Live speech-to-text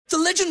The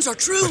legends are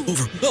true.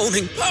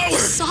 Overwhelming power!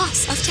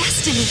 Sauce of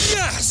destiny.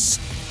 Yes!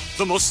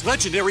 The most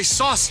legendary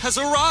sauce has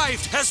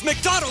arrived as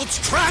McDonald's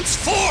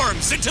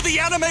transforms into the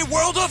anime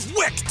world of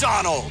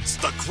WickDonald's.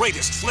 The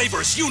greatest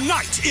flavors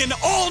unite in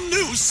all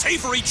new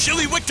savory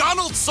chili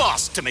McDonald's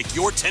sauce to make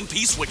your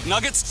 10-piece Wick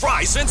Nuggets,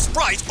 fries, and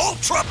Sprite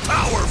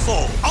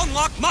ultra-powerful.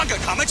 Unlock manga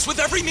comics with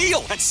every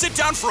meal and sit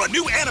down for a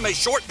new anime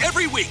short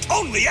every week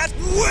only at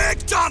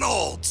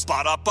WickDonald's.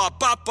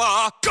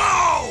 Ba-da-ba-ba-ba,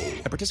 go!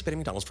 At participating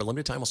McDonald's for a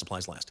limited time while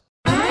supplies last.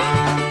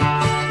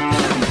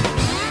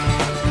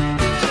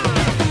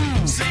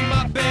 See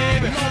my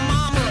baby, no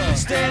mama,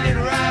 standing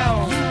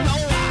around.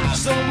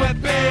 Somewhere,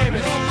 baby,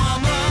 no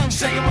mama,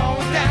 shake 'em all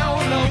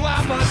down. No,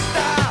 I'm a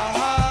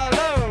star.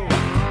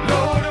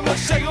 Lord, I'm a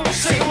shake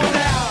 'em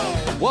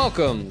down.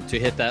 Welcome to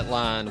Hit That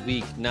Line,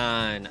 Week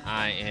 9.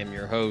 I am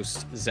your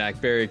host,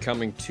 Zach Berry,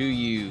 coming to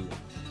you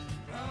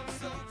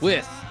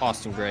with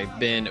Austin Gray,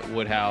 Ben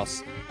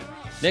Woodhouse,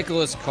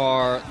 Nicholas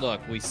Carr.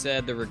 Look, we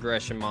said the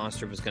regression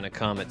monster was going to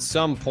come at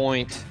some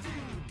point.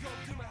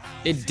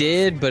 It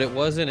did, but it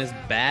wasn't as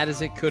bad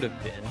as it could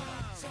have been.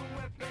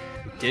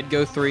 We did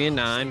go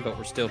 3-9, but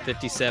we're still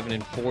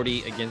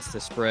 57-40 against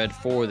the spread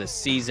for the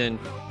season.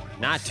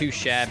 Not too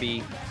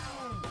shabby.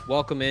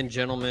 Welcome in,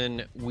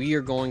 gentlemen. We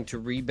are going to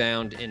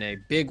rebound in a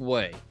big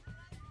way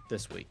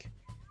this week.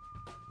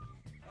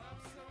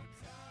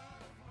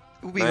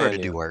 We were to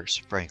do worse,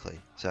 frankly.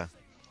 So,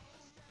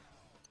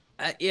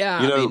 yeah,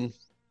 I mean,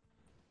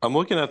 I'm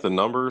looking at the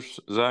numbers,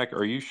 Zach.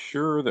 Are you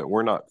sure that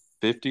we're not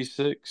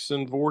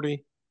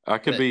 56-40? I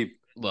could be.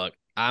 Look,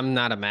 I'm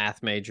not a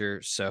math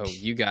major, so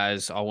you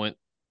guys all went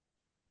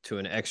to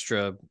an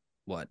extra,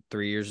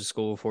 3 years of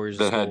school, 4 years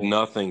of school? That had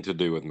nothing to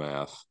do with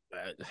math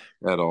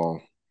at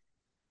all.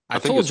 I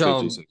think told it's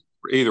y'all. 56.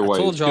 Either way,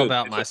 I told it's y'all good.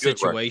 about It's my a good record.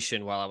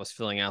 situation while I was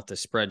filling out the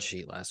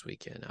spreadsheet last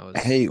weekend.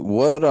 Hey,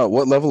 what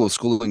level of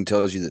schooling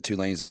tells you that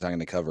Tulane's not going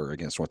to cover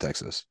against North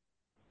Texas?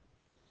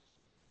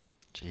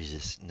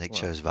 Jesus, Nick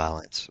chose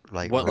violence.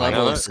 Like What right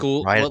level at of the-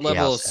 school? right at What the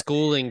level of outset.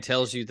 schooling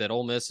tells you that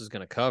Ole Miss is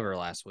going to cover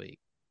last week?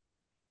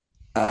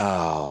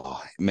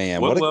 Oh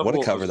man, What what a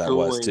level cover of that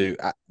was schooling-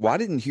 too. Why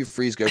didn't Hugh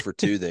Freeze go for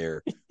two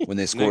there when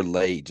they scored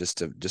late just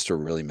to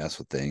really mess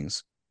with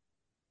things?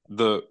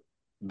 The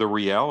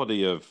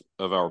reality of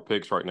our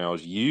picks right now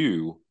is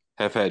you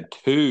have had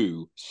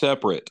two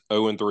separate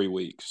 0-3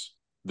 weeks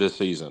this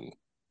season.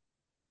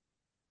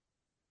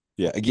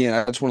 Yeah, again,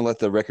 I just want to let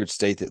the record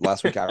state that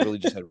last week I really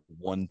just had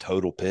one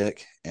total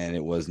pick, and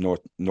it was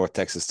North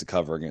Texas to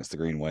cover against the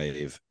Green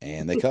Wave,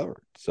 and they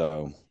covered.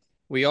 So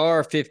We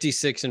are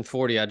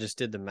 56-40. I just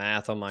did the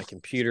math on my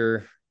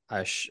computer.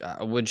 I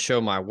would show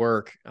my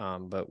work,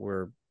 but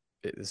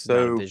this is not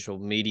a visual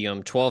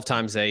medium. 12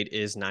 times 8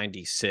 is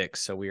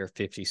 96, so we are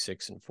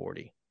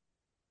 56-40.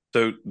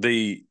 So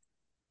the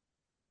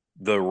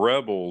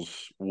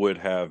Rebels would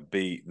have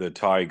beat the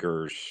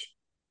Tigers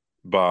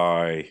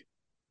by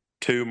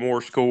two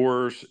more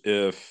scores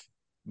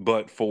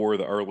but for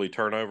the early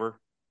turnover.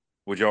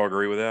 Would y'all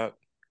agree with that?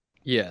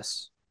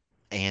 Yes.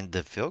 And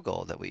the field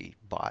goal that we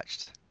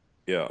botched.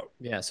 Yeah.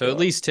 Yeah, so at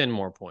least 10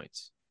 more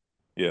points.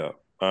 Yeah,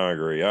 I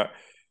agree.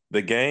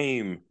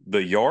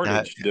 The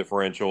yardage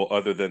differential,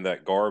 other than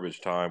that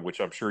garbage time,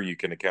 which I'm sure you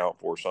can account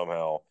for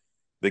somehow,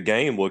 the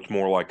game looked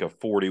more like a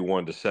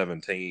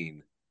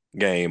 41-17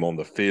 game on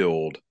the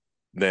field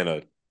than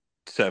a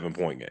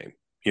 7-point game.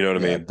 You know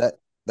what I mean?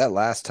 That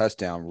last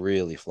touchdown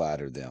really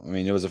flattered them. I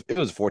mean, it was a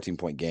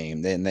 14-point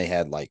game. Then they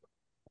had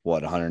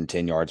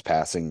 110 yards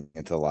passing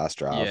into the last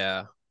drive.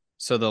 Yeah.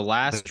 So the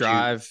last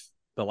drive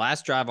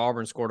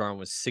Auburn scored on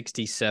was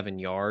 67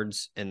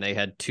 yards, and they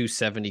had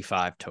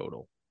 275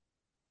 total.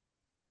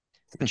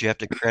 But you have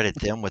to credit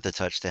them with the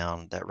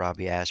touchdown that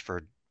Robbie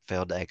Ashford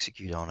failed to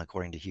execute on,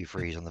 according to Hugh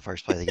Freeze, on the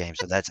first play of the game.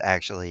 So that's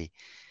actually.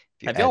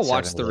 Have y'all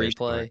watched the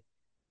replay?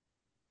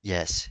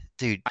 Yes,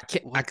 dude.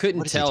 I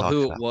couldn't tell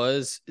who it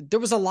was. There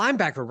was a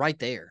linebacker right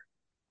there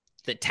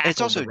that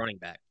tackled the running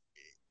back.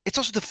 It's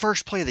also the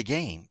first play of the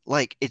game.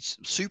 It's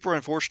super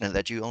unfortunate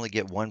that you only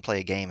get one play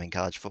a game in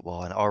college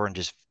football, and Auburn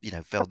just,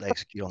 failed to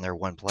execute on their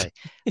one play.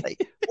 What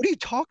are you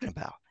talking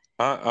about?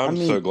 I'm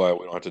so glad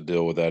we don't have to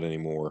deal with that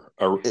anymore.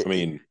 I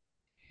mean,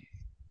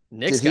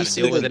 Nick's got to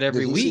deal with it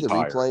every week. Did you see the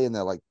replay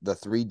and the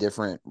three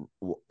different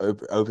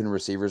open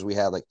receivers we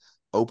had,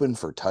 open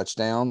for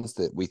touchdowns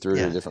that we threw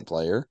to a different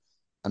player?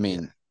 I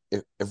mean,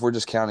 if we're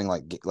just counting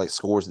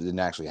scores that didn't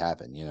actually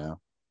happen,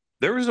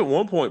 There was at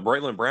one point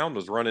Braylon Brown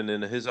was running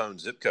into his own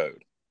zip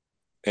code,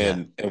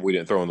 and we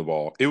didn't throw him the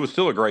ball. It was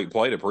still a great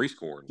play to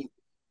Prescorn,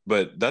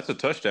 but that's a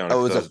touchdown. Oh,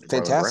 it was a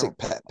fantastic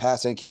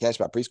pass and catch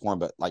by Prescorn,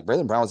 but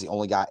Braylon Brown was the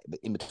only guy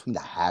in between the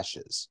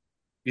hashes.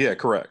 Yeah,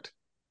 correct.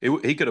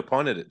 He could have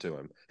punted it to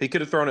him. He could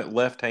have thrown it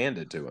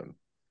left-handed to him.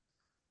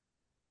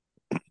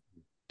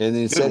 And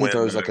instead he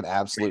throws an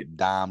absolute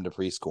dime to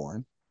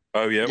Prescorn.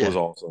 Oh, yeah, it was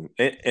awesome.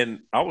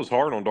 And I was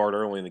hard on Dart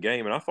early in the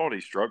game, and I thought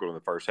he struggled in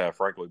the first half,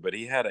 frankly, but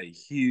he had a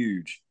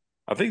huge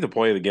 – I think the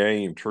play of the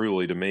game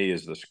truly to me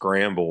is the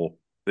scramble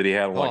that he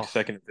had on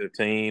 2nd and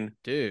 15.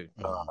 Dude.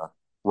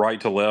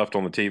 Right to left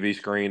on the TV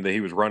screen that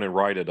he was running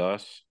right at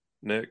us.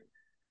 Nick?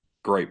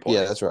 Great play.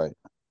 Yeah, that's right.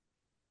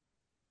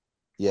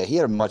 Yeah, he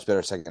had a much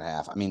better second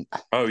half. I mean,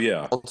 oh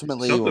yeah,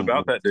 ultimately, something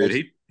about that dude.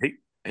 faced,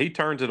 He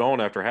turns it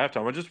on after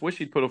halftime. I just wish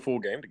he'd put a full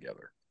game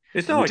together.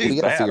 It's not we, like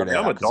he's got to bad. figure I mean, that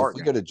I'm a out because if Dart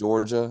we guy. go to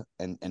Georgia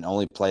and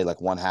only play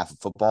like one half of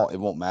football, it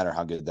won't matter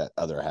how good that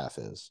other half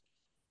is.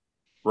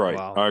 Right,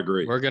 Well, I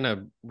agree. We're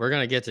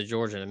gonna get to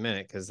Georgia in a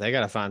minute because they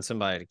got to find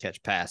somebody to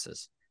catch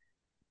passes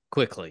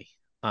quickly.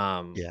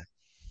 Yeah.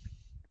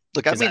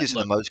 Look, I mean this in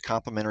the most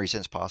complimentary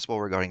sense possible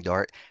regarding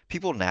Dart.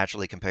 People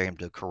naturally compare him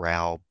to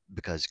Corral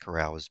because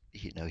Corral was,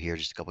 here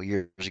just a couple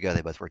years ago.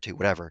 They both were too,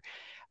 whatever.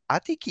 I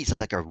think he's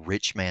like a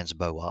rich man's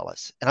Bo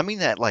Wallace, and I mean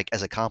that like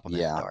as a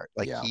compliment to Yeah, Dart.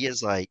 Like yeah. he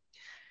is like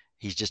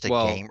he's just a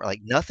Well, gamer.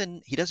 Like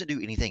nothing. He doesn't do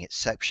anything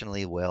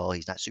exceptionally well.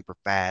 He's not super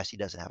fast. He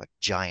doesn't have a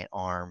giant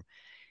arm,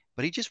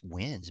 but he just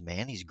wins,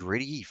 man. He's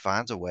gritty. He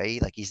finds a way.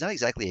 Like he's not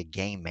exactly a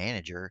game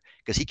manager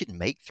because he can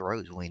make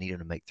throws when we need him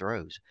to make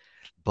throws,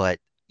 but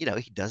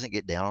he doesn't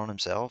get down on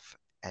himself.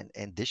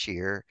 And this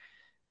year,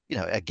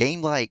 a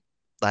game like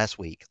last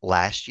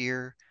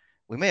year,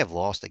 we may have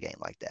lost a game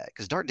like that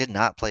because Dart did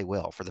not play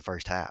well for the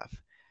first half.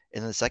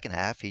 And in the second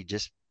half, he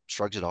just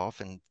shrugs it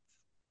off and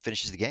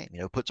finishes the game.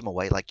 Puts them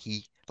away like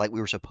we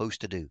were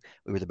supposed to do.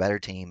 We were the better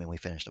team and we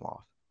finished them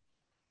off.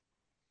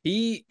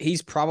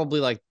 he's probably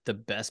like the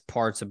best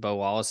parts of Bo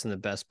Wallace and the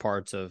best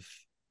parts of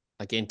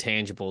like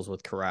intangibles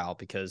with Corral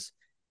because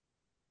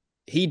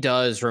he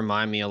does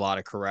remind me a lot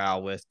of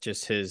Corral with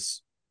just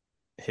his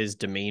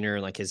demeanor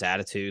and like his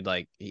attitude.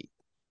 Like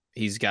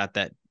he's got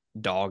that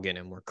dog in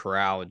him where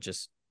Corral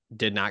just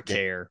did not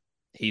care.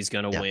 He's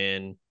gonna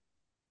win.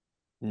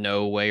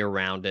 No way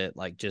around it.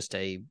 Like just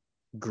a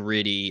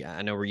gritty.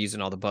 I know we're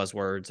using all the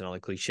buzzwords and all the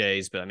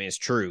cliches, but I mean it's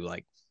true.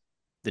 Like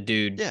the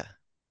dude,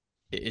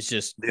 it's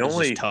just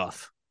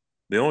tough.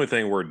 The only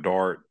thing where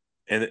Dart,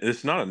 and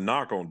it's not a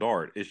knock on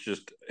Dart,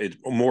 it's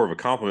more of a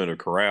compliment of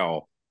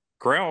Corral.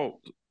 Corral,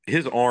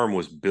 his arm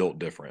was built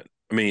different.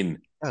 I mean,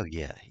 oh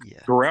yeah.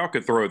 Corral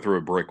could throw it through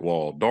a brick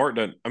wall. Dart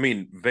doesn't. I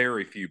mean,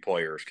 very few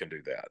players can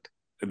do that.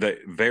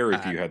 Very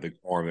few had the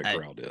arm that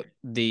Corral did.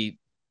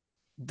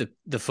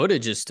 The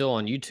footage is still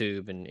on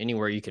YouTube and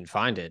anywhere you can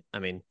find it. I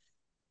mean,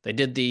 they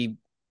did the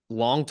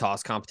long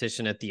toss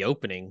competition at the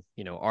opening,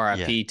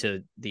 RIP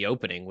to the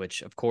opening,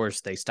 which of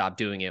course they stopped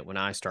doing it when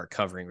I start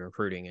covering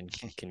recruiting and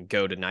can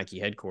go to Nike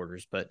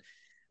headquarters. But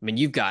I mean,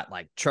 you've got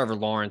like Trevor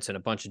Lawrence and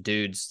a bunch of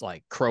dudes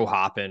like crow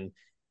hopping,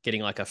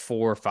 getting like a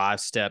 4 or 5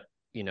 step,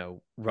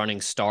 running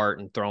start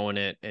and throwing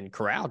it. And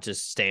Corral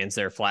just stands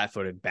there flat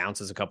footed,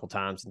 bounces a couple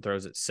times and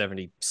throws it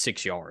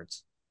 76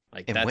 yards.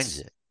 Like and that's wins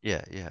it.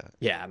 Yeah.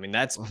 Yeah. I mean,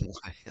 that's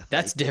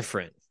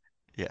different.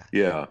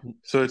 Yeah.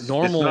 So it's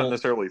not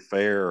necessarily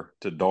fair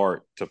to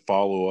Dart to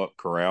follow up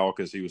Corral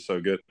because he was so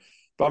good.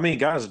 But I mean,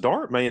 guys,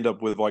 Dart may end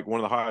up with like one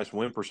of the highest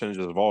win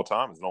percentages of all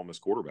time as an Ole Miss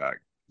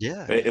quarterback.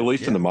 Yeah. At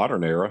least in the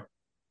modern era.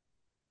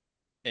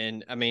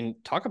 And I mean,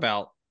 talk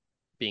about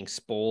being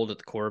spoiled at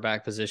the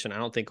quarterback position. I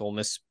don't think Ole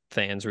Miss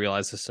fans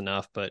realize this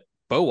enough, but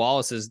Bo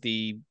Wallace is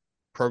the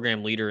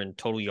program leader in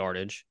total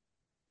yardage.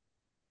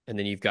 And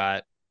then you've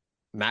got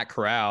Matt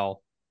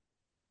Corral,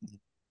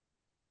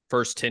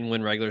 first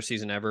 10-win regular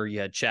season ever. You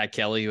had Chad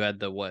Kelly, who had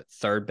the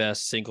third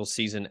best single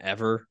season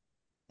ever,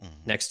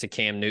 next to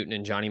Cam Newton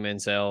and Johnny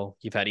Manziel.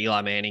 You've had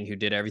Eli Manning, who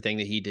did everything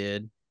that he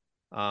did.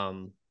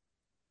 So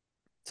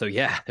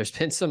yeah, there's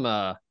been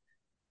some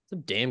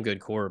damn good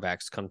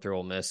quarterbacks come through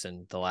Ole Miss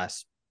in the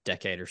last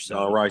decade or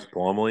so. Rice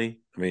Plumlee.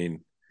 I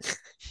mean,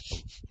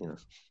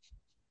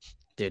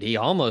 dude, he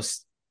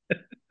almost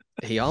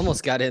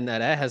got in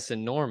that ass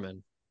in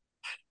Norman.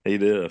 He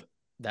did.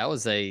 That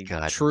was a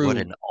true. What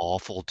an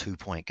awful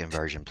 2-point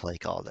conversion play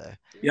call, though.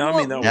 Yeah, I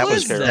mean that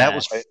was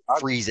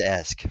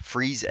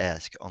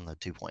Freeze-esque on the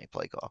 2-point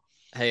play call.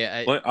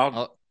 Hey,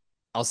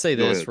 I'll say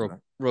this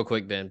real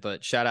quick, Ben.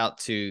 But shout out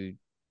to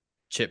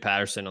Chip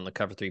Patterson on the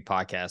Cover 3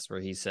 podcast where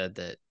he said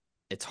that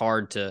it's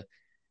hard to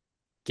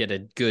get a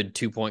good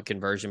 2-point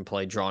conversion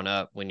play drawn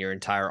up when your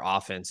entire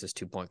offense is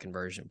 2-point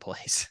conversion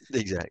plays.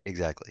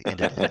 Exactly.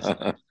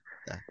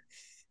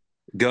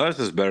 Gus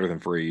is better than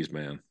Freeze,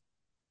 man.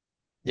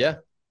 Yeah.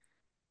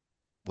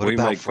 What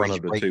about Freeze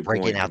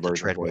breaking out the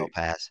Treadwell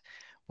pass?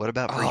 What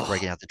about Freeze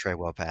breaking out the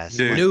Treadwell pass?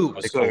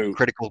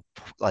 Critical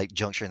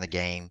juncture in the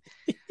game.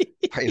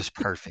 It was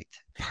perfect.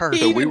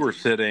 So we were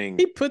sitting.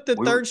 He put the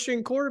third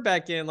string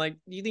quarterback in. Like,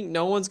 you think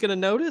no one's going to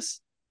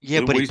notice?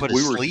 Yeah, but he put a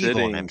sleeve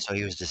on him, so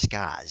he was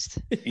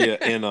disguised.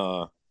 Yeah, in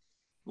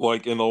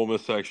like in the Ole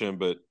Miss section,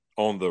 but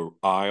on the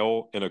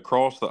aisle and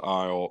across the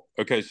aisle.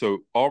 Okay, so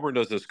Auburn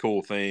does this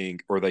cool thing,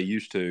 or they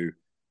used to,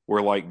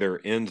 where like their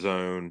end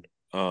zone,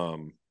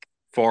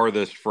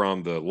 farthest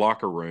from the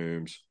locker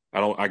rooms.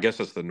 I guess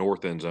it's the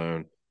north end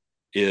zone,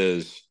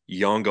 is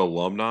young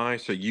alumni,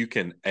 so you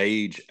can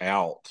age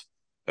out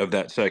of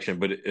that section,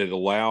 but it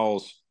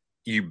allows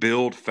you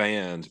build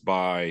fans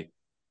by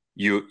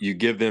you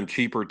give them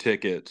cheaper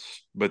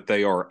tickets, but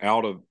they are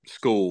out of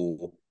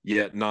school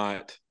yet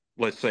not,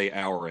 let's say,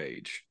 our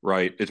age,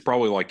 right? It's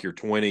probably like your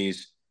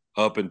 20s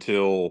up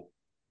until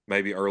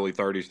maybe early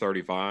 30s,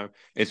 35.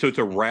 And so it's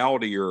a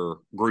rowdier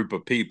group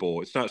of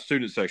people. It's not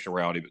student section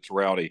rowdy, but it's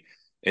rowdy.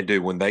 And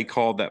dude, when they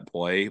called that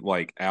play,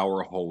 like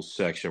our whole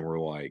section were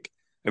like,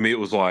 I mean, it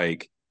was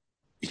like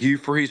Hugh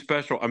Freeze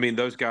special. I mean,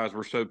 those guys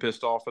were so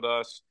pissed off at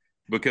us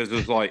because it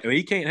was like, I mean,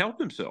 he can't help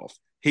himself.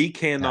 He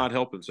cannot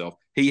help himself.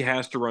 He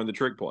has to run the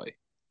trick play.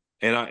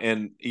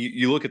 And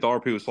you look at the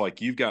RP, it's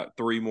like you've got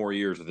 3 more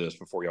years of this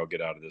before y'all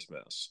get out of this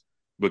mess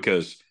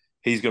because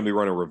he's going to be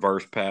running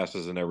reverse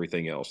passes and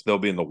everything else. They'll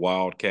be in the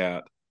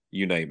Wildcat,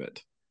 you name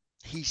it.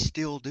 He's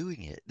still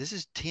doing it. This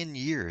is 10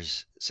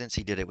 years since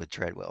he did it with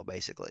Treadwell,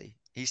 basically.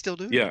 He's still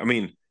doing it. I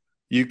mean,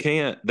 you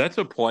can't. That's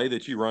a play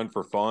that you run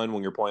for fun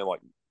when you're playing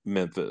like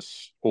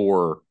Memphis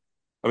or,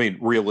 I mean,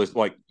 realistic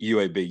like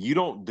UAB. You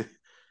don't.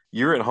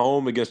 You're at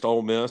home against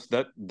Ole Miss.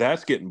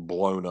 That's getting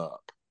blown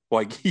up.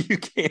 Like you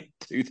can't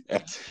do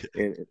that.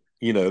 And,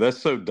 that's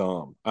so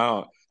dumb.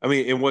 I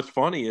mean, and what's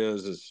funny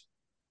is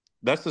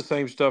that's the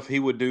same stuff he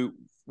would do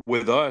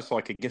with us,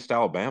 like against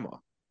Alabama.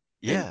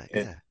 Yeah.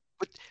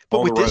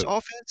 But with this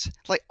offense,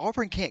 like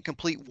Auburn can't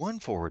complete 1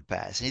 forward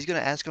pass, and he's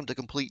going to ask them to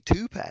complete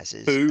 2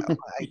 passes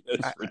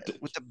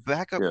with the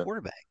backup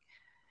quarterback.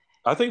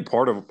 I think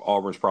part of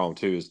Auburn's problem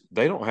too is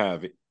they don't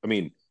have. I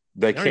mean,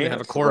 they don't can't even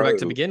have a quarterback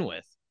to begin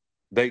with.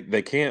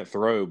 They can't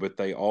throw, but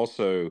they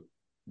also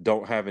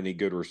don't have any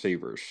good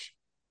receivers.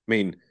 I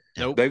mean,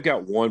 they've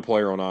got one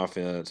player on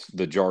offense,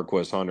 the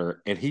Jarquez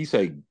Hunter, and he's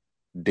a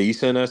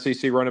decent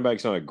SEC running back.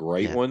 He's not a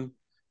great one,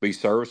 but he's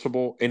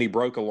serviceable, and he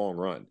broke a long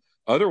run.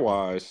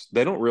 Otherwise,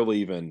 they don't really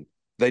even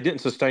 – they didn't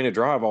sustain a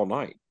drive all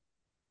night.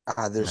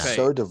 They're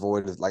so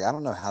devoid of – like, I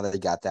don't know how they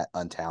got that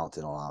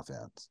untalented on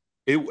offense.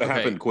 It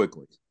happened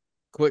quickly.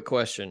 Quick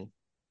question,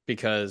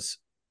 because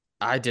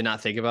I did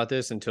not think about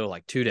this until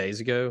like 2 days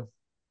ago.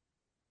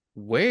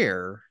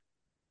 Where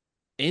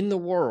in the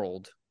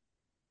world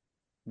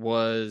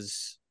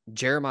was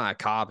Jeremiah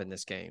Cobb in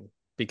this game?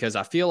 Because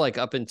I feel like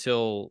up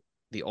until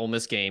the Ole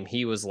Miss game,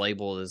 he was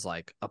labeled as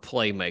like a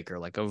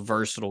playmaker, like a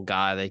versatile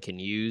guy they can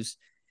use.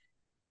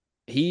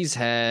 He's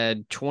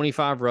had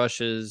 23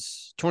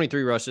 rushes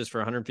for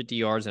 150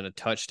 yards and a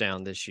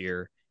touchdown this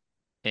year.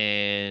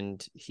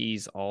 And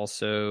he's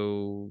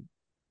also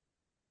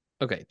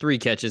 3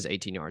 catches,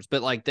 18 yards.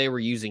 But like they were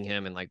using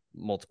him in like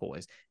multiple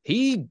ways.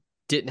 He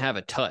didn't have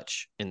a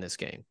touch in this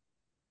game.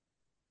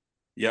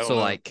 Yeah. So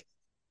like,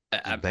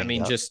 I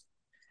mean, just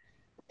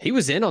he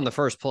was in on the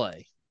first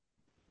play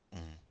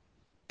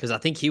because I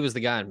think he was the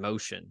guy in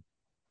motion.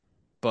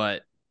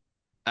 But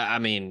I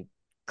mean,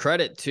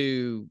 credit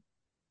to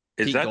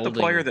Is Pete that Golding. The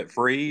player that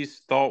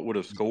Freeze thought would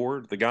have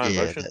scored? The guy in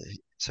motion?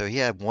 So he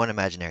had 1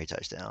 imaginary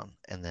touchdown,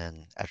 and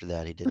then after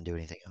that, he didn't do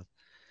anything else.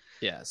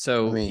 Yeah.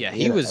 So I mean,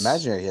 he was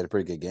imaginary. He had a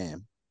pretty good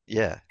game.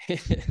 Yeah.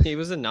 He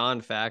was a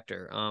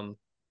non-factor.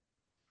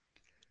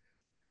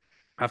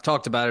 I've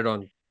talked about it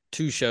on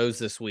 2 shows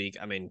this week.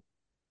 I mean,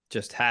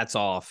 just hats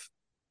off,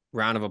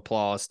 round of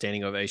applause,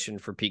 standing ovation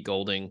for Pete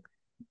Golding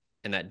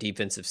and that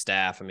defensive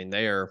staff. I mean,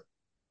 they are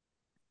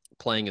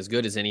playing as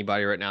good as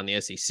anybody right now in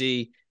the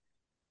SEC.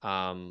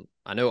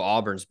 I know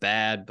Auburn's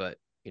bad, but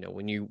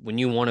when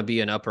you want to be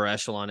an upper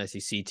echelon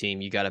SEC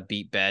team, you got to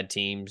beat bad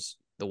teams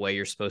the way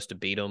you're supposed to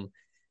beat them.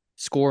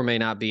 Score may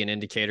not be an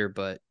indicator,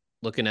 but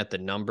looking at the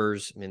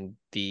numbers, I mean,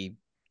 the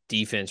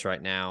defense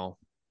right now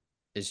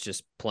is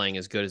just playing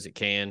as good as it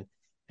can.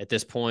 At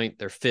this point,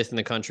 they're 5th in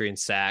the country in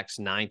sacks,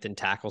 9th in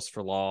tackles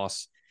for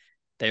loss.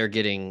 They are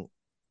getting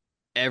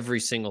every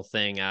single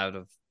thing out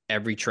of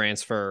every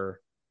transfer.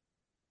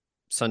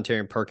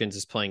 Suntarine Perkins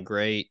is playing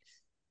great.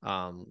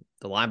 The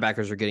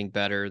linebackers are getting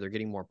better. They're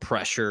getting more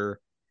pressure.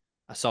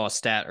 I saw a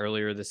stat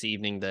earlier this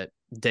evening that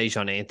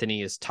Dejon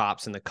Anthony is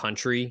tops in the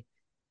country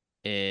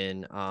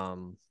in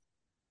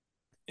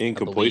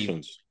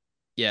incompletions.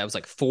 It was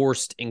like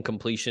forced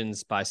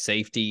incompletions by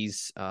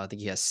safeties. I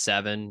think he has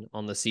 7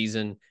 on the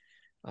season.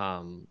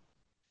 I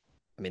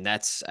mean,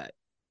 that's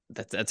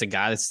a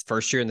guy that's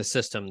first year in the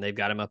system. They've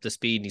got him up to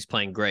speed, and he's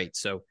playing great.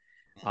 So,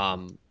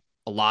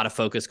 a lot of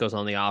focus goes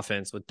on the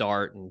offense with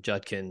Dart and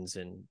Judkins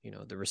and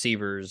the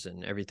receivers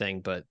and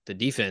everything. But the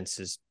defense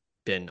has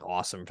been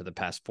awesome for the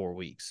past 4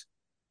 weeks.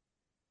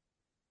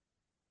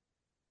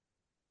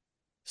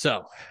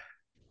 So,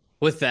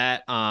 with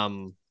that,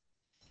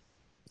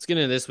 let's get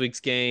into this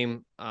week's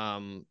game. I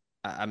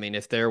mean,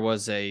 if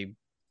there's a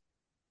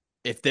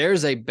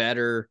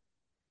better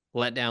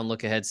letdown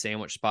look ahead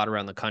sandwich spot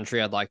around the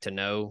country, I'd like to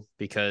know,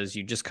 because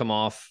you just come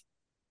off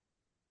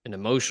an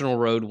emotional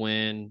road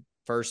win,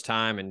 first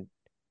time in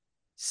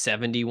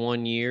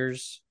 71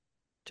 years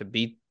to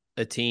beat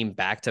a team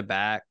back to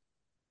back.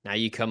 Now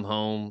you come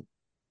home,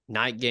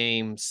 night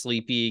game,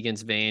 sleepy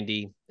against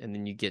Vandy, and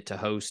then you get to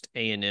host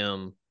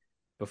A&M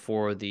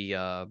before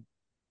the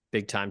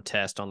big time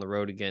test on the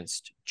road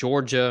against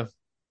Georgia.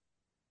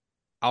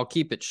 I'll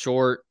keep it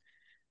short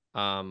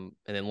and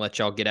then let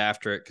y'all get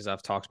after it, because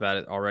I've talked about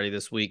it already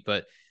this week.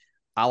 But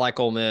I like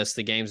Ole Miss.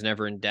 The game's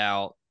never in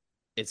doubt.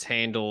 It's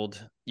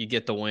handled. You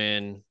get the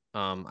win.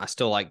 I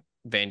still like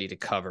Vandy to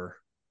cover.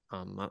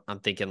 I'm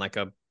thinking like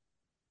a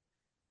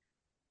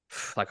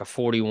like a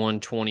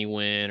 41-20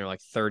 win or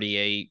like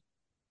 38,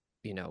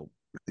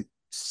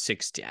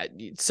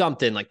 60,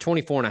 something like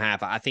 24.5.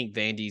 I think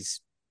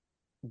Vandy's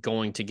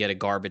going to get a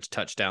garbage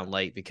touchdown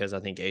late because I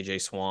think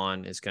AJ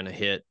Swan is going to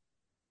hit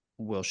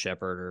Will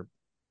Shepherd or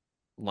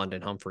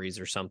London Humphreys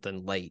or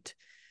something late.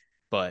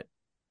 But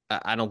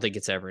I don't think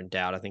it's ever in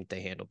doubt. I think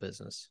they handle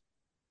business.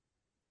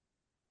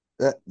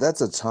 That's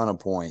a ton of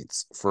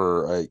points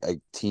for a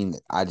team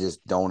that I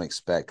just don't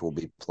expect will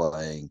be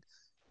playing,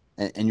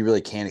 and you really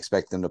can't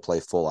expect them to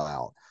play full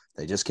out.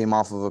 They just came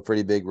off of a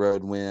pretty big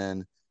road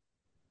win,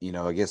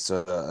 against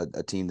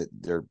a team that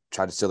they're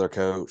trying to steal their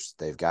coach.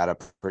 They've got a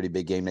pretty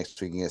big game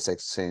next week against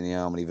Texas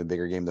A&M, an even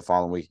bigger game the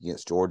following week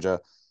against Georgia.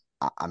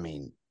 I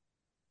mean,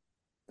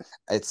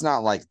 it's not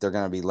like they're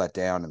going to be let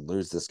down and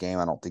lose this game.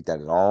 I don't think that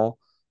at all.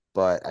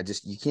 But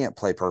you can't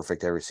play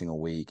perfect every single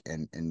week,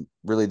 and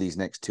really these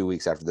next 2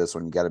 weeks after this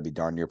one, you got to be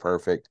darn near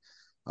perfect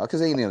because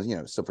A&M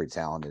is still pretty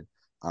talented.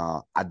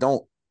 I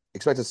don't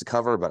expect us to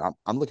cover, but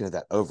I'm looking at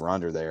that over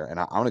under there, and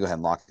I'm going to go ahead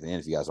and lock it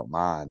in if you guys don't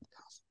mind.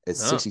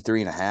 It's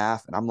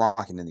 63.5, and I'm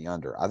locking in the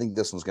under. I think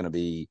this one's going to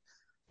be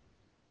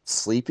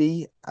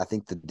sleepy. I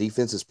think the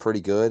defense is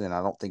pretty good, and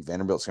I don't think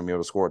Vanderbilt's going to be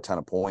able to score a ton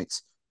of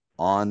points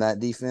on that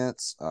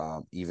defense.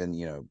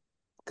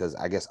 Because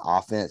I guess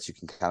offense you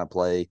can kind of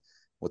play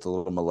with a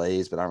little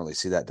malaise, but I don't really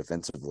see that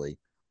defensively.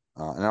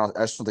 And I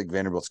just don't think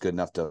Vanderbilt's good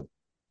enough to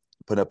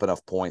put up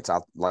enough points.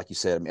 Like you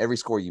said, every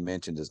score you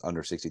mentioned is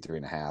under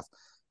 63.5.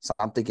 So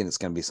I'm thinking it's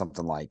going to be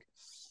something like,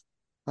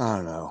 I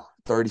don't know,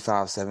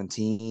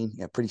 35-17.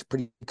 Yeah,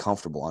 pretty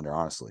comfortable under,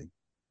 honestly.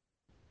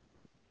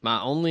 My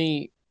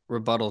only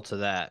rebuttal to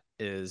that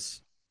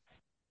is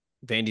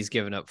Vandy's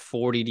given up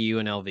 40 to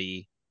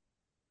UNLV,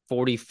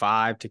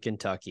 45 to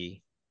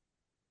Kentucky,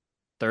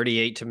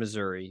 38 to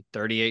Missouri,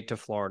 38 to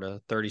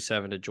Florida,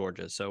 37 to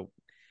Georgia. So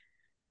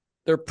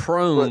they're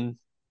prone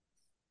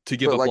to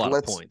give up a lot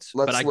of points.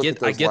 But I get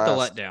the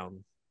letdown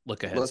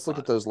look ahead. Let's look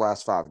at those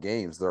last 5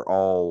 games. They're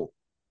all,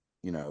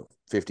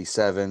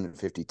 57,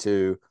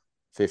 52,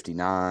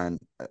 59.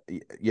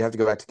 You have to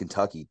go back to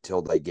Kentucky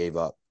till they gave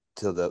up,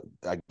 till the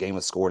game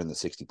was scored in the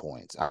 60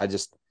 points. I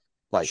just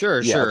sure.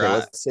 Okay,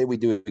 let's say we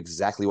do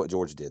exactly what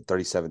Georgia did,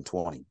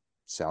 37-20.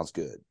 Sounds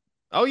good.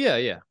 Oh,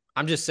 yeah.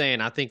 I'm just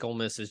saying I think Ole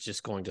Miss is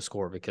just going to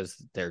score because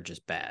they're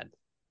just bad.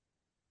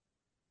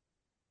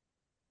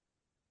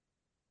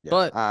 Yeah,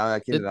 but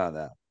I can't deny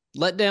that.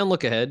 Letdown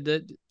look ahead.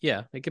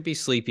 It could be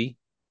sleepy.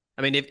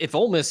 I mean, if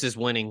Ole Miss is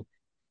winning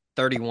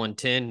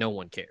 31-10, no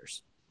one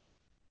cares.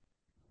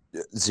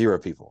 0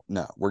 people.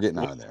 No, we're getting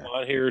out of there.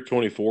 Out here,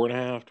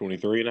 24.5,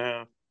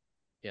 23.5.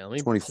 Yeah, let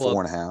me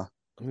 24.5.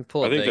 Let me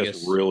pull up Vegas. Vegas.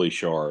 That's really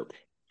sharp.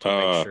 To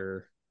make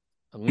sure.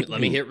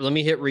 Let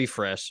me hit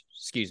refresh.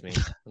 Excuse me.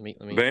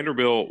 Let me.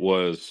 Vanderbilt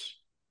was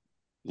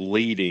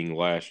leading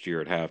last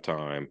year at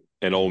halftime,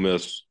 and Ole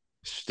Miss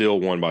still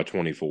won by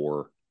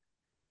 24.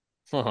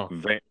 Uh-huh.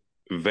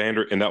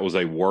 And that was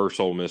a worse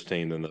Ole Miss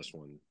team than this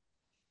one.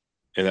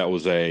 And that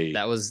was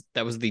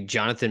the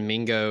Jonathan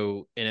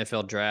Mingo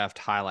NFL draft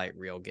highlight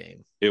reel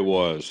game. It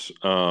was.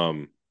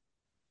 I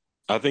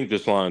think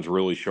this line's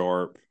really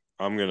sharp.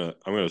 I'm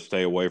gonna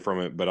stay away from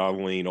it, but I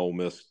lean Ole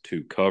Miss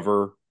to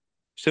cover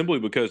simply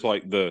because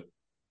the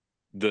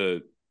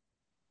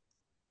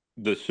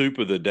soup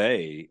of the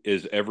day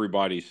is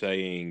everybody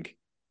saying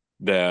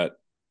that,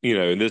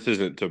 and this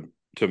isn't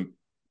to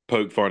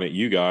poke fun at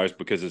you guys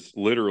because it's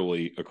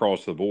literally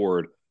across the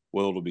board.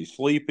 Well, it'll be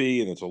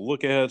sleepy and it's a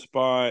look ahead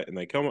spot, and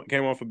they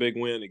came off a big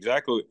win.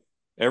 Exactly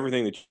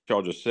everything that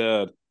y'all just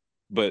said,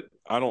 but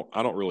I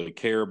don't really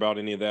care about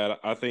any of that.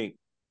 I think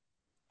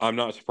I'm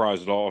not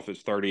surprised at all if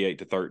it's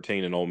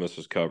 38-13 and Ole Miss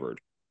is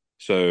covered.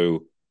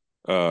 So,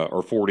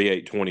 or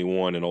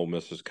 48-21 and Ole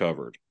Miss is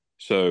covered.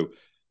 So,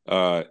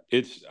 I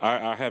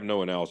have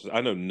no analysis.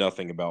 I know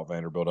nothing about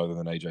Vanderbilt other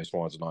than AJ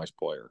Swan's a nice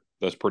player.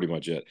 That's pretty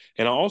much it.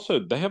 And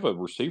they have a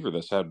receiver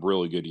that's had a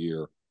really good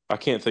year. I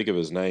can't think of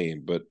his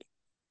name, but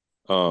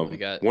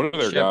one of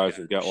their guys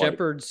has got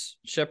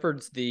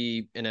Shepard's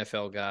the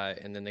NFL guy,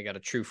 and then they got a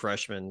true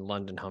freshman,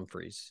 London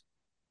Humphreys.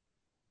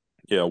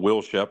 Yeah,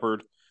 Will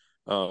Shepherd.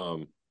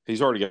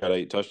 He's already got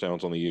 8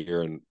 touchdowns on the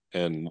year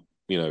and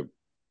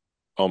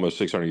almost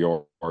 600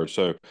 yards.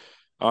 So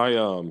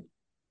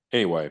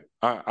anyway,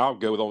 I'll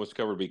go with Ole Miss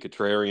cover to be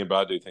contrarian, but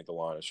I do think the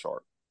line is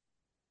sharp.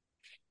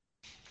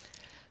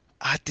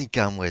 I think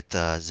I'm with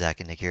Zach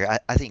and Nick here.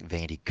 I think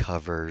Vandy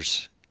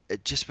covers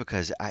just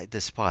because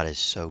the spot is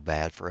so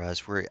bad for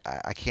us.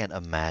 I can't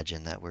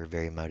imagine that we're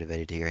very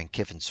motivated here. And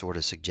Kiffin sort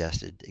of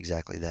suggested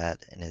exactly that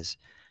in his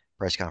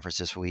press conference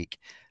this week.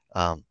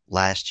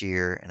 Last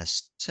year in a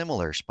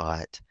similar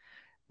spot,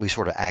 we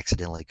sort of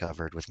accidentally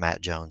covered with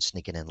Matt Jones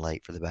sneaking in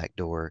late for the back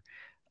door.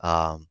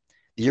 The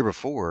year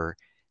before,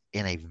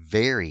 in a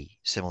very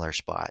similar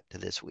spot to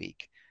this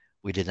week,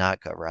 we did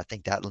not cover. I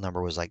think that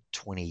number was like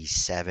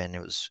 27.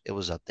 It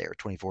was up there,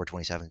 24,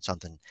 27,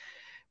 something.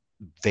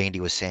 Vandy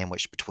was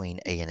sandwiched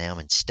between A&M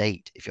and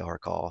State, if y'all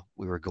recall.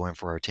 We were going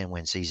for our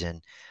 10-win season.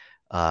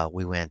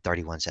 We win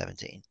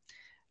 31-17.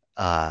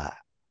 I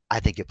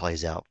think it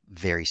plays out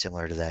very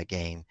similar to that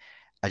game.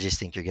 I just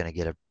think you're going to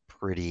get a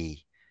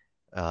pretty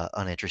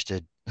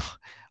uninterested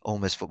Ole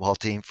Miss football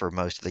team for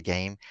most of the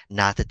game.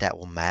 Not that that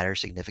will matter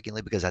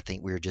significantly because I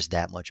think we're just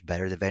that much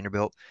better than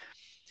Vanderbilt.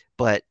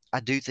 But I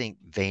do think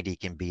Vandy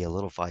can be a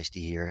little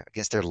feisty here.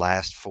 Against their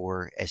last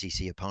 4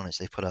 SEC opponents,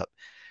 they put up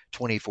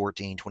 20,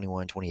 14,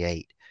 21,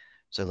 28.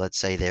 So let's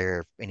say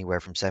they're anywhere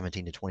from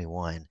 17 to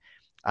 21.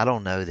 I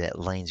don't know that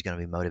Lane's going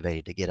to be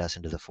motivated to get us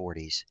into the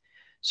 40s.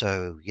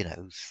 So,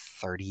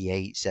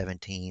 38,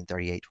 17,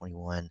 38,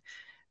 21,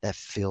 that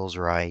feels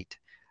right.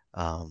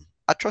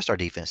 I trust our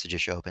defense to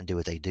just show up and do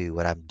what they do.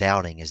 What I'm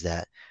doubting is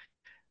that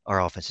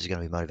our offense is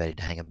going to be motivated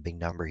to hang a big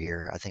number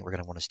here. I think we're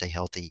going to want to stay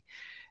healthy,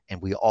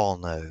 and we all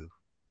know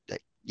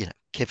that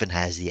Kiffin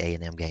has the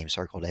A&M game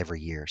circled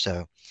every year.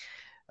 So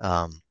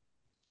um,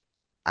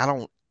 I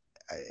don't.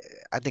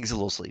 I think it's a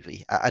little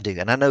sleepy. I do,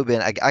 and I know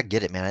Ben. I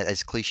get it, man.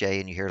 It's cliche,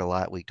 and you hear it a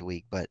lot week to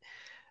week, but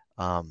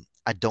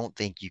I don't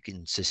think you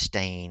can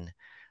sustain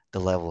the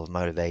level of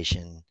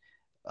motivation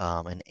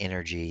and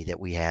energy that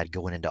we had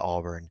going into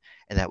Auburn,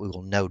 and that we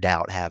will no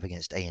doubt have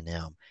against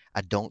A&M.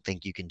 I don't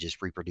think you can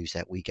just reproduce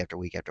that week after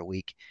week after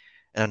week.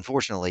 And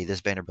unfortunately,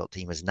 this Vanderbilt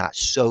team is not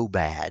so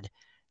bad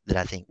that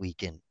I think we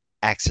can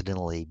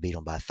accidentally beat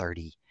them by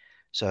 30.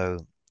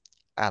 So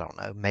I don't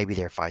know. Maybe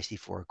they're feisty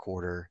for a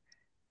quarter.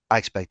 I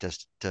expect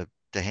us to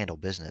handle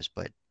business,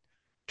 but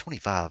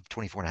 25,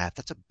 24 and a half,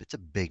 it's a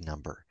big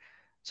number.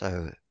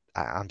 So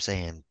I'm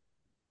saying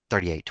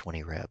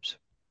 38-20 reps.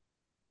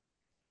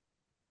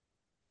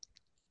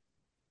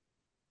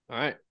 All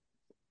right.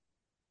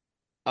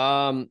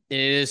 It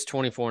is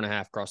 24 and a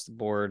half across the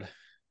board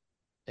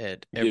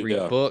at every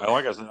Yeah, book.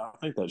 like I said, I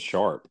think that's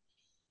sharp.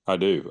 I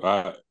do.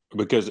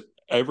 Because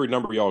every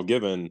number y'all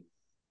given,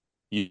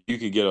 you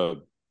could get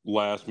a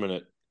last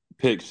minute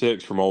pick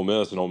six from Ole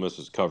Miss, and Ole Miss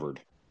is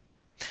covered.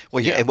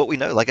 Well, yeah, Yeah. and what we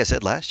know, like I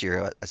said last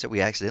year, I said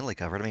we accidentally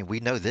covered. I mean, we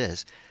know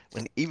this.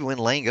 Even when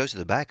Lane goes to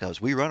the backups,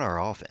 we run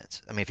our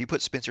offense. I mean, if you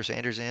put Spencer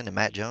Sanders in and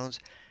Matt Jones,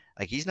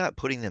 like he's not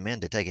putting them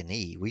in to take a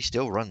knee. We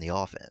still run the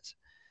offense.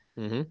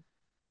 Mm-hmm.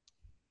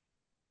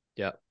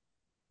 Yeah.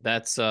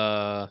 That's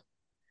the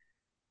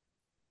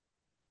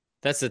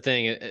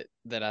thing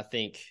that I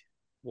think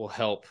will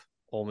help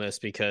Ole Miss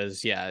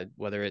because, yeah,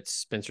 whether it's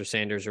Spencer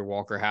Sanders or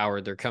Walker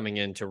Howard, they're coming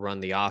in to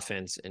run the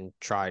offense and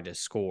try to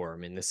score. I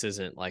mean, this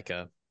isn't like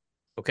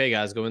okay,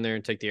 guys, go in there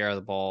and take the air of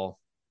the ball,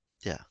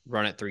 Yeah.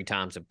 run it 3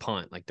 times and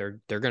punt. Like they're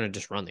going to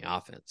just run the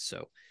offense.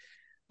 So,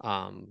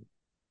 all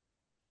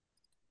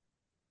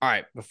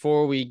right,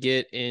 before we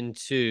get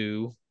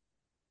into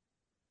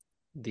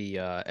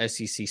the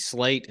SEC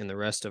slate and the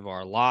rest of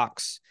our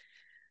locks,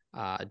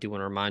 I do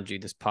want to remind you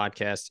this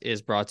podcast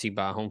is brought to you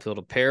by Home Field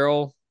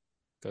Apparel.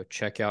 Go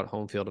check out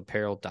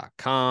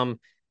homefieldapparel.com.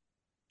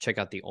 Check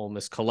out the Ole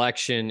Miss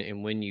collection.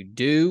 And when you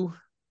do,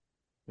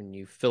 when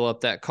you fill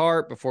up that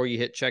cart before you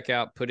hit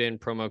checkout, put in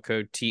promo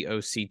code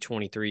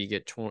TOC23. You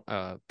get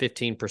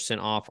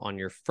 15% off on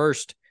your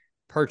first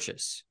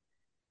purchase.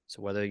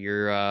 So whether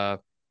you're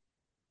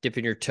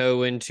dipping your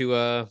toe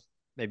into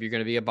maybe you're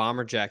going to be a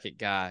bomber jacket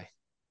guy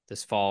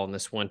this fall and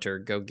this winter,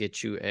 go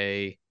get you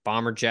a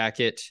bomber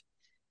jacket,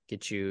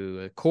 get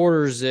you a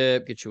quarter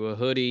zip, get you a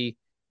hoodie,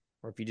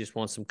 or if you just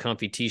want some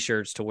comfy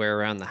t-shirts to wear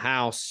around the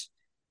house,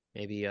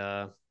 maybe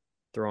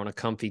throw on a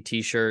comfy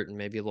t-shirt and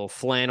maybe a little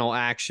flannel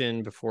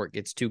action before it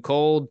gets too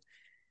cold.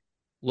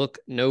 Look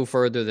no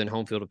further than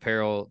Home Field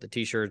Apparel. The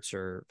t-shirts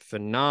are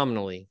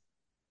phenomenally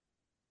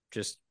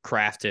just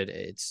crafted.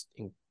 It's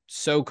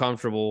so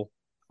comfortable.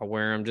 I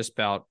wear them just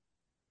about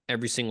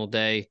every single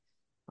day.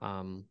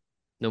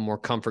 No more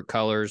comfort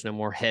colors, no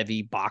more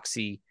heavy,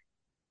 boxy,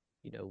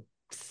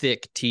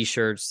 thick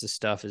t-shirts. The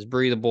stuff is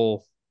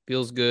breathable,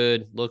 feels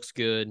good, looks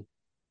good.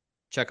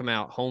 Check them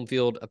out,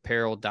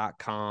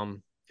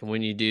 homefieldapparel.com. And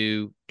when you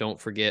do,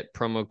 don't forget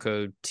promo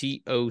code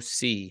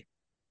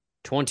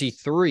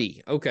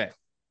TOC23. Okay.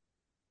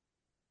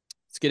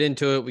 Let's get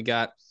into it. We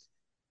got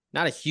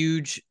not a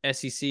huge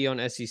SEC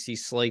on SEC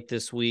slate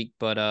this week,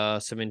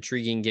 but some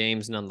intriguing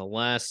games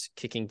nonetheless.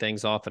 Kicking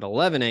things off at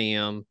 11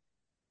 a.m.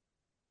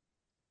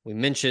 We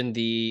mentioned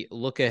the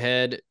look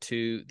ahead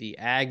to the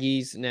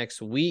Aggies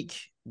next week.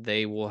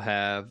 They will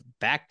have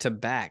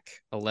back-to-back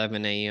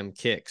 11 a.m.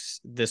 kicks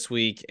this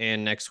week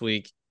and next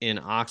week in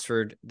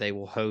Oxford. They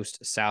will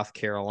host South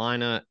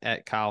Carolina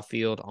at Kyle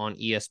Field on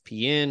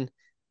ESPN.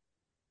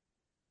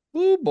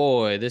 Oh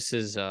boy, this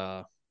is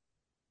not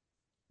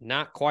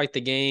quite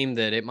the game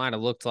that it might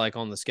have looked like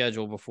on the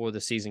schedule before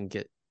the season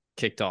get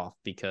kicked off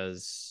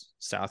because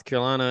South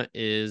Carolina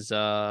is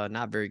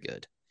not very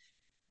good.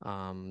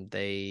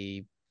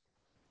 They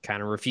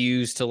kind of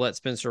refuse to let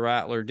Spencer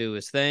Rattler do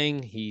his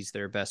thing. He's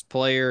their best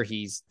player.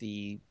 He's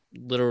the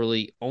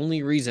literally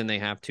only reason they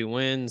have 2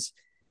 wins.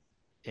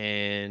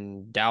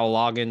 And Dow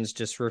Loggins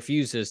just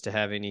refuses to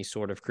have any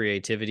sort of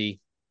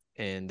creativity,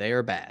 and they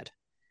are bad.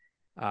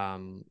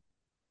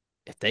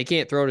 If they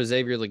can't throw to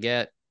Xavier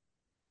Legette,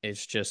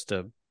 it's just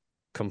a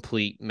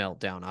complete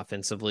meltdown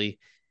offensively.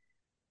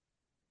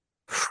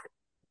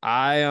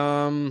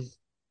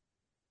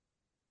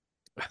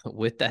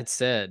 With that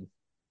said,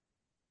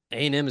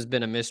 A&M has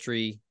been a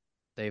mystery.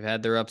 They've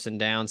had their ups and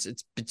downs.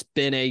 It's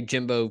been a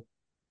Jimbo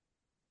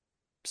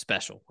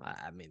special.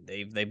 I mean,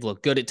 they've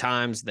looked good at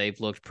times. They've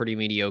looked pretty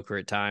mediocre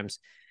at times.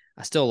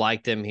 I still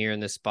like them here in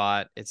this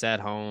spot. It's at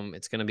home.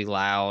 It's going to be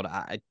loud.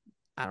 I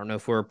don't know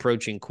if we're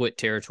approaching quit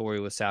territory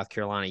with South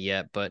Carolina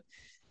yet, but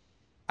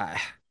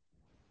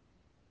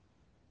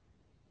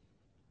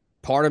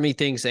part of me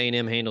thinks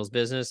A&M handles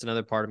business.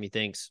 Another part of me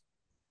thinks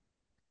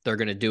they're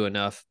going to do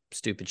enough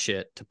stupid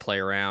shit to play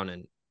around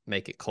and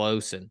make it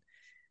close. And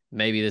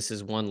maybe this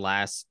is one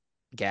last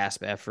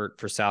gasp effort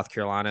for South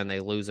Carolina and they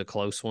lose a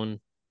close one.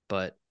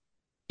 But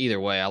either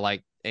way, I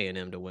like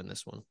A&M to win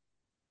this one.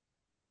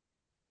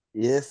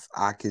 If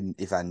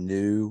I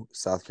knew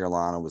South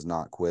Carolina was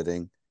not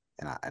quitting,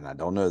 and I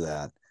don't know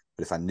that,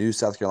 but if I knew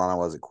South Carolina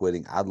wasn't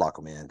quitting, I'd lock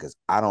them in because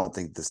I don't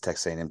think this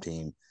Texas A&M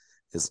team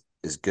is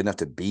good enough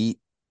to beat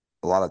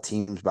a lot of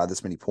teams by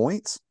this many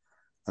points.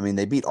 I mean,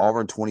 they beat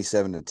Auburn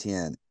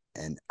 27-10,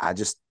 and I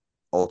just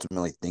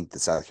ultimately think that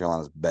South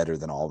Carolina is better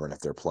than Auburn if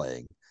they're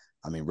playing.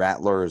 I mean,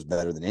 Rattler is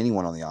better than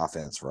anyone on the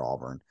offense for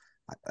Auburn.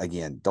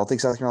 Again, don't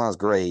think South Carolina is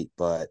great,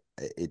 but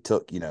it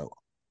took,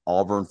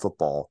 Auburn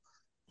football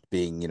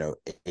being,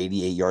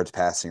 88 yards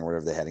passing or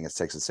whatever they had against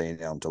Texas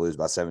A&M to lose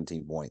by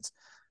 17 points.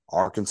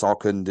 Arkansas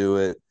couldn't do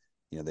it.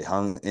 They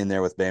hung in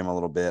there with Bama a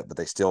little bit, but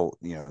they still,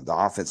 the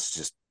offense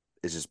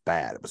is just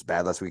bad. It was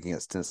bad last week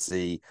against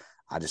Tennessee.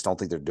 I just don't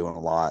think they're doing a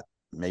lot.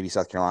 Maybe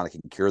South Carolina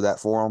can cure that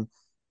for them,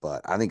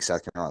 but I think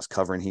South Carolina's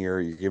covering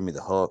here. You're giving me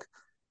the hook.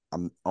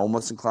 I'm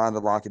almost inclined to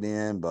lock it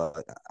in,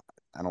 but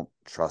I don't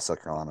trust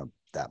South Carolina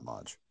that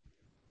much.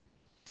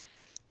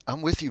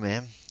 I'm with you,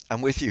 man.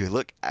 I'm with you.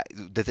 Look,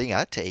 the thing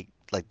I take,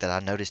 like that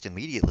I noticed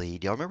immediately,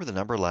 do y'all remember the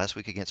number last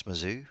week against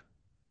Mizzou?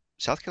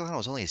 South Carolina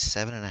was only a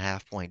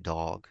 7.5-point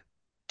dog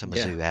to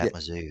Mizzou at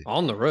Mizzou.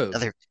 On the road. Now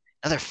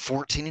they're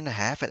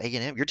 14.5 at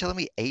A&M. You're telling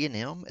me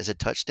A&M is a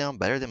touchdown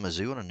better than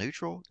Mizzou on a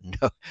neutral?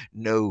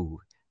 No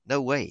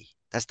way.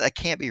 That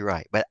can't be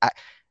right. But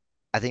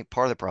I think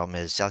part of the problem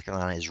is South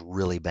Carolina is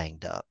really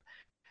banged up.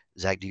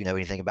 Zach, do you know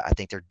anything about? I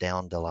think they're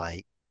down to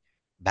like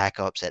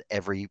backups at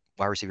every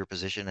wide receiver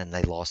position, and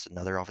they lost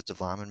another offensive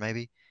lineman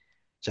maybe.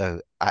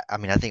 So I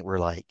mean, I think we're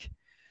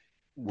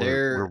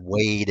we're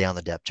way down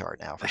the depth chart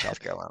now for South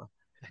Carolina.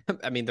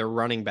 I mean, their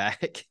running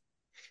back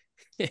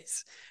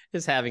is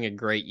having a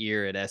great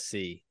year at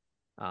SC.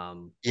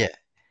 Yeah.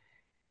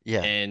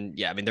 And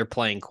I mean, they're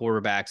playing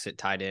quarterbacks at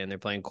tight end. They're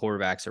playing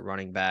quarterbacks at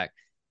running back.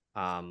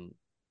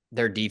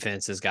 Their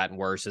defense has gotten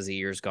worse as the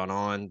year's gone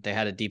on. They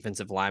had a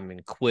defensive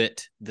lineman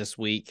quit this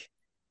week.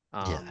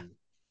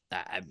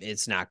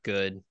 It's not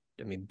good.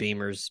 I mean,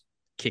 Beamer's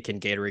kicking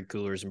Gatorade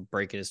coolers and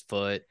breaking his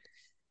foot.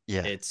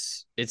 Yeah,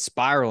 it's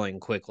spiraling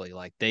quickly.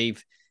 Like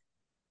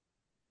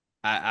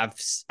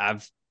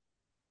I've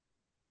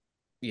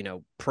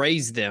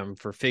praised them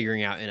for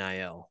figuring out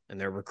NIL,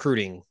 and they're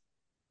recruiting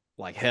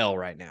like hell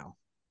right now.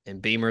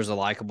 And Beamer's a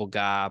likable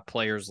guy.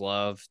 Players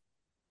love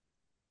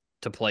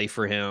to play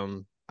for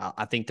him.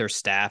 I think their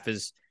staff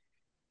is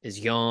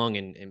young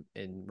and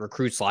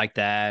recruits like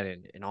that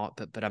and all.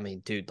 But I mean,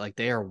 dude, like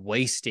they are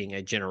wasting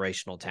a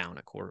generational talent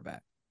at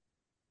quarterback.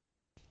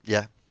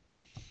 Yeah.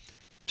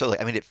 So,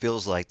 I mean, it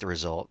feels like the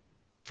result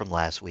from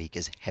last week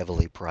is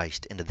heavily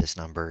priced into this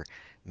number.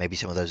 Maybe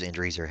some of those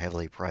injuries are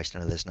heavily priced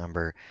into this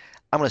number.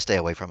 I'm going to stay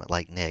away from it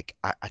like Nick.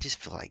 I just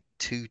feel like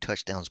 2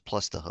 touchdowns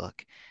plus the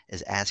hook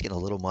is asking a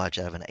little much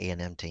out of an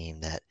A&M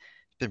team that's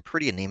been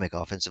pretty anemic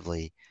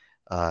offensively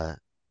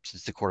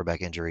since the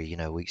quarterback injury,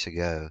 weeks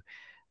ago.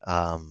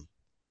 I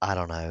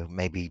don't know.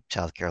 Maybe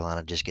South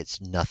Carolina just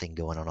gets nothing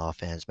going on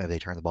offense. Maybe they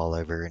turn the ball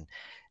over and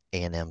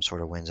A&M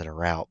sort of wins in a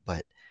rout.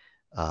 But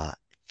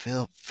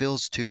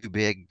feels too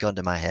big. Gun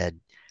to my head,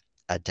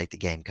 I'd take the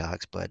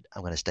Gamecocks, but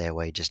I'm going to stay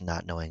away, just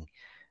not knowing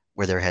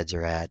where their heads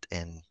are at,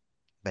 and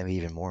maybe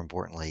even more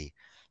importantly,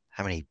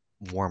 how many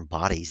warm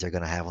bodies they're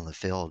going to have on the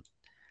field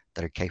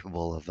that are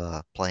capable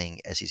of playing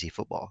SEC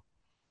football.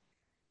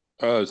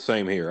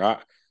 Same here.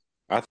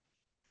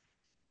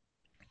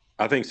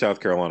 I think South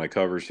Carolina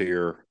covers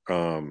here,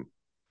 and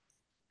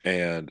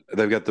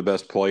they've got the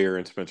best player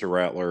in Spencer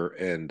Rattler,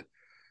 and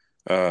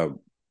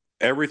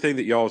everything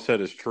that y'all said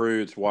is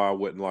true. It's why I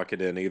wouldn't lock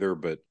it in either,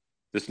 but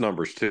this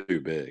number's too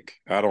big.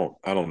 I don't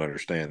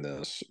understand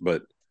this.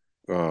 But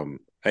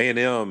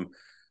A&M,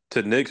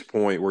 to Nick's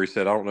point where he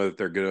said, I don't know if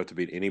they're good enough to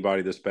beat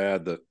anybody this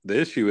bad. The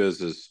issue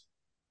is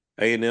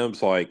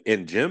A&M's like,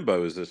 and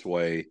Jimbo is this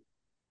way,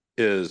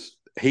 is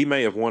he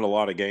may have won a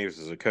lot of games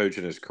as a coach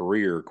in his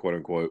career, quote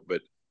unquote,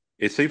 but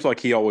it seems like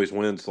he always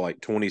wins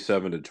like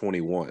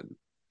 27-21.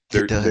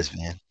 It does,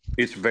 man.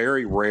 It's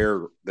very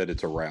rare that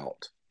it's a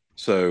rout.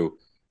 So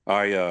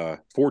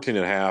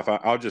 14.5.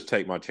 I'll just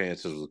take my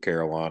chances with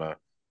Carolina,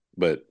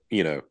 but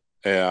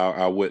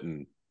I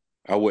wouldn't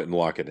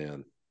lock it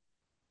in.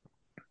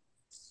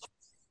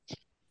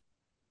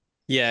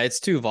 Yeah, it's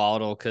too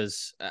volatile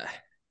because,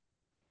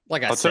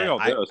 like I said,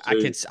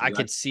 I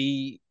could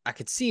see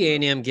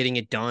A&M getting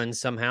it done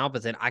somehow,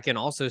 but then I can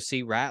also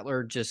see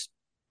Rattler just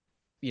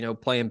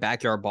playing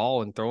backyard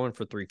ball and throwing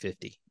for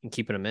 350 and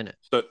keeping them in it.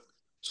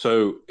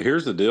 So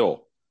here's the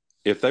deal.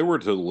 if they were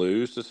to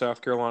lose to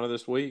South Carolina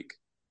this week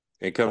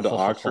and come to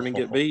Oxford and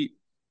get beat,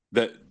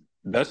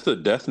 that's the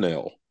death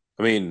knell.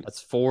 I mean,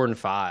 that's 4 and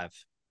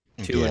 5,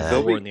 2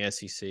 and 4 in the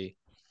SEC.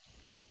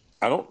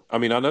 I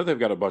know they've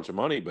got a bunch of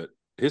money, but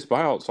his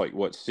buyout's like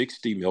what,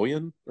 $60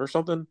 million or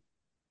something?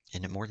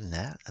 Isn't it more than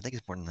that? I think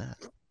it's more than that.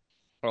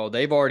 Oh,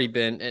 they've already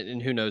been,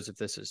 and who knows if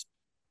this is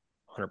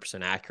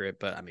 100% accurate,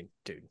 but I mean,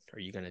 dude, are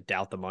you going to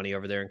doubt the money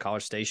over there in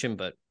College Station?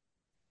 But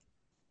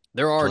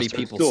there are already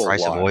people. The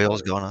price of oil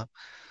is going up.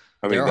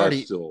 I mean,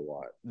 that's still a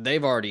lot.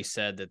 They've already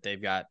said that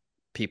they've got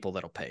people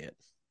that'll pay it.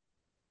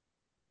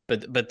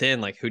 But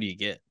then, like, who do you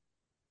get?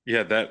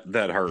 Yeah,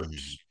 that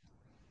hurts.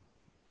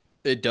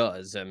 It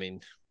does. I mean,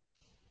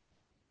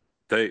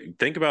 they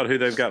think about who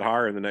they've got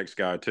hiring the next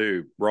guy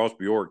too. Ross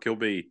Bjork, he'll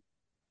be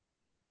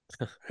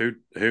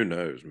who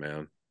knows,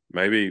 man.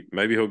 Maybe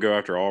he'll go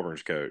after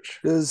Auburn's coach.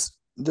 Does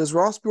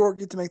Ross Bjork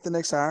get to make the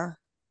next hire?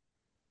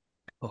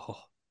 Oh,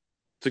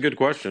 it's a good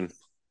question.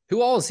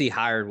 Who all has he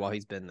hired while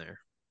he's been there?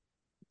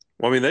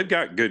 Well, I mean, they've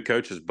got good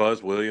coaches.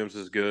 Buzz Williams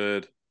is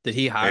good. Did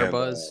he hire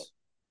Buzz?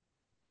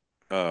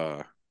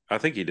 I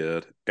think he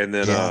did. And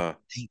then I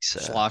think so.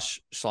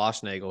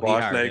 Schlossnagle.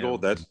 Schlossnagle,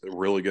 that's a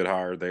really good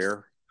hire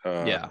there.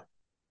 Yeah.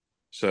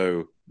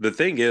 So the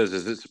thing is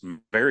it's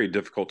very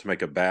difficult to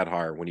make a bad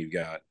hire when you've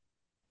got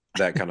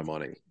that kind of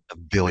money.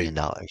 $1 billion,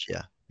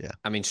 yeah.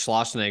 I mean,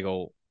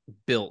 Schlossnagle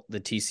built the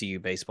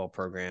TCU baseball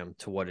program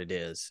to what it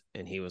is,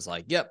 and he was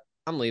like, "Yep,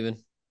 I'm leaving."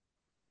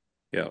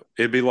 Yeah,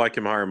 it'd be like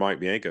him hiring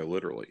Mike Bianco,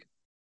 literally.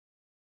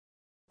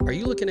 Are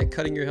you looking at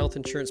cutting your health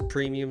insurance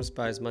premiums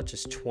by as much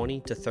as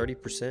 20 to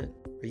 30%?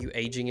 Are you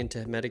aging into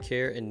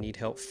Medicare and need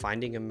help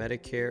finding a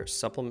Medicare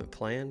supplement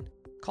plan?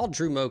 Call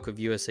Drew Moak of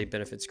USA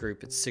Benefits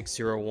Group at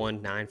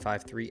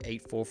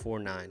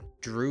 601-953-8449.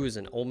 Drew is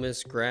an Ole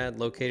Miss grad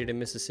located in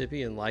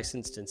Mississippi and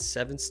licensed in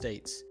 7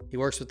 states. He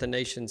works with the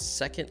nation's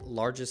second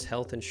largest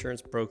health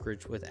insurance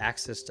brokerage with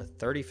access to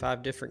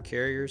 35 different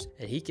carriers,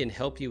 and he can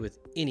help you with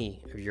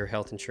any of your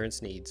health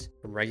insurance needs.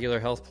 From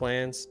regular health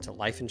plans to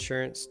life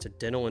insurance to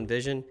dental and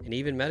vision and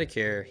even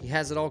Medicare, he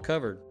has it all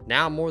covered.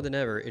 Now more than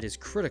ever, it is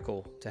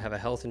critical to have a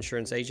health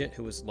insurance agent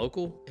who is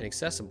local and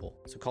accessible.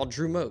 So call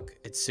Drew Moak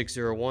at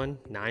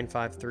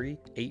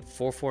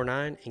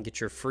 601-953-8449 and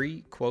get your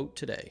free quote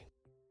today.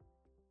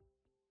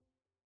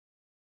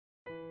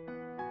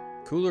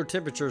 Cooler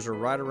temperatures are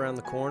right around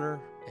the corner,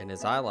 and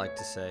as I like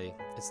to say,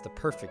 it's the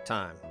perfect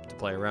time to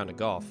play a round of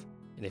golf.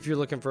 And if you're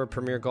looking for a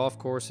premier golf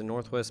course in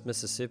Northwest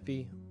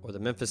Mississippi or the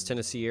Memphis,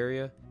 Tennessee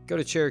area, go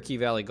to Cherokee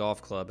Valley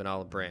Golf Club in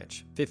Olive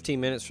Branch, 15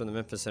 minutes from the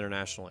Memphis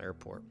International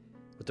Airport.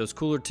 With those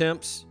cooler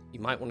temps, you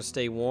might want to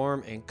stay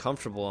warm and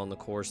comfortable on the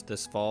course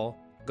this fall.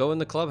 Go in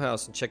the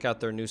clubhouse and check out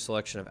their new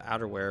selection of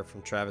outerwear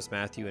from Travis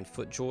Matthew and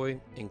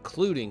FootJoy,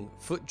 including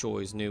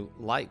FootJoy's new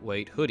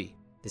lightweight hoodie.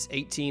 This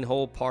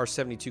 18-hole par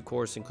 72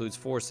 course includes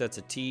 4 sets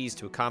of tees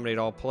to accommodate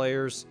all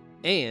players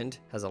and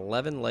has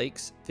 11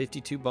 lakes,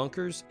 52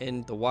 bunkers,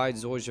 and the wide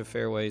Zoysia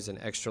fairways and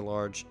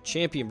extra-large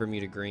Champion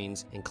Bermuda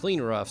greens and clean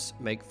roughs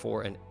make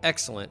for an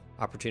excellent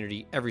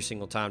opportunity every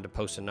single time to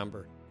post a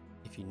number.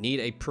 If you need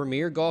a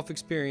premier golf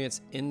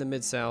experience in the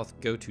Mid-South,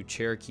 go to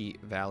Cherokee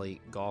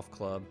Valley Golf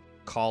Club.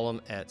 Call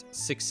them at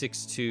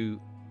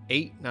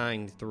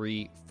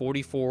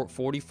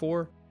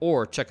 662-893-4444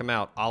 or check them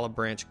out,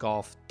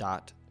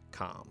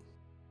 olivebranchgolf.com.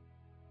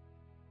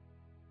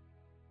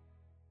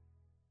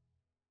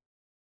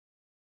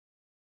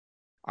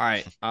 All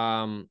right,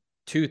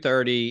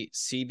 2:30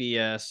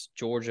 CBS,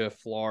 Georgia,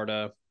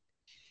 Florida.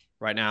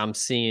 Right now, I'm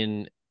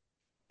seeing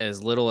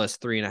as little as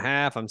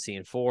 3.5. I'm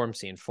seeing 4. I'm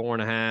seeing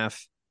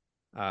 4.5.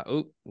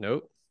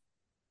 Nope.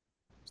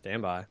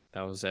 Stand by.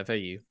 That was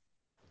FAU.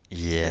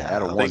 Yeah,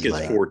 I think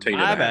it's 14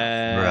 and a half. My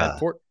bad.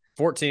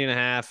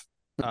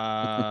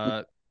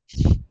 14.5.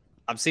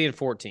 I'm seeing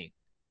 14.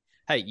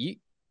 Hey,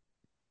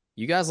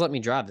 you guys let me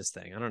drive this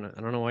thing. I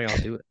don't know why y'all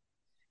do it.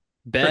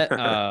 Bet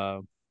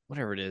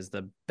whatever it is,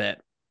 the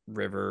Bet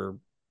Rivers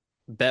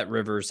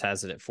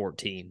has it at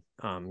 14.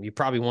 You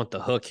probably want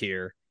the hook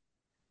here.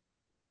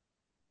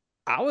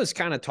 I was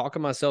kind of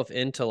talking myself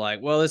into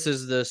like, well, this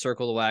is the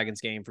circle the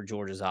wagons game for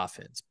Georgia's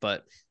offense.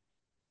 But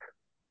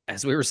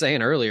as we were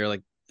saying earlier,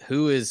 like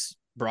who is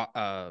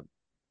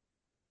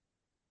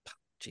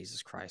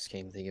Jesus Christ,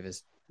 can't even think of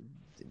his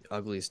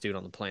ugliest dude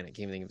on the planet. Can't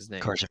even think of his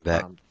name. Carson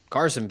Beck.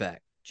 Carson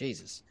Beck.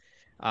 Jesus.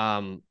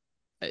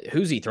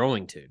 Who's he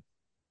throwing to?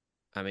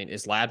 I mean,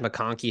 is Ladd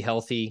McConkey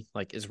healthy?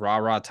 Like, is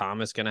Ra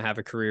Thomas going to have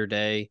a career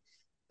day?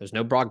 There's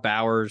no Brock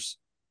Bowers.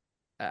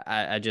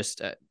 I just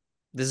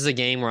this is a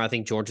game where I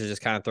think Georgia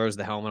just kind of throws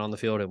the helmet on the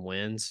field and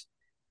wins.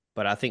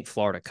 But I think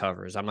Florida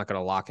covers. I'm not going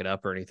to lock it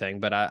up or anything,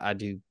 but I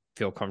do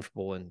feel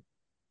comfortable in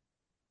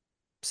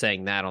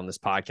saying that on this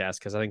podcast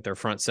because I think their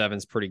front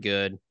seven's pretty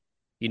good.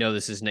 You know,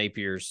 this is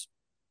Napier's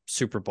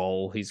Super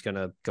Bowl. He's going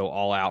to go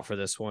all out for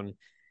this one.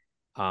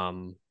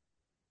 And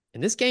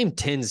this game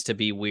tends to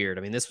be weird.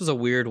 I mean, this was a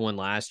weird one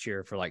last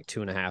year for like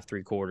 2.5,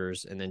 3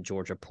 quarters, and then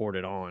Georgia poured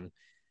it on.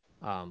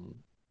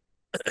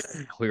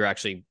 We were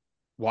actually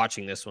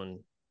watching this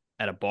one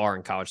at a bar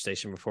in College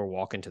Station before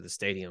walking to the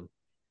stadium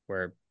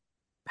where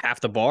half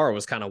the bar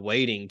was kind of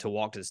waiting to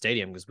walk to the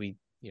stadium because we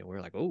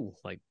were like, oh,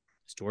 like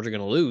is Georgia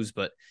going to lose?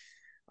 But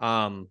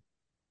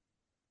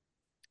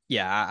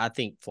yeah, I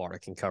think Florida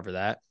can cover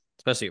that,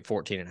 especially at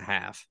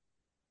 14.5.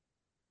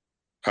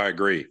 I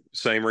agree.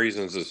 Same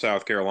reasons as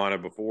South Carolina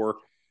before.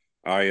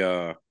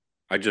 I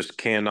just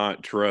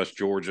cannot trust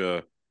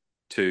Georgia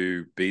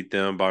to beat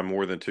them by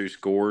more than 2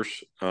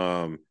 scores.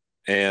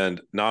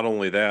 And not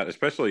only that,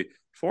 especially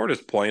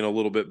Florida's playing a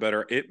little bit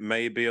better. It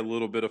may be a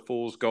little bit of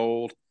fool's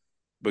gold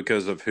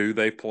because of who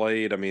they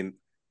played. I mean,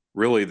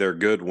 really their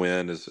good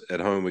win is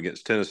at home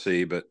against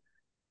Tennessee, but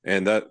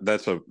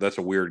that's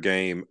a weird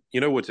game.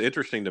 You know what's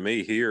interesting to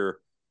me here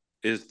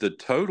is the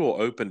total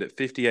opened at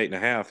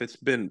 58.5. It's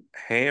been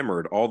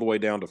hammered all the way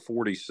down to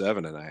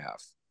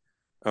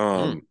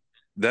 47.5.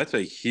 That's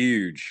a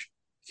huge,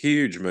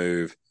 huge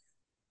move,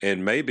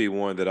 and maybe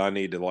one that I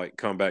need to like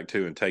come back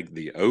to and take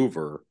the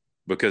over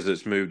because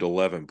it's moved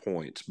 11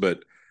 points.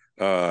 But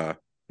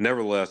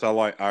nevertheless,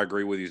 I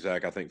agree with you,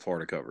 Zach. I think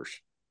Florida covers.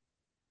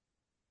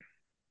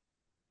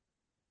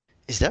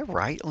 Is that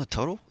right on the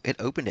total? It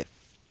opened at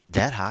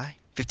that high?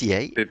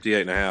 58?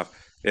 58.5.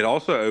 It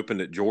also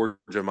opened at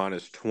Georgia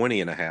minus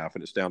 20.5,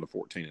 and it's down to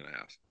 14.5.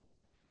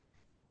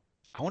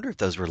 I wonder if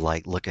those were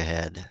like look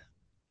ahead.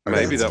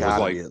 Maybe that was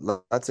like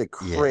that's a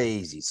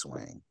crazy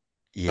swing.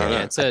 Yeah,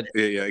 yeah, it said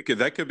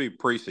that could be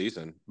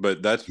preseason,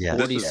 but this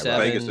is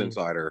Vegas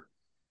Insider.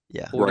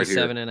 Yeah,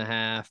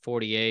 47.5,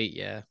 48.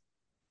 Yeah,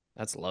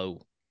 that's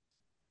low.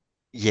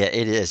 Yeah,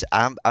 it is.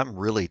 I'm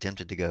really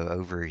tempted to go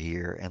over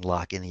here and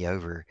lock in the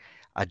over.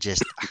 I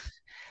just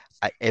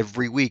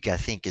every week I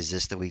think is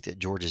this the week that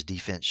Georgia's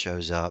defense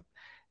shows up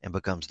and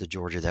becomes the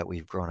Georgia that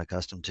we've grown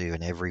accustomed to.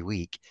 And every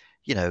week,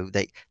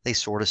 they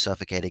sort of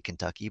suffocated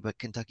Kentucky, but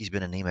Kentucky's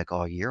been anemic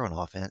all year on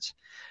offense.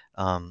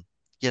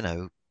 You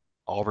know,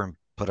 Auburn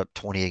put up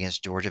 20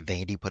 against Georgia.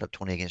 Vandy put up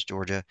 20 against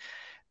Georgia.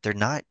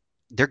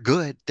 They're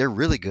good. They're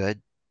really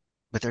good,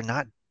 but they're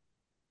not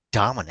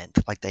dominant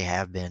like they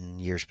have been in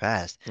years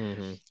past.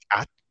 Mm-hmm.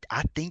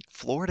 I think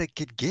Florida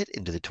could get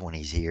into the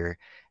 20s here,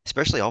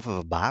 especially off of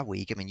a bye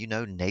week. I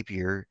mean,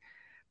 Napier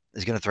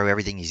is going to throw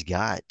everything he's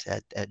got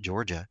at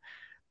Georgia.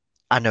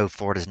 I know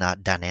Florida's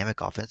not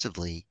dynamic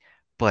offensively,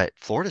 but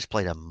Florida's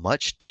played a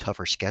much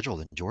tougher schedule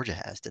than Georgia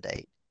has to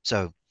date.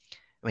 So,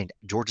 I mean,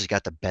 Georgia's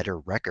got the better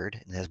record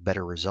and has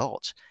better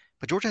results,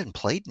 but Georgia hasn't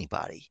played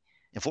anybody,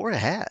 and Florida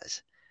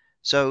has.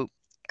 So,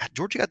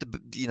 Georgia got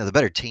the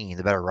better team,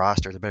 the better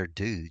roster, the better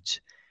dudes.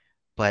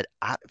 But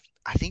I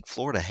think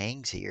Florida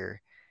hangs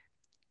here.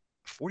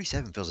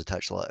 47 feels a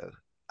touch low.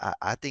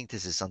 I think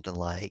this is something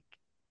like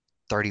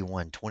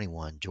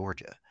 31-21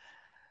 Georgia.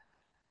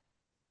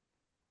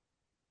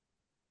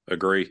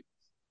 Agree.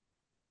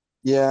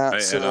 Yeah,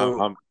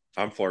 and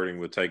I'm flirting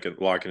with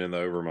locking in the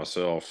over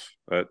myself.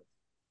 That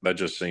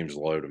just seems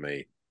low to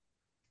me.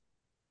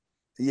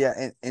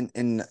 Yeah,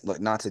 and look,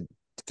 not to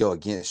go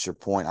against your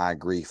point, I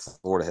agree.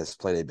 Florida has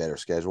played a better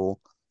schedule,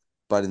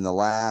 but in the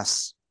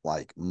last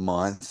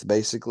month,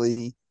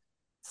 basically,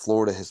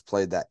 Florida has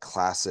played that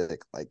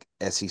classic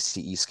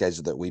SEC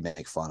schedule that we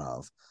make fun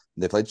of.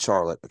 They played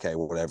Charlotte, okay,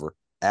 whatever,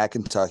 at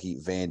Kentucky,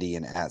 Vandy,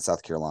 and at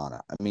South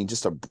Carolina. I mean,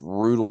 just a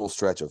brutal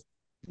stretch of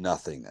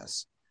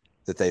nothingness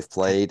that they've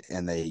played,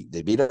 and they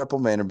beat up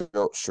on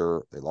Vanderbilt,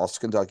 sure. They lost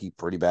to Kentucky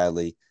pretty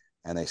badly,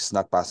 and they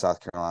snuck by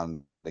South Carolina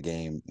the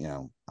game.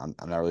 I'm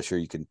not really sure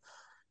you can,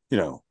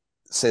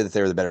 say that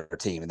they were the better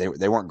team.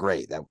 They weren't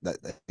great that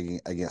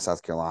against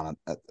South Carolina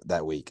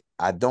that week.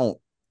 I don't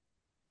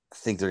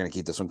think they're going to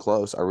keep this one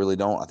close. I really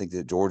don't. I think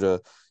that Georgia,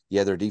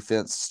 their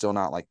defense still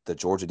not like the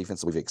Georgia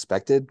defense that we've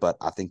expected, but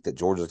I think that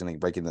Georgia is going to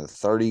break into the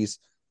 30s.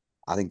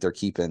 I think they're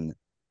keeping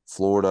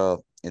Florida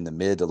in the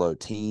mid to low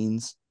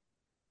teens.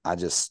 I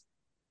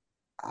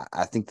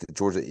think that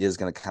Georgia is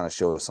going to kind of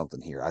show us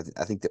something here.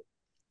 I think that,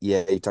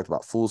 you talked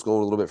about fool's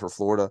gold a little bit for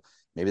Florida.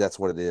 Maybe that's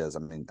what it is. I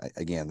mean,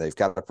 again, they've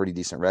got a pretty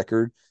decent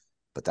record,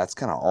 but that's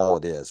kind of all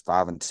it is.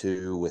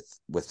 5-2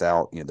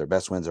 without, their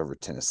best wins over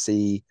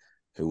Tennessee,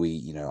 who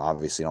we,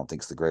 obviously don't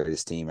think is the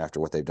greatest team after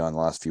what they've done the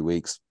last few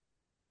weeks.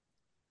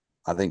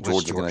 I think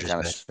Georgia's going to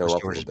kind of show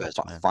up a little bit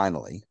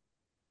finally.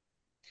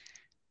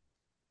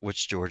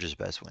 What's Georgia's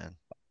best win?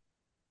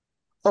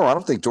 Oh, I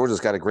don't think Georgia's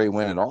got a great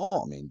win at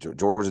all. I mean,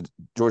 Georgia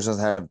doesn't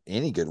have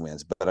any good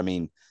wins, but I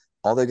mean,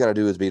 all they got to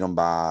do is beat them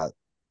by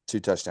 2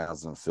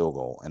 touchdowns and a field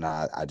goal. And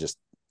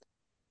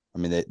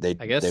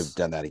they've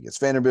done that against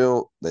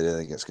Vanderbilt. They did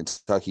it against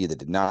Kentucky. They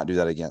did not do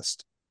that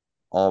against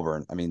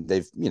Auburn. I mean,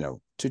 they've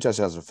 2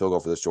 touchdowns and a field goal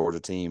for this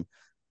Georgia team.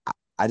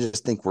 I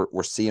just think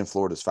we're seeing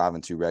Florida's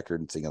 5-2 record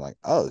and thinking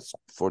this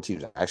Florida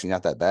team's actually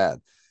not that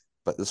bad.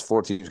 But this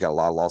Florida team's got a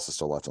lot of losses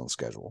still left on the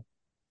schedule.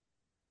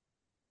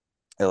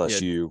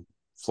 LSU,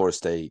 Florida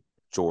State,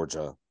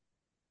 Georgia.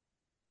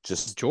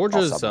 Just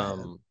Georgia's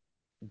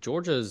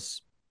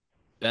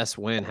best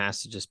win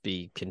has to just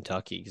be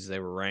Kentucky because they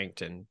were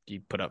ranked and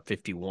you put up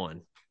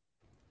 51.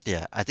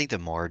 Yeah, I think the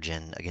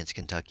margin against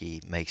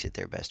Kentucky makes it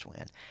their best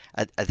win.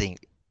 I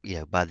think,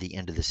 by the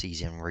end of the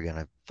season, we're going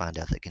to find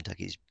out that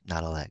Kentucky's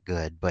not all that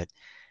good. But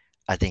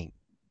I think,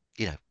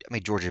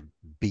 Georgia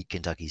beat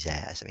Kentucky's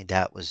ass. I mean,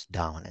 that was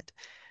dominant.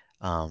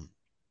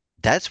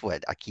 That's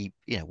what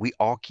we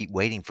all keep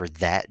waiting for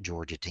that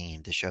Georgia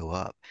team to show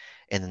up.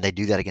 And then they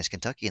do that against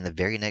Kentucky. And the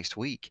very next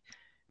week,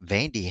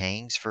 Vandy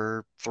hangs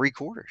for 3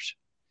 quarters.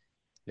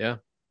 Yeah.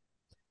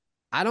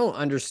 I don't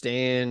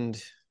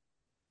understand.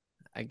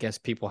 I guess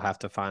people have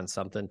to find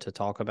something to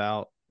talk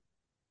about,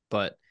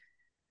 but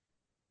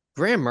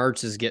Graham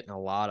Mertz is getting a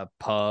lot of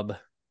pub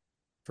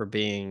for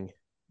being,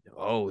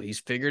 oh,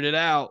 he's figured it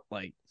out.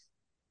 Like,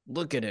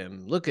 look at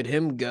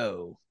him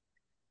go.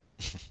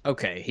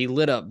 Okay, he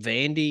lit up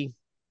Vandy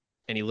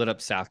and he lit up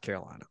South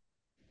Carolina.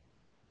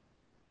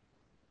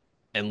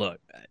 And look,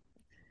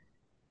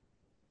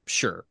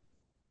 sure,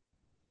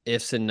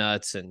 ifs and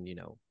nuts and,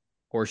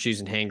 horseshoes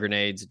and hand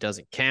grenades, it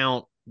doesn't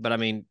count. But I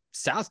mean,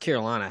 South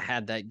Carolina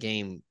had that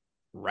game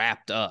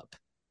wrapped up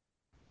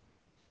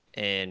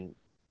and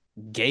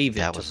gave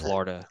it to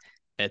Florida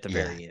at the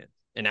very end.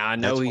 And now I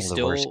know he's one of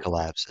the worst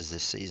collapses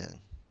this season.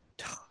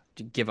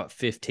 To give up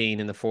 15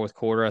 in the fourth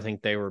quarter. I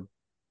think they were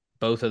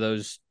both of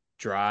those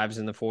drives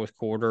in the fourth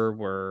quarter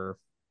were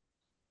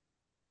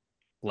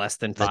less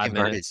than 5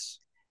 minutes.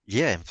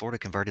 Yeah, and Florida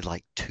converted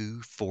like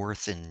 2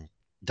 fourth and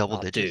double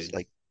digits.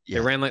 Dude. They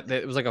ran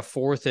it was like a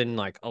 4th and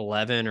like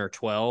 11 or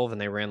 12,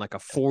 and they ran like a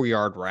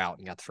 4-yard route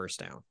and got the first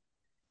down.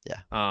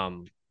 Yeah.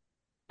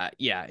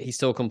 He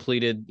still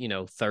completed,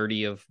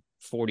 30 of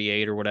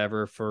 48 or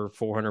whatever for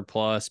 400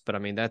 plus. But I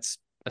mean, that's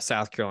a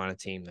South Carolina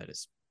team that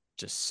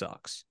just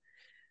sucks.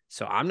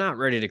 So I'm not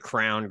ready to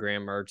crown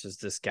Graham Mertz as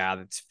this guy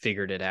that's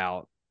figured it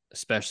out,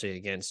 especially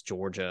against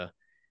Georgia.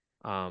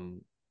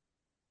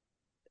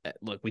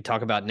 Look, we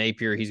talk about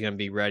Napier. He's going to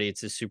be ready.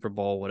 It's his Super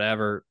Bowl,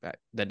 whatever.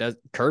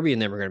 Kirby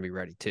and them are going to be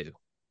ready too,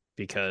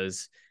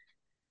 because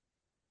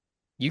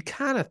you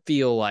kind of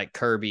feel like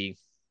Kirby.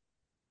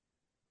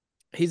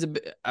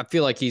 I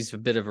feel like he's a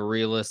bit of a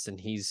realist, and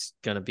he's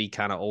going to be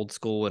kind of old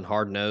school and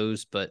hard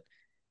nosed, but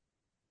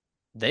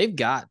they've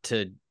got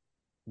to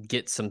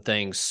get some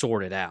things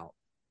sorted out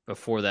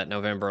before that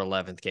November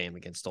 11th game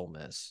against Ole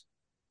Miss.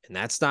 And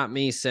that's not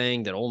me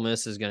saying that Ole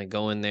Miss is going to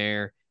go in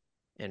there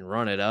and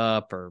run it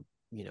up or,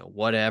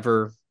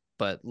 whatever.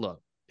 But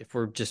look, if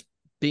we're just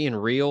being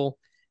real,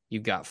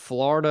 you've got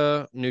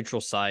Florida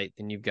neutral site,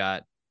 then you've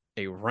got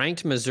a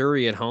ranked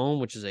Missouri at home,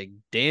 which is a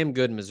damn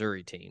good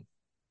Missouri team.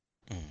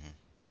 Mm-hmm.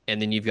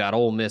 And then you've got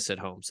Ole Miss at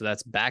home. So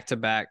that's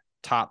back-to-back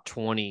top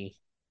 20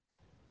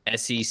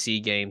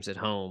 SEC games at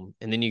home.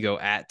 And then you go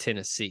at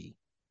Tennessee.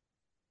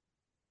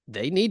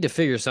 They need to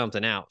figure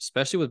something out,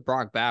 especially with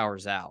Brock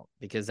Bowers out,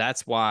 because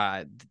that's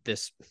why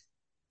this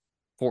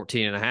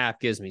 14.5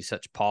 gives me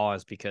such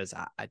pause, because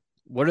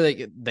what are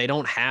they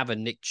don't have a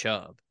Nick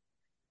Chubb.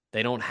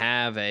 They don't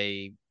have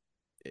a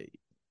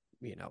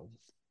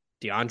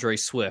DeAndre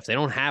Swift. They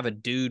don't have a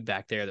dude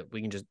back there that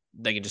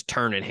they can just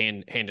turn and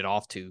hand it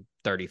off to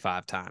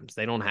 35 times.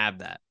 They don't have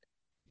that.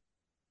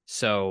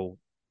 So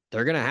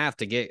they're going to have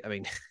to get,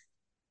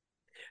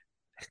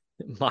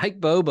 Mike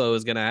Bobo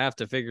is going to have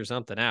to figure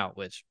something out,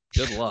 which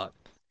good luck.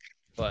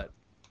 But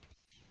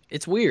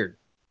it's weird.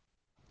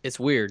 It's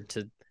weird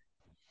to,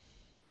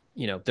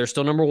 they're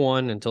still number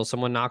one until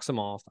someone knocks them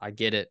off. I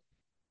get it.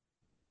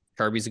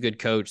 Kirby's a good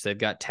coach. They've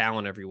got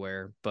talent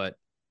everywhere, but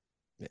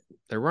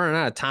they're running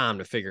out of time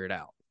to figure it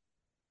out.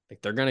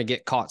 Like, they're going to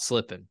get caught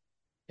slipping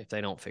if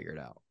they don't figure it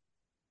out.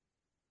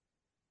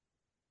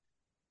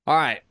 All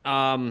right.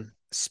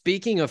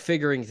 Speaking of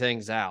figuring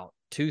things out,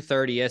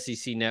 2:30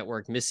 SEC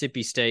Network,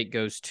 Mississippi State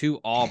goes to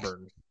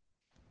Auburn.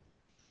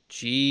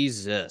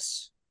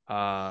 Jesus.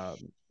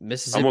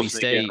 Mississippi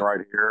State. In right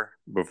here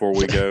before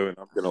we go, and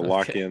I'm going to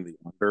lock in the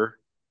under.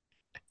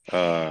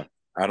 I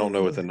don't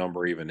know what the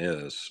number even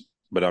is,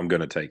 but I'm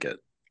going to take it.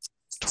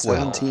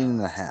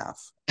 17.5.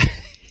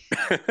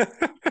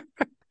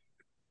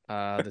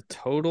 The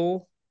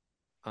total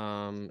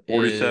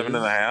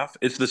 47.5.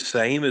 It's the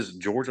same as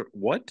Georgia.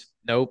 What?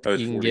 Nope. Oh,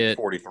 you can get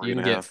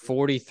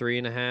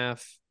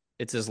 43.5.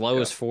 It's as low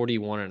as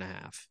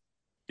 41.5.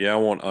 Yeah, I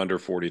want under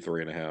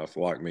 43.5.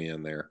 Lock me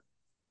in there.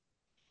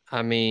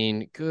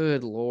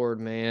 Good Lord,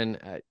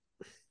 man.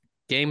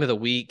 Game of the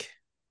week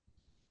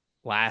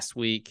last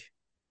week,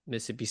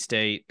 Mississippi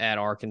State at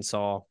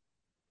Arkansas.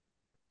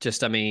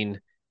 Just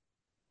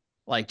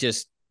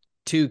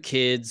two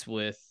kids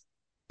with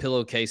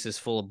pillowcases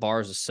full of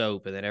bars of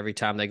soap, and then every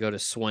time they go to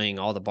swing,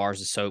 all the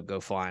bars of soap go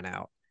flying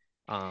out.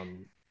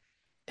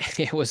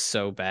 It was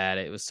so bad.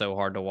 It was so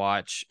hard to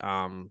watch.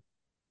 I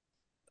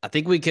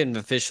think we can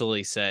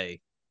officially say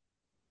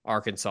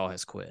Arkansas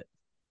has quit.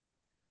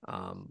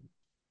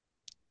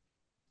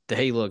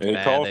 They looked bad.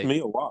 It cost me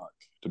a lot,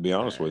 to be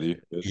honest with you.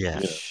 Yeah.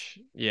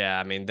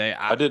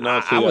 I did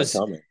not see that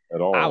coming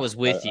at all. I was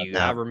with you.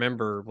 I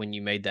remember when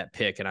you made that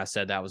pick, and I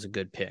said that was a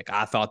good pick.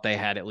 I thought they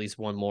had at least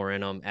one more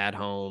in them at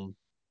home.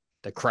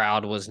 The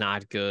crowd was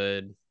not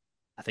good.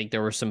 I think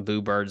there were some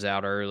boo birds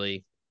out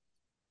early.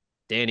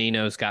 Dan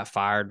Enos got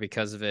fired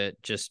because of it.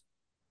 Just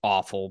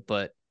awful.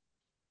 But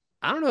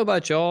I don't know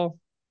about y'all.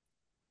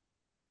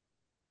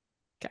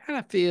 Kind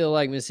of feel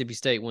like Mississippi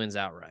State wins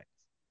outright.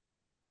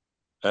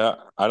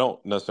 I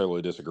don't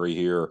necessarily disagree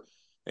here,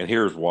 and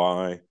here's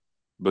why: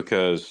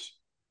 because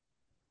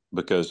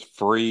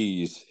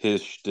Freeze,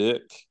 his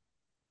shtick,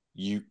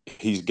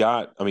 he's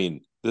got. I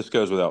mean, this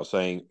goes without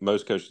saying.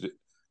 Most coaches,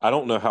 I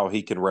don't know how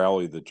he can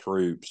rally the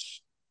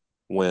troops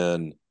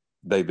when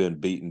they've been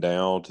beaten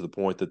down to the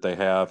point that they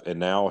have, and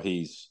now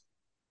he's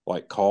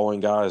like calling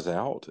guys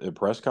out at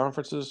press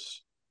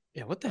conferences.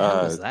 Yeah, what the hell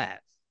Uh, was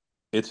that?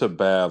 it's a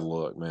bad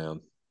look,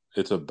 man.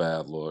 It's a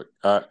bad look.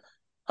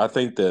 I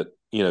think that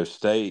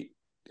State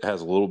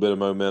has a little bit of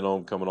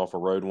momentum coming off a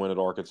road win at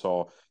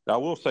Arkansas. Now, I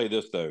will say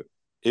this though: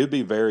 it would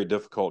be very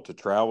difficult to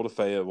travel to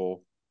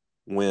Fayetteville,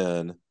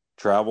 win,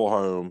 travel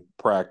home,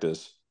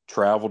 practice,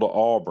 travel to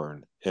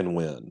Auburn, and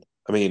win.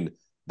 I mean,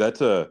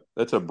 that's a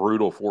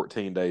brutal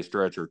 14-day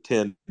stretch or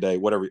 10-day,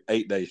 whatever,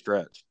 8-day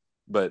stretch.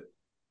 But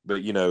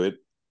it.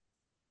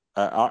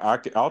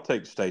 I'll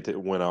take State to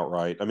win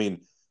outright. I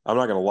mean, I'm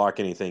not going to lock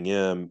anything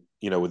in,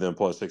 within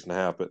plus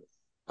 6.5, but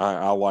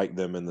I like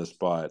them in this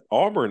spot.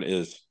 Auburn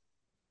is.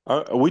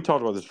 We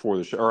talked about this before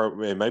the show, or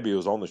maybe it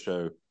was on the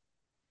show.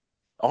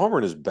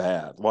 Auburn is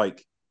bad.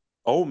 Like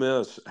Ole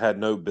Miss had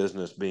no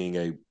business being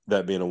a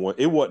one.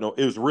 It wasn't.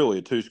 It was really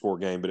a 2-score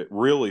game, but it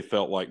really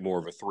felt like more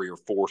of a 3 or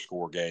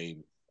 4-score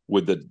game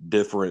with the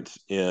difference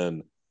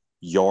in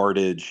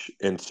yardage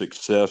and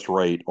success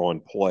rate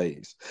on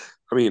plays.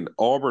 I mean,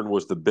 Auburn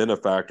was the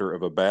benefactor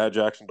of a bad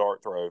Jackson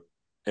Dart throw,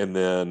 and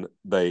then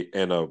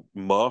a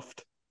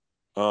muffed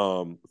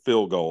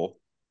field goal,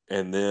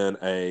 and then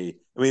I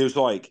mean, it was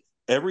like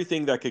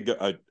everything that could go,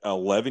 a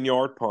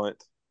 11-yard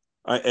punt,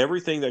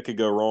 everything that could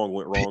go wrong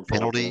went wrong for Ole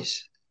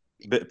Penalties.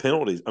 Miss.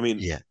 Penalties. I mean,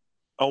 Yeah.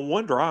 on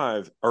one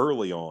drive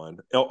early on,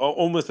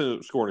 Ole Miss ended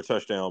up scoring a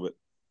touchdown, but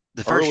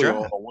The first early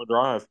drive. on one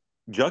drive,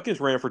 Junkins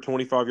ran for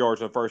 25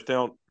 yards on first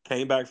down,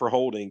 came back for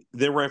holding,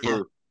 then ran Yeah.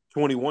 for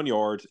 21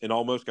 yards and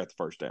almost got the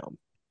first down.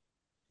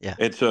 Yeah.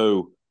 And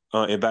so,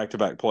 in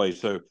back-to-back plays.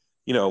 So,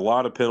 a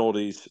lot of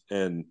penalties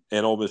and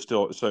Ole Miss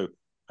still. So,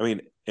 I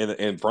mean,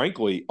 and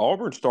frankly,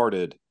 Auburn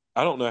started.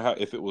 I don't know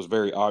if it was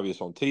very obvious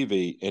on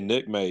TV, and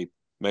Nick may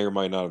or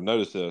may not have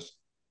noticed this.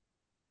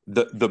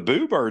 The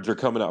Boo Birds are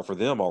coming out for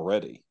them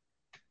already.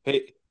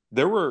 Hey,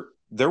 there were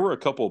a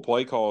couple of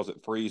play calls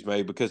that Freeze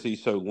made because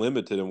he's so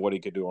limited in what he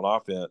could do on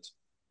offense.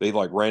 They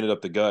like ran it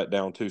up the gut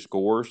down 2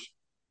 scores,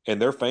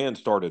 and their fans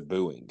started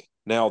booing.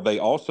 Now they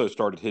also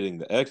started hitting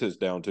the exits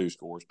down 2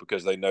 scores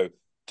because they know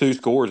 2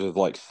 scores is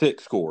like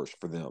 6 scores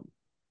for them.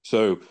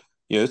 So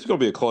this is going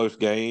to be a close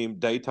game.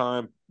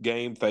 Daytime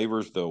game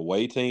favors the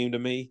away team to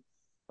me.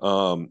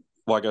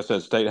 Like I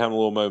said, State having a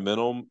little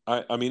momentum.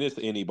 I mean, it's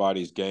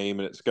anybody's game,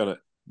 and it's gonna.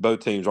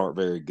 Both teams aren't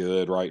very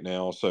good right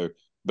now, so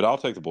but I'll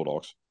take the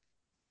Bulldogs.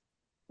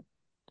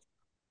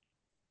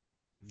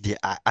 Yeah,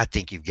 I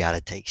think you've got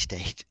to take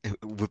State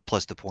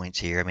plus the points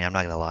here. I mean, I'm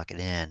not going to lock it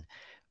in,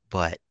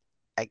 but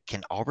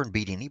can Auburn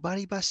beat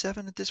anybody by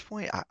 7 at this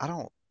point? I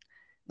don't.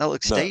 Now,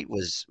 look, No, State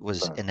was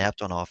no.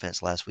 inept on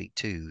offense last week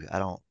too. I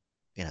don't.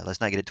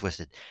 Let's not get it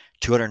twisted.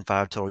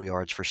 205 total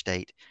yards for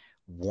State,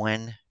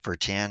 1 for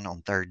 10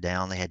 on third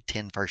down. They had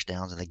 10 first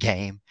downs in the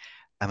game.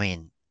 I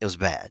mean, it was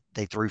bad.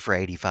 They threw for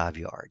 85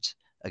 yards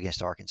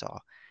against Arkansas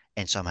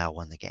and somehow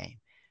won the game.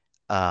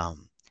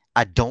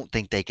 I don't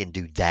think they can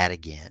do that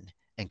again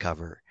and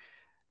cover.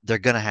 They're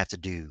going to have to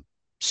do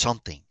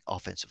something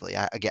offensively.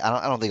 I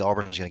don't think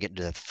Auburn's going to get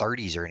into the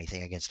 30s or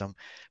anything against them,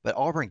 but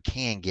Auburn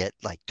can get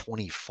like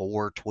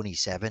 24,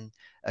 27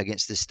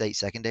 against this State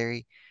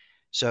secondary.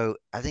 So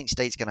I think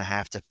State's going to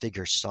have to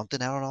figure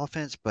something out on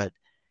offense, but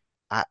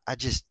I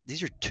just,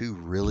 these are two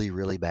really,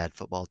 really bad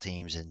football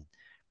teams, and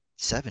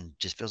 7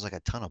 just feels like a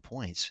ton of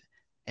points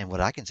and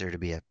what I consider to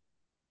be a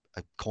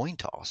coin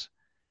toss.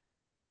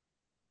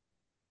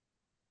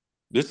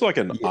 This is like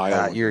an You're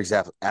Islander.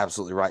 exactly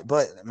absolutely right.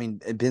 But I mean,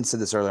 Ben said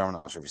this earlier. I'm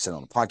not sure if he said it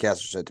on the podcast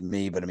or said it to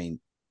me, but I mean,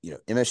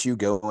 MSU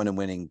going and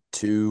winning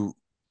 2,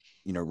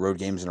 road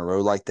games in a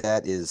row like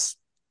that it's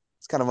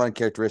kind of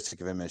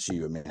uncharacteristic of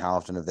MSU. I mean, how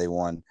often have they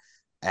won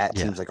at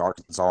Yeah. teams like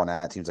Arkansas and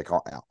at teams like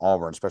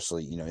Auburn,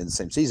 especially in the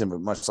same season,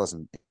 but much less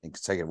in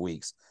consecutive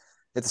weeks.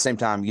 At the same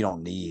time, you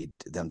don't need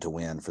them to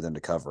win for them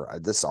to cover.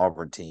 This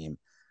Auburn team,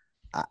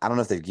 I don't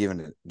know if they've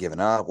given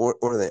up, or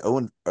are they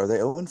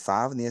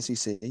 0-5 in the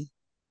SEC?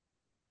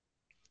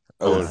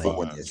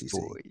 0-4 in the SEC.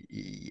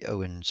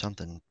 And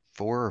something,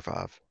 4 or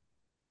 5.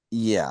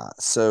 Yeah.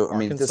 So I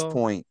mean, at this Arkansas?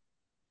 point,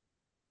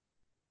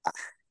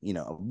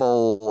 a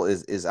bowl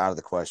is out of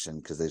the question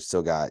because they've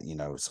still got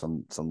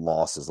some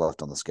losses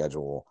left on the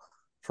schedule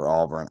for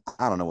Auburn.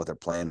 I don't know what they're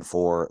playing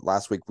for.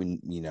 Last week I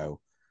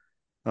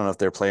don't know if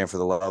they're playing for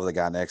the love of the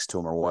guy next to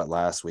him or what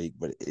last week,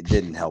 but it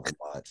didn't help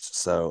much.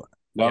 So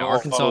Not Yeah, a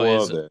lot of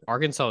love there.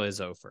 Arkansas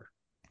is over.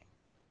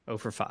 0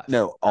 for 5.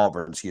 no,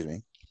 Auburn, excuse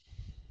me.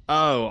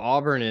 Oh,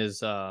 Auburn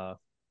is 0-4.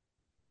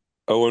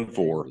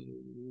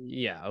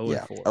 yeah, 0 Yeah,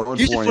 and 4. 0-4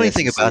 Here's the in funny the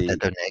thing about that, SEC.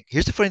 though, Nick.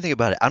 Here's the funny thing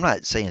about it. I'm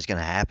not saying it's going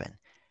to happen.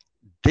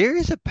 There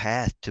is a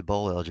path to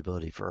bowl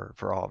eligibility for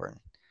Auburn.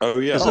 Oh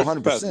yeah, Because Oh,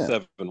 look, there's past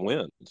 100%. 7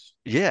 wins.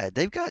 yeah,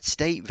 they've got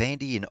State,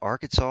 Vandy, and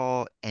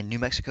Arkansas and New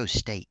Mexico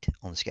State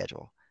on the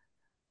schedule.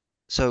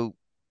 So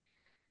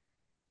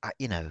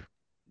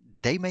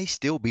they may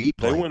still be They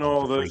playing win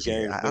all for those Freeze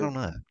here. games. I don't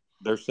know.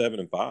 They're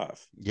 7-5.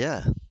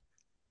 Yeah.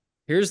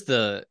 Here's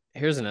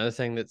another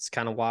thing that's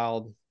kind of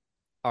wild.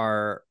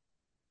 Our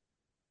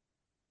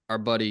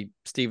buddy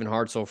Steven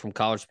Hartzell from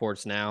College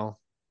Sports Now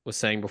was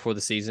saying before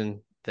the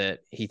season that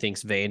he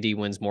thinks Vandy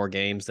wins more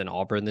games than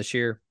Auburn this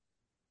year.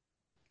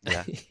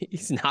 Yeah.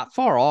 He's not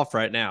far off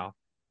right now.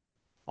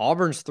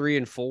 Auburn's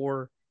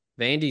 3-4,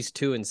 Vandy's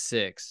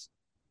 2-6.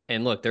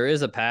 And look, there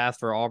is a path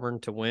for Auburn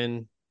to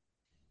win,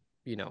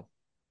 3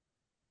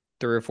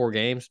 or 4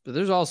 games, but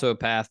there's also a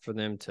path for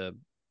them to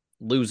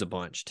lose a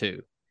bunch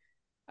too.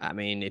 I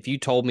mean, if you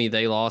told me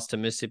they lost to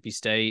Mississippi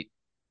State,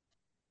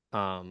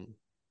 lost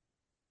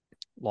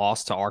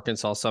to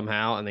Arkansas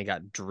somehow, and they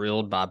got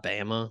drilled by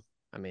Bama,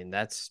 I mean,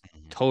 that's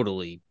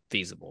totally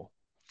feasible.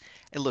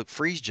 And look,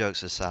 Freeze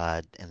jokes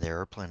aside, and there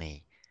are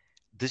plenty,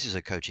 this is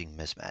a coaching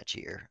mismatch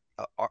here.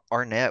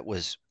 Arnett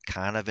was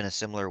kind of in a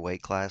similar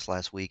weight class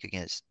last week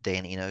against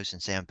Dan Enos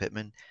and Sam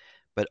Pittman,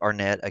 but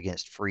Arnett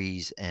against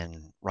Freeze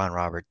and Ron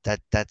Roberts,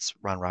 that's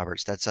Ron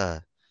Roberts. That's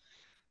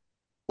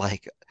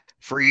like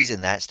Freeze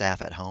and that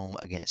staff at home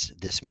against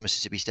this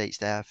Mississippi State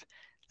staff.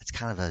 That's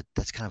kind of a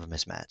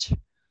mismatch.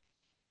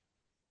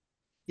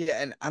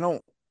 Yeah, and I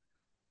don't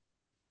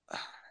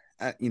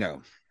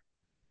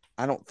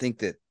think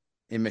that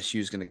MSU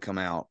is going to come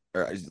out.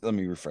 Or let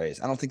me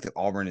rephrase. I don't think that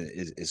Auburn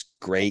is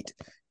great,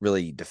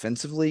 really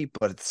defensively,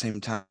 but at the same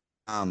time,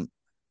 I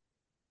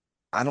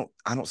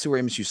don't see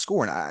where MSU's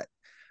scoring.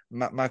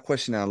 My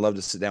question, and I'd love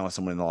to sit down with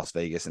someone in Las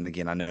Vegas. And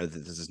again, I know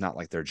that this is not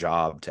like their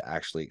job to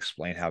actually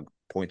explain how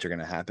points are going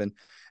to happen.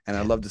 And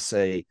I'd love to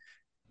say,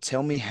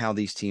 tell me how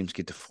these teams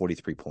get to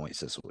 43 points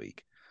this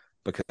week,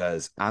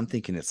 because I'm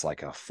thinking it's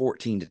like a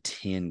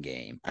 14-10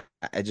 game.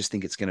 I just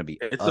think it's going to be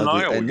It's ugly. an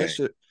Iowa And game.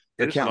 they're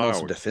It's counting an on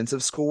some Iowa.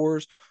 defensive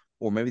scores,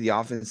 or maybe the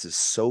offense is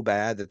so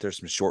bad that there's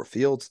some short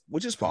fields,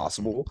 which is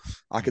possible.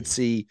 I could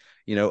see,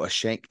 a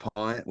shanked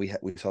punt. We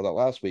saw that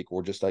last week,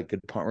 or just a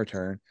good punt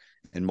return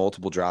and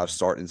multiple drives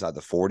start inside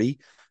the 40.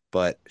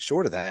 But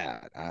short of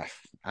that,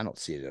 I don't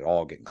see it at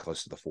all getting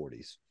close to the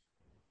 40s.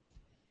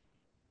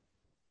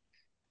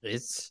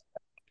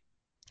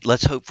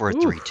 Let's hope for a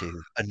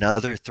 3-2,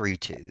 another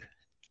 3-2.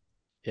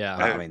 Yeah.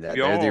 I mean, they're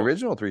the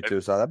original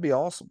 3-2, so that'd be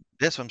awesome.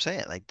 That's what I'm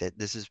saying. Like that,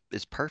 this is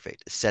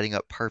perfect. It's setting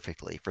up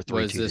perfectly for 3-2.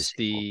 Was this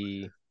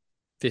the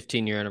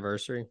 15-year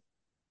anniversary?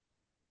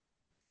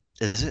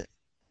 Is it?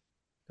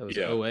 That was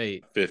Yeah,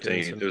 08.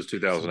 15. It was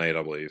 2008,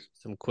 I believe.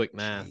 Some quick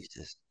math.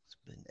 Jesus.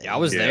 Yeah, I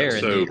was there.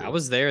 so- I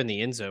was there in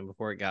the end zone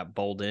before it got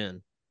bowled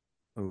in.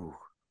 Ooh.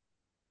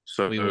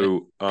 So, We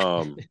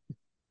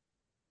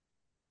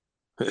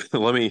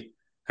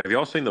have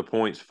y'all seen the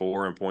points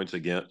for and points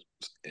against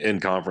in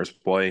conference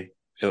play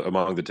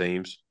among the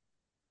teams?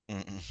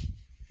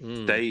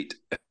 State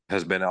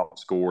has been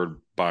outscored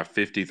by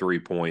 53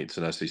 points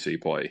in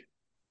SEC play.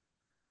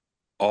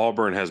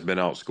 Auburn has been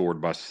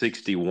outscored by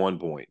 61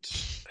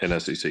 points in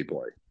SEC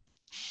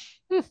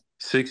play.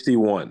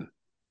 61.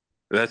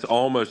 That's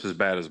almost as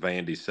bad as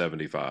Vandy's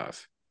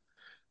 75.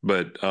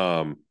 But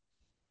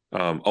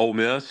Ole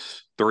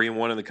Miss,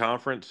 3-1 in the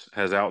conference,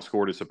 has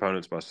outscored its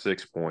opponents by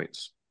 6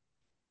 points.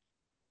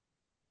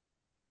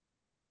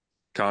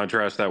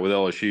 Contrast that with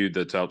LSU,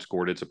 that's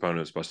outscored its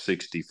opponents by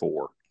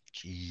 64.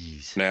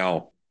 Jeez.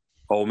 Now,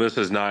 Ole Miss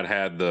has not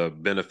had the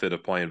benefit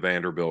of playing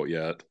Vanderbilt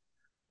yet,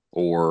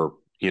 or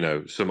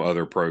some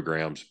other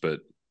programs, but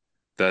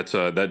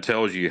that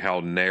tells you how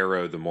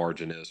narrow the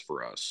margin is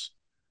for us.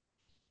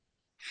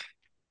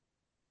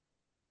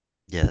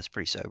 Yeah, that's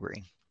pretty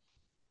sobering.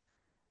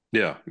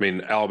 Yeah, I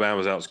mean,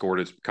 Alabama's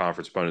outscored its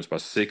conference opponents by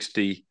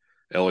 60,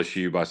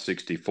 LSU by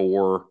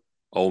 64,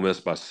 Ole Miss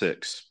by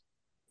 6.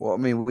 Well, I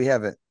mean, we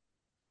haven't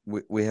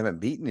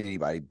beaten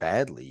anybody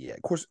badly yet.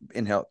 Of course,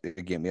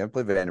 again, we haven't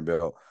played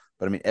Vanderbilt,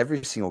 but I mean,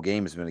 every single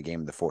game has been a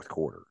game in the fourth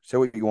quarter. So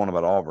what you want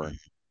about Auburn,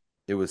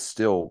 it was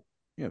still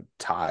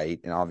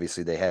tight, and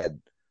obviously they had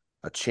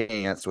a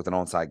chance with an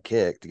onside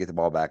kick to get the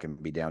ball back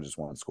and be down just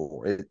one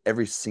score.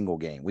 Every single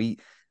game.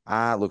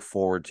 I look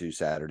forward to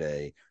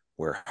Saturday,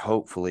 where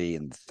hopefully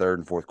in the third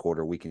and fourth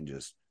quarter we can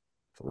just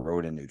throw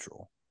it in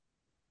neutral.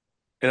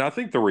 And I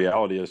think the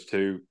reality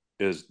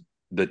is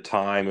the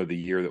time of the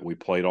year that we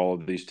played all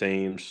of these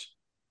teams,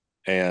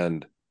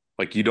 and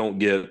like you don't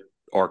get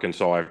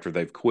Arkansas after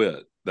they've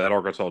quit. That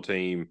Arkansas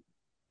team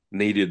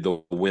needed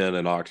the win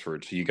in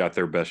Oxford, so you got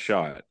their best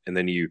shot, and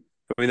then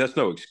that's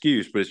no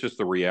excuse, but it's just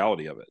the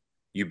reality of it.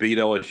 You beat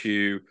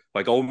LSU.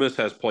 Like Ole Miss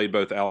has played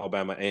both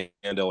Alabama and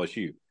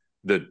LSU.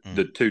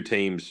 The two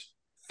teams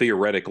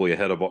theoretically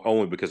ahead of,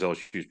 only because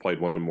LSU's played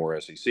one more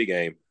SEC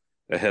game,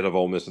 ahead of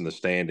Ole Miss in the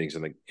standings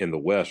in the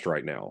West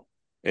right now.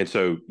 And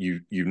so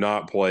you've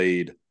not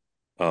played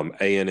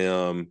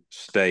A&M,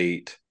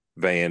 State,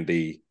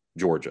 Vandy,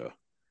 Georgia,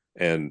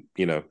 and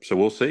so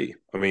we'll see.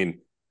 I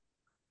mean,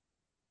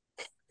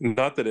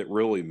 not that it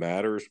really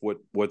matters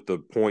what the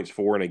points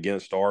for and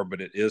against are,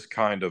 but it is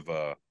kind of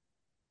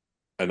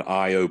an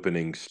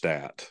eye-opening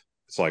stat.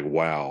 It's like,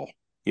 wow,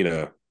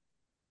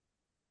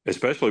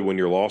 especially when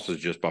your loss is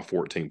just by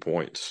 14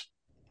 points.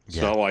 It's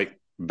not like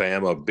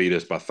Bama beat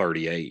us by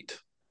 38,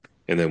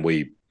 and then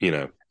we,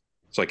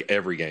 it's like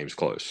every game's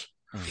close.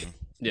 Mm-hmm.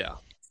 Yeah.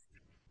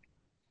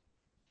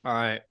 All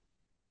right.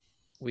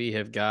 We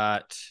have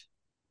got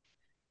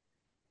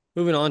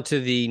moving on to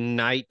the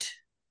night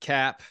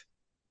cap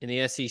in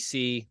the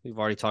SEC. We've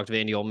already talked of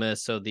Vandy Ole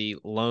Miss. So the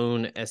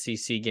lone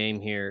SEC game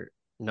here,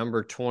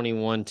 number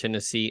 21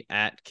 Tennessee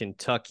at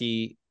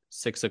Kentucky,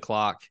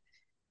 6:00,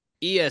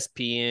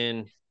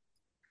 ESPN.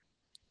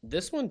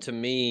 This one to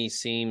me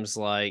seems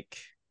like,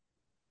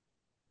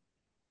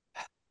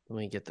 let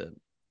me get the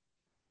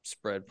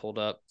spread pulled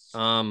up.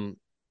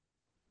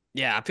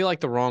 Yeah, I feel like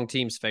the wrong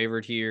team's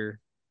favored here.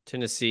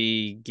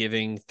 Tennessee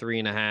giving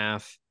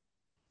 3.5.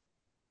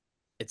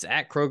 It's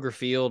at Kroger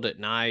Field at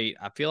night.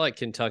 I feel like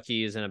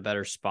Kentucky is in a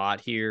better spot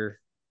here.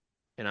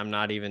 And I'm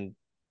not even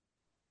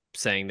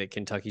saying that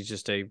Kentucky's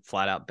just a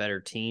flat out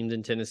better team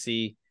than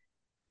Tennessee.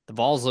 The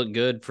Vols looked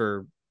good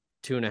for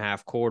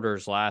 2.5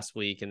 quarters last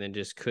week and then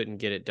just couldn't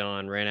get it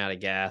done. Ran out of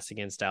gas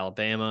against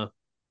Alabama.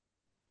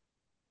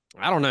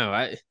 I don't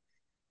know.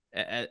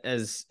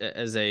 As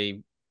a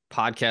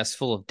podcast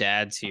full of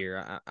dads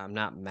here, I'm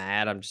not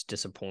mad. I'm just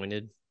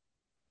disappointed.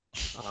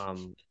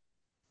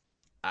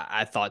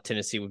 I thought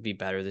Tennessee would be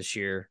better this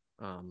year.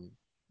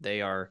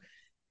 They are,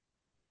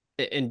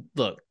 and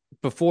look,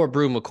 before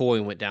Brew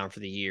McCoy went down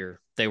for the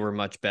year, they were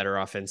much better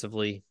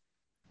offensively,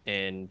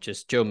 and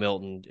just Joe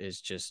Milton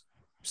is just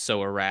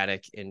so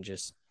erratic and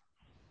just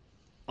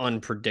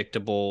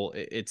unpredictable.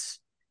 It's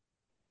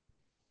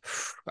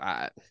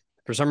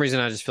for some reason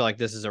I just feel like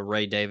this is a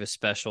Ray Davis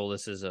special.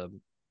 This is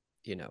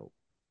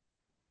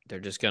they're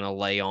just gonna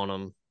lay on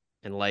them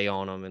and lay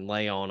on them and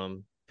lay on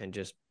them and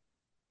just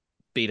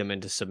beat them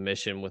into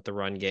submission with the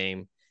run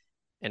game.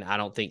 And I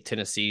don't think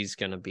Tennessee's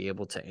going to be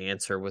able to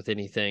answer with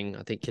anything.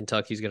 I think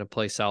Kentucky's going to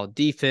play solid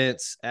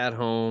defense at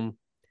home.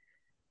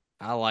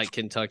 I like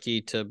Kentucky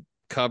to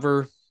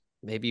cover,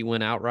 maybe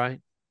win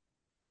outright.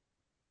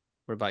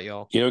 What about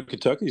y'all?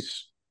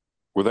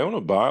 Were they on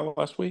a bye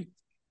last week?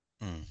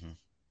 Mm-hmm.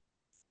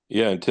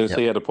 Yeah, and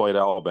Tennessee had to play at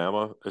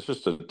Alabama. It's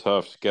just a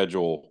tough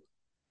schedule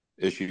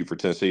issue for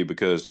Tennessee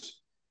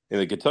because in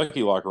the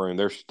Kentucky locker room,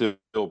 they're still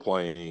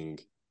playing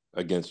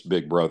against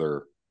Big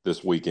Brother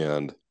this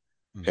weekend,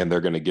 and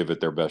they're going to give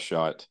it their best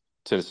shot.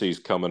 Tennessee's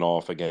coming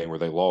off a game where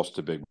they lost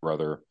to Big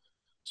Brother,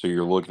 so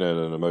you're looking at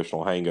an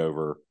emotional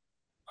hangover.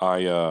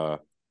 I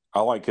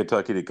like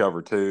Kentucky to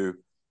cover too,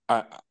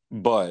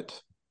 but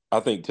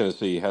I think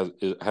Tennessee has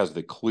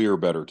the clear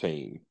better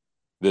team.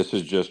 This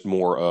is just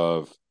more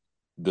of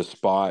the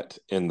spot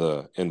in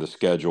the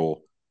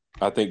schedule.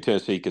 I think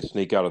Tennessee could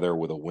sneak out of there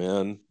with a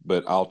win,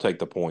 but I'll take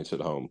the points at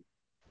home.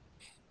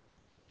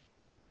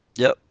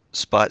 Yep.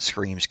 Spot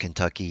screams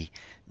Kentucky,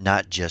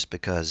 not just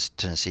because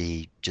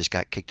Tennessee just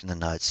got kicked in the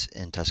nuts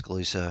in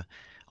Tuscaloosa,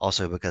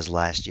 also because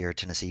last year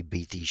Tennessee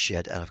beat the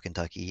shit out of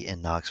Kentucky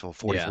in Knoxville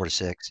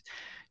 44-6.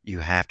 You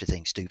have to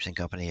think Stoops and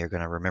company are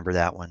going to remember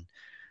that one,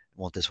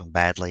 want this one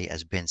badly.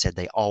 As Ben said,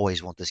 they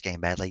always want this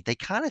game badly. They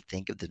kind of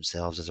think of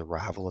themselves as a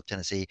rival of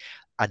Tennessee.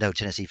 I know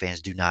Tennessee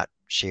fans do not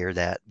share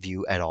that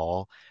view at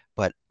all,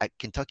 but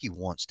Kentucky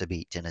wants to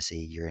beat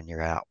Tennessee year in, year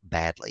out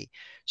badly.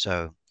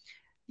 So,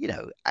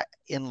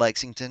 in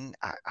Lexington,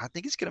 I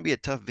think it's going to be a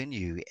tough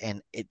venue.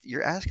 And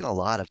you're asking a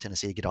lot of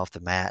Tennessee to get off the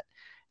mat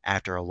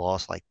after a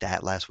loss like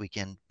that last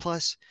weekend.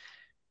 Plus,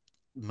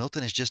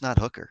 Milton is just not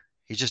Hooker.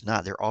 He's just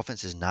not. Their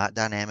offense is not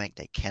dynamic.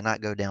 They cannot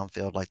go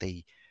downfield like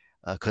they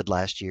could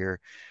last year.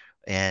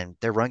 And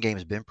their run game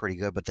has been pretty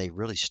good, but they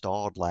really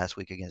stalled last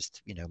week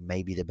against,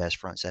 maybe the best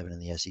front seven in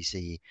the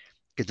SEC.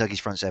 Kentucky's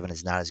front seven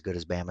is not as good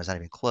as Bama's, not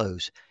even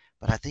close.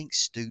 But I think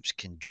Stoops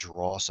can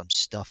draw some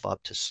stuff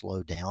up to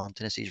slow down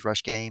Tennessee's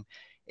rush game.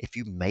 If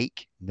you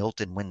make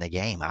Milton win the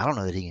game, I don't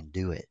know that he can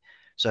do it.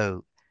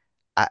 So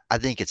I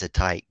think it's a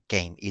tight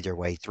game either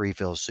way. 3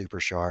 feels super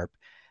sharp.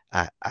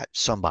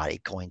 Somebody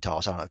coin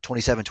toss. I don't know,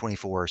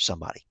 27-24,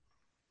 somebody.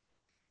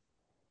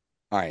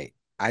 All right.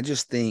 I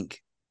just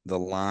think the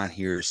line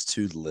here is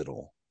too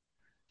little.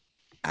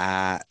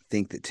 I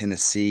think that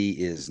Tennessee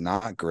is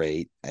not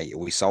great.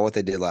 We saw what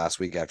they did last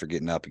week after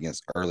getting up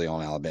against early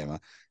on Alabama.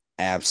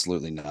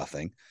 Absolutely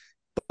nothing.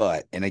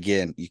 But, and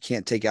again, you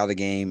can't take out a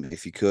game.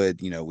 If you could,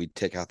 we'd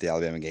take out the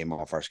Alabama game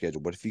off our schedule.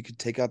 But if you could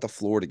take out the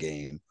Florida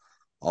game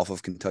off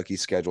of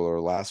Kentucky's schedule, or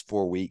the last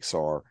 4 weeks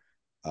are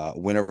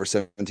win over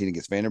 17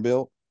 against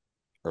Vanderbilt,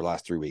 or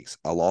last 3 weeks,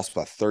 a loss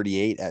by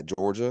 38 at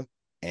Georgia,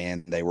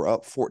 and they were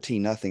up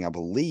 14-0, I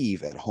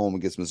believe, at home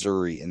against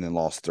Missouri, and then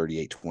lost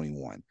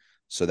 38-21.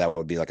 So that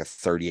would be like a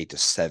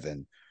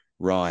 38-7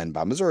 run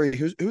by Missouri,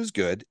 who's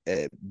good.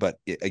 But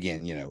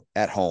again,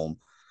 at home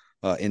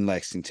in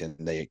Lexington,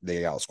 they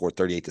outscored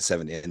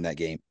 38-7 in that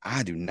game.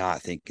 I do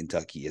not think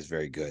Kentucky is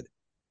very good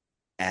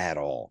at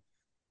all.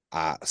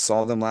 I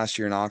saw them last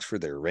year in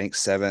Oxford. They were ranked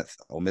 7th.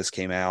 Ole Miss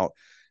came out,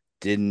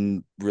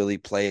 didn't really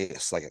play.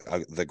 It's like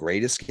the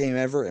greatest game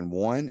ever and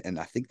won. And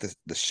I think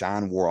the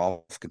shine wore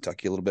off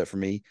Kentucky a little bit for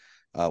me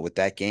with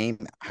that game.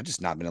 I've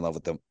just not been in love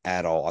with them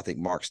at all. I think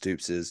Mark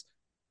Stoops is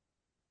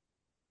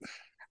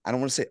I don't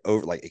want to say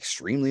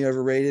extremely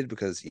overrated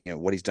because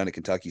what he's done at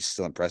Kentucky is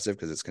still impressive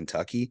because it's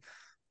Kentucky,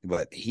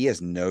 but he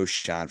has no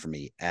shine for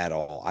me at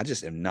all. I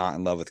just am not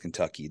in love with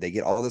Kentucky. They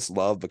get all this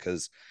love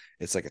because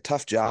it's like a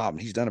tough job,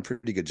 and he's done a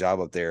pretty good job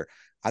up there.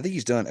 I think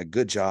he's done a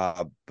good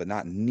job, but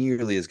not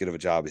nearly as good of a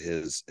job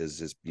as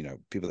his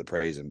people that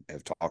praise him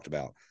have talked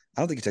about.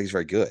 I don't think Kentucky's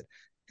very good.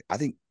 I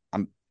think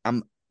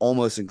I'm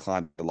almost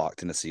inclined to lock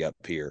Tennessee up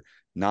here,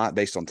 not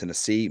based on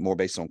Tennessee, more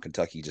based on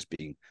Kentucky just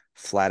being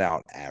flat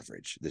out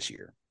average this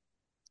year.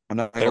 I'm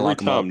not gonna Every lock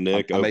them up. time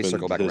Nick I may opened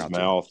circle back his around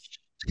mouth,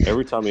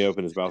 every time he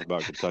opened his mouth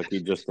about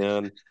Kentucky just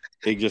then,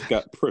 it just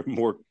got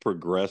more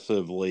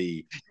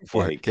progressively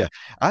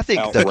I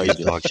think Kentucky's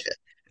outrageous. dog shit.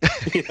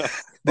 Yeah.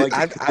 Like,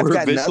 We're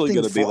got eventually nothing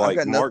going to be for, I've like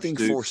got Mark nothing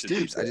for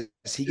Stoops.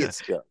 He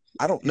gets. Yeah.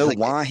 I don't know Like-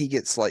 why he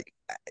gets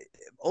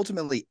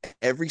ultimately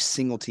every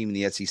single team in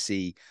the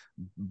SEC,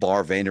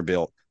 bar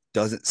Vanderbilt,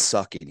 doesn't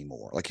suck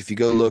anymore. Like if you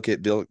go look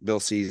at Bill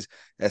C's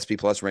SP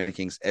Plus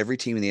rankings, every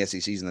team in the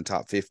SEC is in the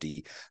top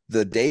 50.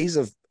 The days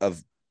of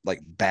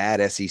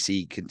bad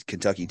SEC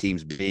Kentucky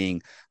teams being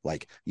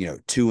 2-10,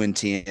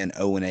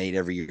 0-8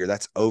 every year,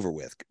 that's over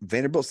with.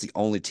 Vanderbilt's the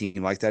only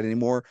team like that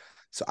anymore.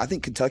 So I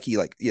think Kentucky,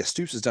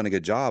 Stoops has done a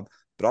good job,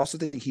 but I also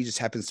think he just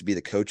happens to be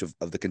the coach of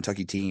the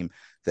Kentucky team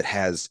that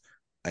has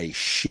a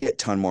shit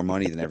ton more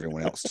money than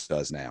everyone else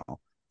does now.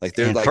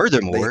 And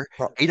furthermore,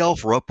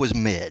 Adolph Rupp was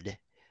mid.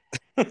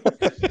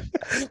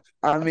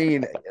 I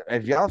mean,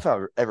 if y'all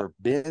have ever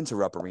been to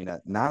Rupp Arena,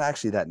 not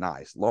actually that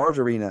nice. Large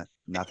arena,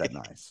 not that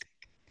nice.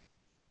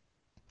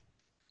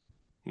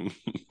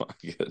 My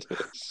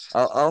goodness.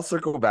 I'll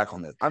circle back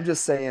on this. I'm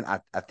just saying, I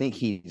think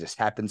he just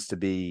happens to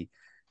be,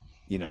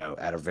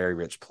 at a very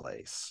rich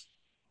place.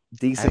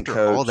 Decent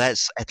coach.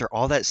 After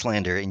all that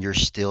slander, and you're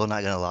still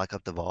not going to lock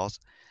up the Vols?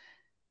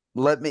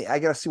 I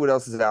got to see what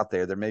else is out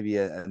there. There may be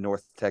a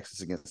North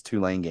Texas against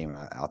Tulane game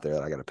out there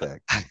that I got to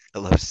pick. I'd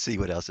love to see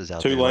what else is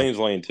out there. Tulane's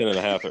laying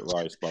 10.5 at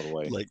Rice, by the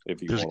way.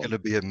 There's going to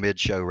be a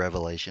mid-show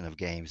revelation of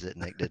games that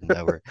Nick didn't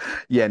know.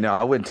 Yeah, no,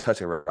 I wouldn't touch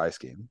a Rice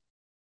game.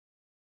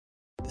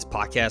 This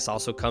podcast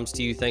also comes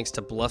to you thanks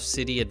to Bluff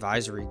City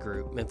Advisory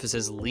Group,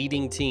 Memphis's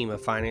leading team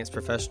of finance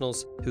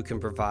professionals who can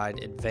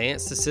provide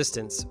advanced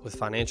assistance with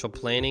financial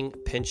planning,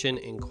 pension,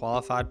 and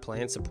qualified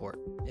plan support,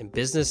 and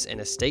business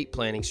and estate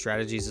planning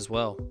strategies as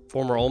well.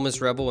 Former Ole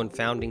Miss Rebel and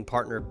founding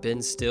partner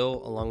Ben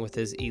Still, along with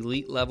his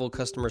elite-level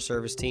customer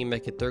service team,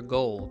 make it their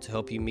goal to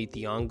help you meet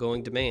the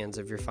ongoing demands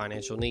of your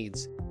financial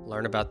needs.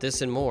 Learn about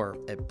this and more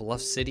at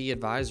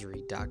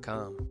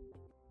bluffcityadvisory.com.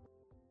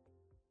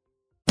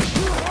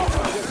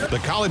 The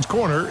College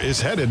Corner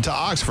is headed to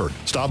Oxford.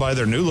 Stop by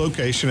their new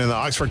location in the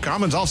Oxford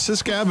Commons off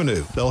Sisk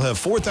Avenue. They'll have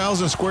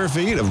 4,000 square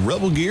feet of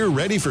Rebel gear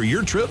ready for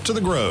your trip to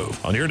the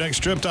Grove. On your next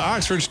trip to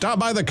Oxford, stop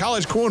by the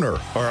College Corner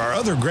or our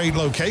other great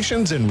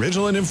locations in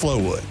Ridgeland and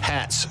Flowood.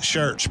 Hats,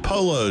 shirts,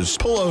 polos,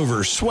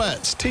 pullovers,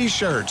 sweats,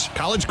 t-shirts.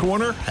 College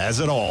Corner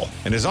has it all.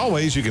 And as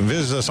always, you can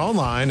visit us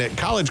online at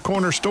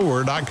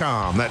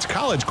collegecornerstore.com. That's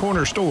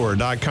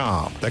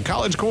collegecornerstore.com. The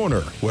College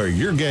Corner, where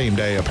your game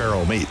day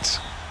apparel meets.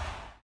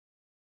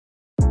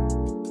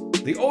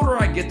 The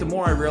older I get, the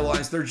more I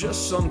realize there are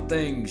just some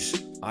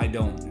things I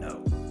don't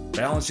know.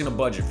 Balancing a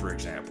budget, for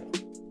example.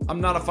 I'm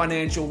not a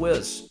financial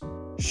whiz.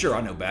 Sure, I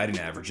know batting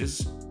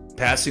averages,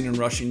 passing and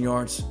rushing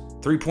yards,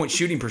 three-point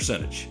shooting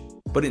percentage.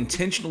 But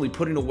intentionally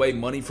putting away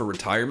money for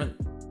retirement?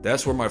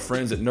 That's where my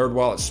friends at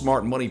NerdWallet's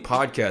Smart Money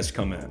Podcast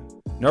come in.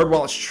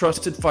 NerdWallet's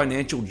trusted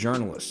financial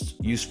journalists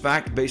use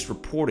fact-based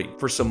reporting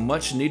for some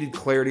much-needed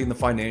clarity in the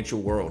financial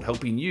world,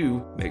 helping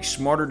you make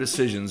smarter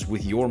decisions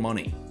with your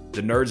money.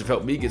 The nerds have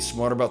helped me get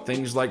smart about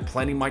things like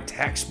planning my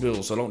tax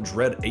bill so I don't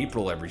dread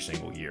April every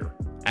single year.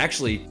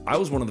 Actually, I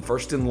was one of the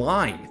first in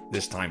line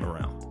this time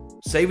around.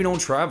 Saving on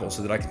travel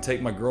so that I can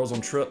take my girls on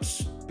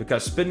trips,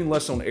 because spending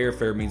less on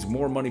airfare means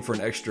more money for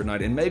an extra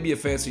night and maybe a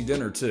fancy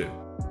dinner too.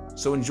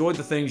 So enjoy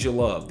the things you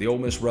love, the Ole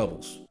Miss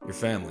Rebels, your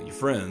family, your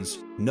friends,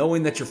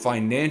 knowing that your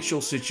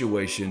financial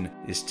situation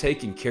is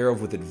taken care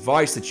of with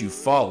advice that you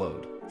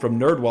followed from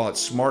NerdWallet's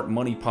Smart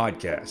Money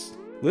Podcast.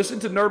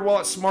 Listen to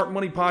NerdWallet's Smart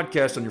Money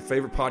Podcast on your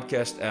favorite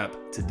podcast app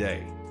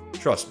today.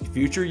 Trust me,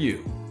 future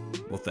you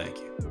will thank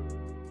you.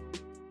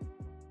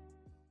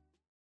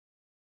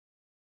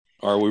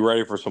 Are we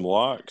ready for some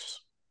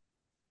locks?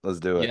 Let's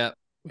do it. Yep,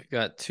 we've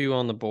got 2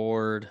 on the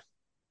board.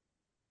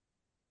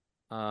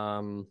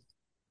 Austin,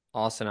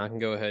 I can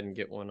go ahead and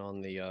get one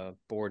on the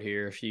board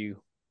here if you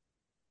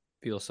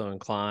feel so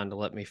inclined to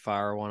let me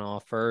fire one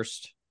off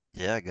first.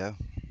 Yeah, go.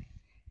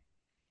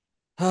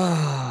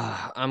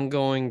 I'm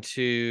going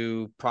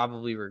to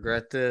probably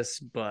regret this,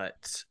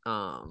 but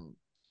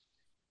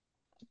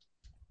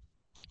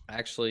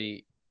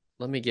actually,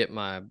 let me get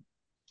my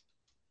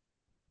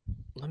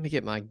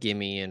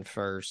gimme in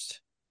first.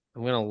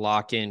 I'm going to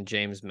lock in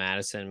James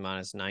Madison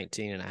minus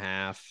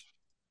 19.5.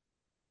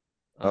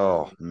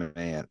 Oh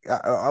man,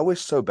 I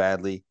wish so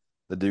badly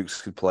the Dukes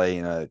could play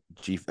in a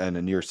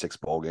New Year's Six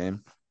bowl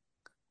game.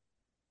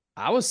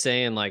 I was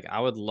saying I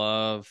would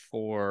love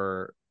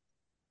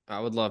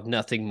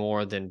nothing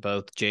more than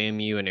both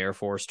JMU and Air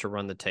Force to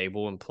run the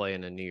table and play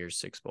in a New Year's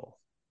Six bowl.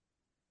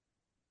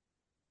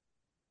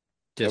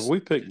 Have we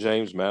picked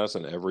James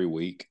Madison every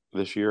week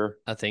this year?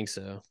 I think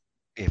so.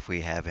 If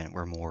we haven't,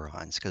 we're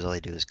morons because all they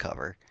do is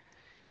cover.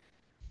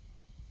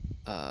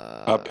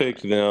 I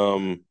picked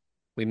them.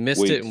 We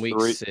missed it in week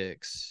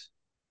 6.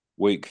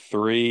 Week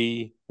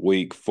 3,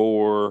 week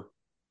 4.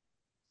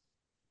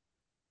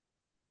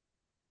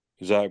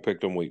 Zach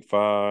picked them week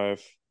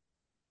 5.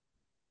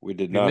 We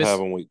did not have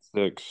them week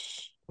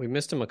 6. We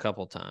missed them a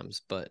couple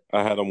times, but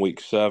I had them week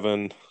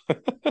 7.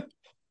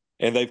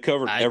 And they've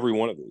covered every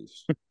one of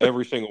these,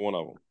 every single one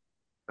of them.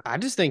 I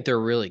just think they're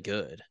really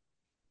good.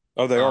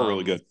 Oh, they are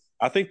really good.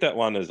 I think that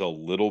line is a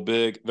little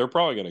big. They're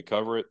probably going to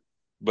cover it,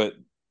 but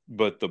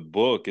the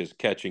book is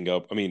catching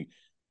up. I mean,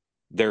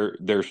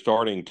 they're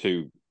starting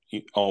to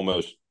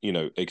almost,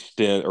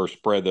 extend or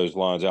spread those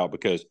lines out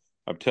because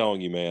I'm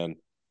telling you, man,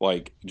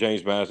 like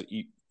James Madison,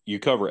 you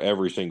cover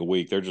every single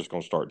week. They're just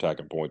going to start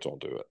tacking points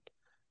onto it.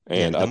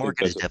 And the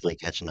market is definitely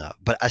catching up.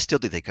 But I still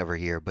think they cover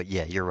here. But,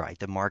 yeah, you're right.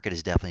 The market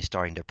is definitely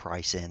starting to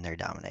price in their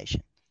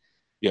domination.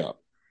 Yeah.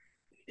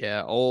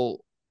 Yeah,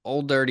 old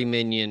Dirty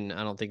Minion,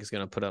 I don't think is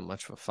going to put up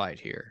much of a fight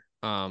here.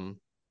 And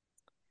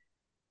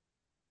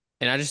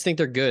I just think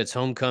they're good. It's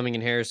homecoming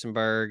in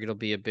Harrisonburg. It'll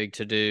be a big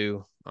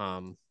to-do.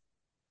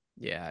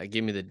 Yeah,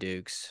 give me the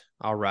Dukes.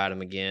 I'll ride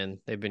them again.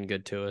 They've been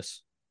good to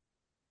us.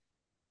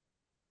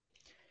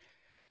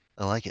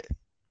 I like it.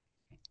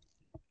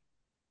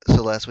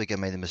 So last week I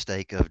made the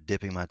mistake of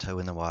dipping my toe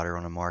in the water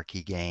on a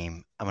marquee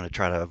game. I'm going to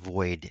try to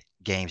avoid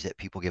games that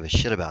people give a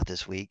shit about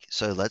this week.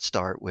 So let's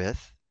start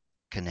with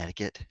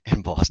Connecticut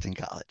and Boston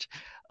College.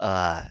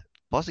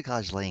 Boston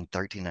College laying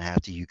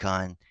 13.5 to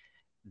UConn.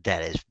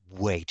 That is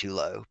way too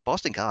low.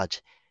 Boston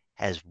College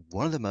has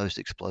one of the most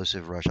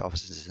explosive rush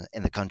offenses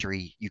in the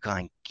country.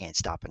 UConn can't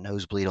stop a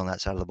nosebleed on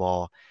that side of the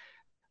ball.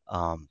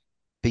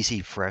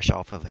 BC fresh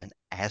off of an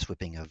ass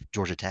whipping of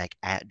Georgia Tech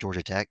at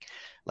Georgia Tech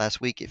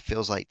last week. It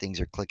feels like things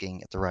are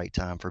clicking at the right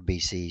time for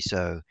BC.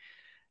 So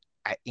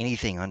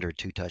anything under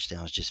 2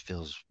 touchdowns just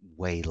feels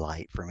way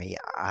light for me.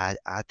 I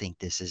think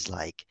this is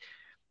like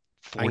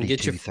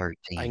 42-13.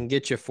 I can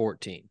get you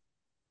 14.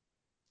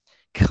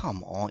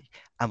 Come on.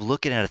 I'm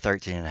looking at a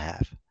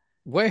 13.5.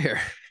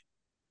 Where?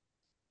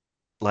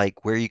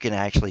 Like where you can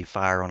actually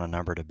fire on a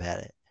number to bet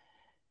it.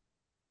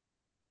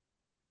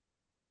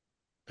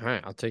 All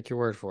right, I'll take your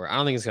word for it. I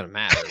don't think it's going to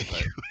matter.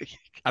 But,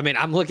 I mean,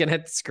 I'm looking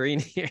at the screen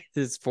here.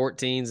 It's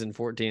 14s and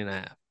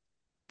 14.5.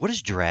 What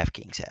does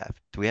DraftKings have?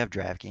 Do we have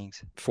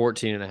DraftKings?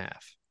 14.5.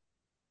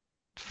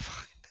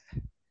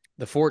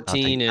 The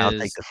 14 I'll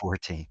take the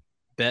 14.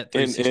 Bet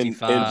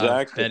 365. In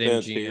Zach's Bet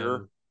defense MGM,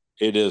 here,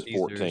 it is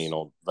 14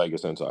 on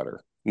Vegas Insider.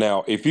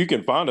 Now, if you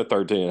can find a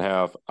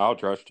 13.5, I'll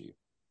trust you.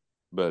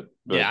 But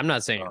yeah, I'm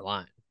not saying you're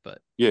lying, but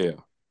yeah.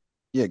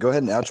 Go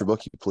ahead and out your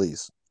bookie,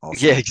 please.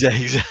 Also. Yeah,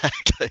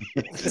 exactly.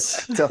 You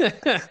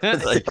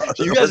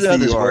guys know how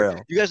this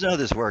works. You guys know how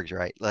this works,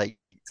 right? Like,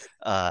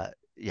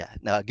 yeah.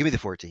 No, give me the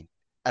 14.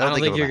 I don't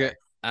think you're good.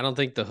 I don't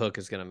think the hook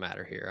is going to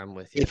matter here. I'm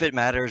with you. If it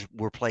matters,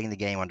 we're playing the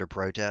game under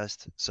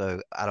protest,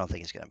 so I don't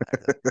think it's going to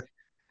matter.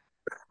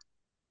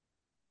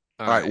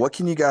 All right, what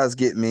can you guys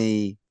get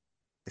me,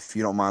 if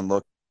you don't mind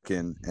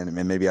looking,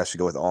 and maybe I should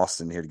go with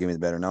Austin here to give me the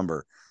better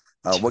number.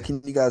 What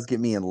can you guys get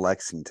me in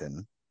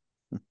Lexington?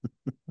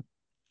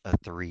 A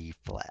 3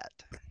 flat.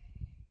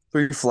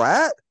 3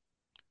 flat?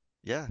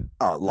 Yeah.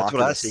 Oh, that's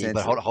what I see.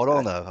 But hold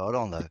on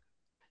though.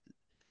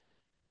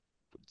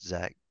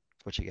 Zach,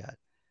 what you got?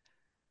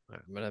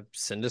 I'm gonna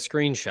send a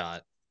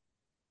screenshot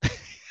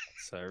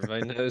so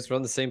everybody knows we're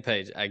on the same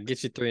page. I can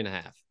get you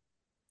 3.5.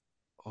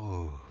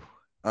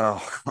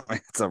 Oh,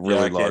 it's a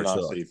really large. I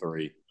cannot see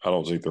 3. I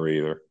don't see 3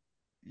 either.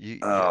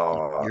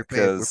 We're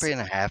paying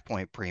a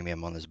half-point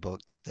premium on this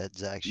book that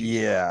Zach.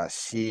 Yeah,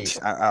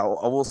 sheesh. I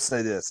will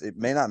say this: it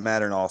may not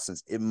matter in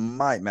Austin's. It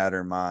might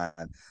matter in mine,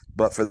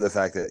 but for the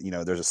fact that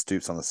there's a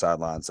Stoops on the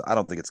sideline, so I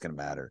don't think it's going to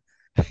matter.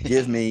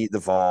 Give me the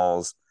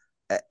Vols.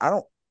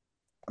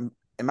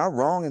 Am I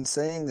wrong in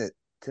saying that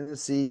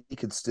Tennessee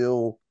could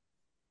still,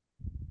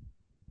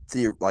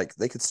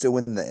 they could still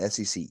win the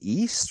SEC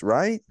East,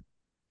 right?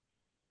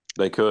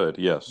 They could,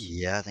 yes.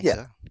 Yeah, I think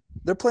so.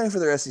 They're playing for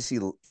their SEC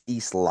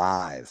East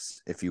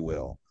lives, if you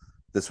will,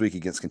 this week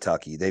against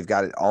Kentucky. They've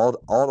got it all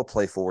to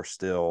play for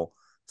still,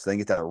 so they can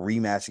get that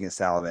rematch against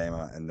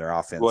Alabama, and their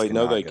offense. Wait,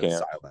 no, they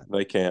can't. Silent.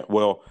 They can't.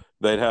 Well,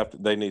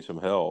 they need some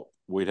help.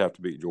 We'd have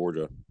to beat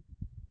Georgia.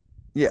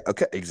 Yeah,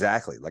 okay,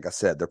 exactly. Like I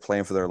said, they're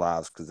playing for their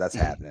lives because that's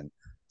happening.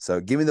 So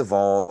give me the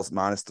Vols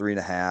minus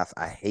 3.5.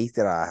 I hate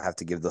that I have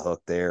to give the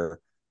hook there.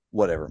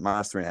 Whatever,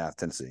 minus 3.5,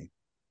 Tennessee.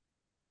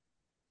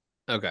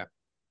 Okay. I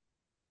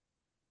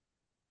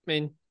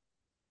mean,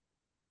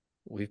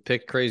 we've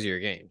picked crazier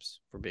games,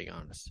 if we're being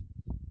honest.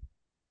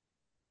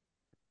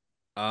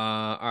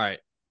 All right.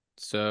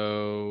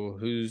 So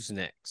who's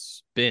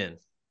next? Ben.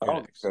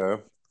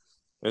 Okay.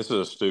 This is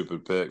a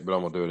stupid pick, but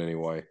I'm gonna do it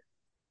anyway.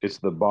 It's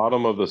the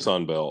bottom of the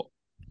Sun Belt.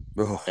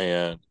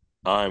 And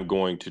I'm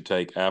going to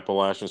take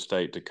Appalachian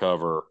State to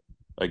cover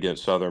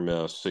against Southern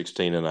Miss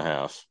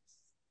 16.5.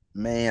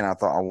 Man, I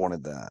thought I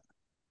wanted that.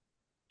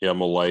 Yeah, I'm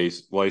going to lay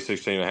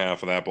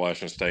 16.5 with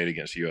Appalachian State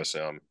against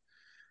USM.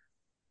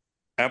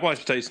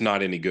 Appalachian State's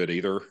not any good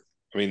either.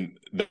 I mean,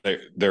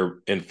 they're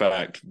in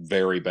fact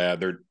very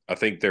bad. I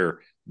think they're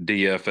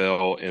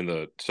DFL in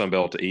the Sun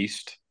Belt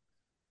East,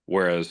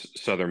 whereas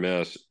Southern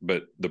Miss.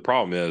 But the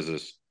problem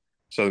is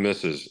Southern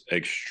Miss is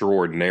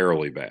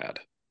extraordinarily bad,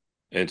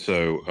 and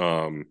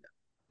so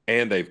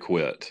and they've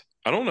quit.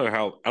 I don't know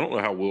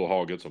how Will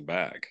Hall gets them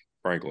back,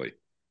 frankly.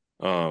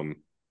 But I'm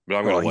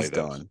going to lay he's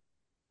those. done.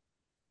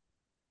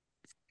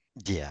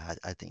 Yeah,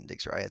 I think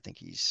Dick's right. I think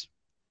he's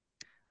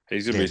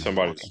going to be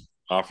somebody's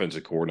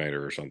offensive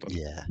coordinator or something.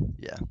 Yeah.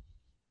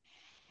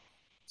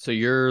 So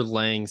you're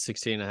laying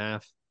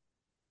 16.5?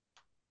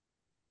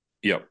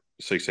 Yep,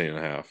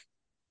 16.5.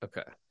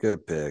 Okay.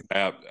 Good pick.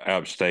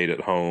 App State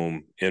at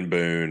home in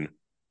Boone.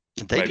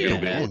 They need a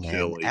win, man.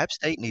 Chilly. App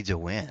State needs a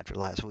win after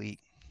last week.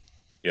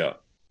 Yeah.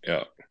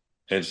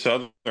 And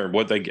Southern,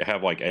 what they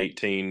have like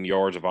 18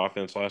 yards of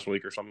offense last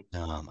week or something?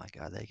 Oh my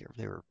God,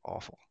 they were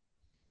awful.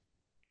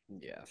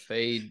 Yeah,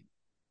 fade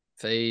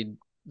the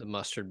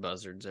mustard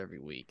buzzards every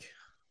week.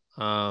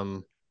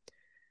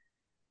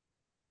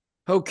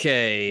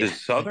 Okay.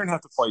 Does Southern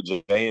have to play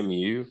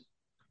JMU?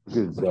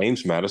 Because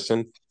James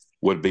Madison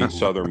would beat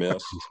Southern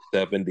Miss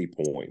 70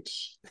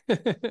 points. I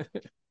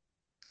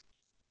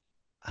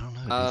don't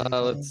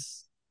know.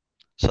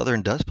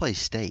 Southern does play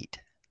State,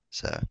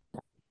 so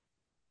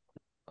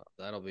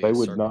that'll be. They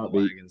would not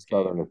beat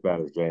Southern as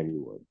bad as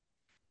JMU would.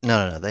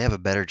 No. They have a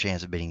better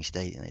chance of beating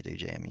State than they do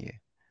JMU.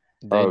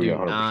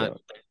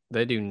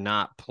 They do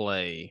not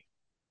play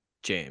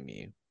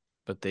JMU,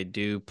 but they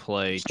do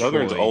play.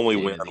 Southern's Troy only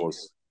win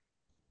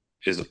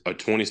is a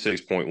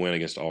 26-point win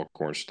against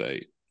Alcorn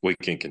State. We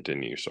can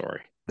continue.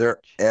 Sorry, they're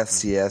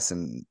FCS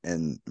and I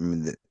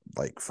mean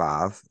like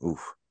 5.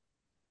 Oof,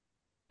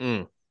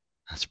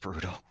 that's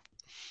brutal.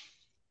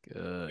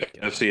 Good.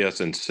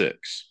 FCS and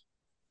 6.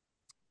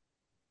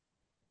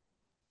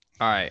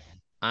 All right,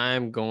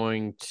 I'm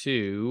going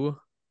to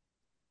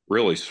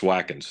really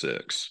swacking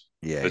 6.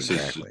 Yeah,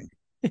 exactly.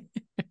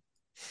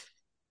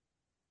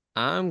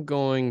 I'm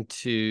going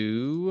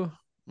to.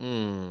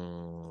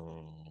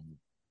 No.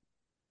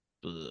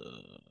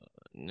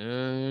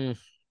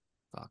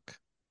 Fuck.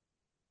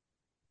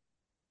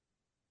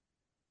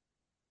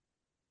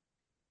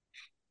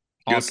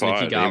 Good Austin,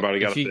 fight. Anybody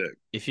got a pick?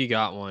 If you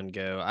got one,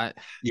 go.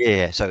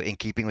 Yeah. So in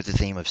keeping with the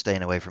theme of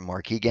staying away from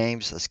marquee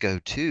games, let's go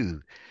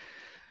to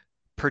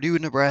Purdue,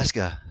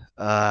 Nebraska.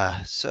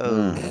 Let's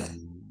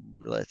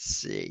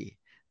see.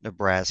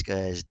 Nebraska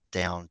is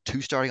down 2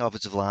 starting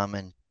offensive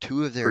linemen.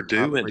 2 of their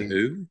Purdue and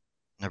who?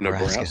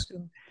 Nebraska.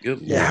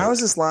 Good yeah. How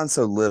is this line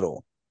so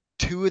little?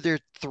 2 of their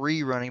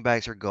 3 running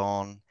backs are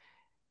gone.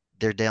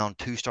 They're down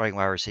 2 starting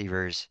wide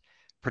receivers.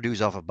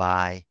 Purdue's off a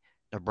bye.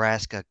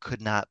 Nebraska could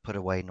not put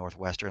away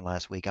Northwestern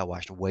last week. I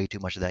watched way too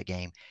much of that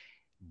game.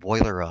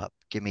 Boiler up.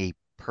 Give me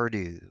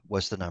Purdue.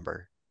 What's the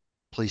number?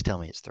 Please tell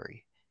me it's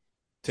 3.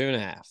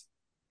 2.5.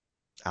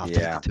 I'll take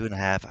the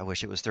 2.5. I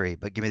wish it was 3,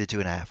 but give me the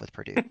 2.5 with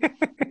Purdue.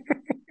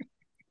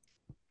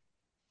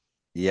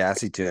 Yeah, I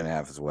see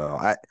 2.5 as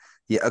well.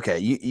 Okay.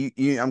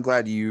 You. I'm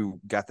glad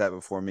you got that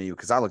before me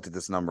because I looked at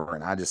this number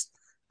and I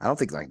don't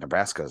think like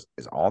Nebraska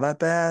is all that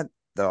bad.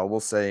 Though I will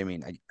say, I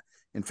mean,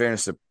 in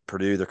fairness to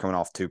Purdue, they're coming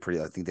off 2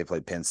 pretty. I think they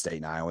played Penn State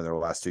and Iowa in their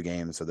last 2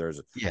 games, so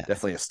there's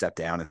definitely a step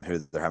down in who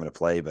they're having to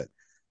play. But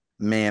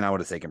man, I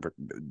would have taken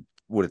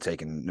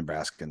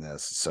Nebraska in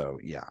this. So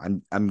yeah,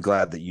 I'm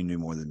glad that you knew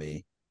more than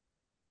me.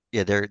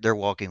 Yeah, they're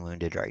walking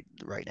wounded right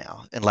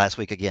now. And last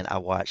week again, I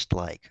watched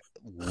like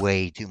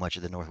way too much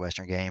of the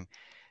Northwestern game.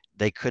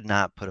 They could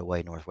not put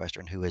away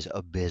Northwestern, who is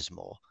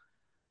abysmal.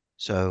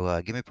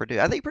 So give me Purdue.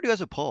 I think Purdue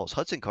has a pulse.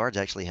 Hudson Card's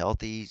actually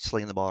healthy,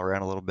 slinging the ball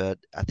around a little bit.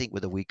 I think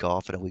with a week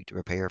off and a week to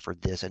prepare for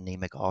this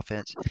anemic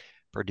offense,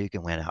 Purdue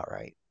can win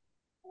outright.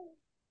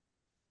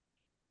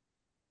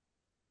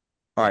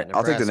 All right,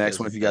 I'll take the next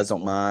one if you guys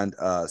don't mind.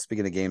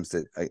 Speaking of games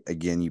that,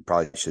 again, you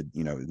probably should,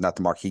 not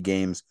the marquee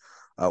games.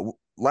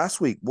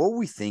 Last week, what were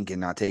we thinking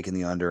not taking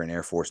the under in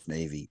Air Force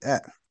Navy?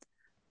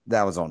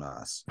 That was on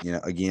us.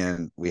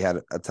 Again, we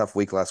had a tough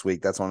week last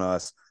week. That's on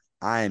us.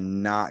 I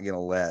am not going to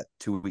let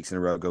 2 weeks in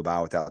a row go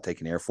by without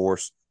taking Air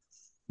Force.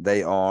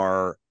 They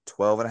are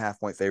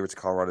 12.5-point favorites of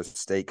Colorado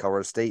State.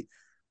 Colorado State,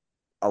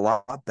 a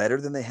lot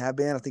better than they have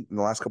been. I think in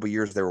the last couple of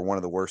years, they were one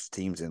of the worst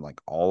teams in like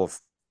all of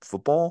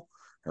football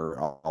or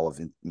all of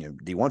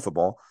D1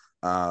 football.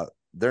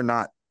 They're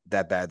not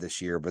that bad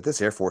this year, but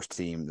this Air Force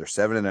team, they're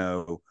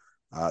 7-0.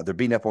 They're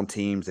beating up on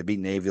teams. They beat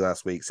Navy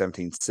last week,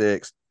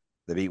 17-6.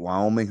 They beat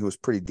Wyoming, who was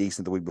pretty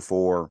decent the week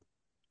before.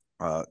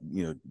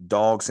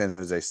 Dog San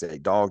Jose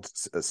State, dog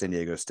San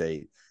Diego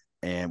State.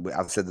 And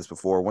I've said this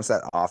before, once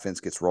that offense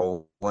gets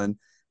rolling,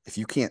 if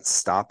you can't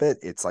stop it,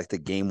 it's like the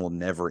game will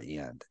never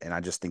end. And I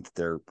just think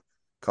that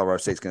Colorado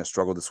State's going to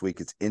struggle this week.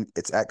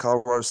 It's at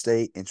Colorado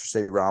State,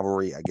 interstate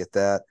rivalry. I get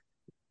that.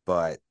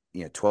 But,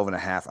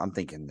 12.5, I'm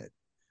thinking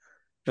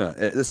that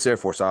this Air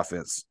Force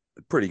offense,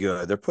 pretty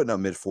good. They're putting up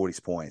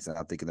mid-40s points, and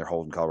I'm thinking they're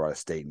holding Colorado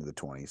State into the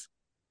 20s.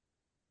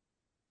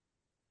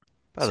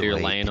 By the you're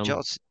way, laying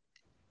them?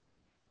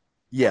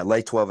 Yeah,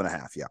 lay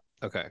 12.5, yeah.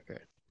 Okay, great.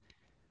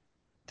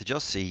 Did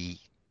y'all see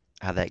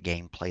how that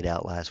game played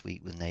out last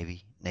week with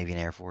Navy and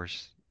Air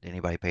Force? Did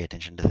anybody pay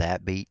attention to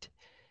that beat?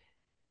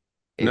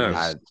 It No.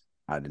 was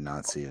I did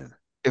not see it.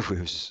 it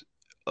was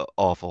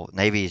awful.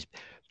 Navy is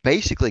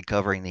basically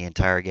covering the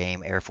entire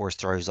game. Air Force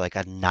throws like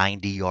a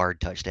 90-yard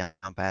touchdown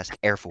pass.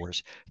 Air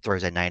Force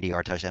throws a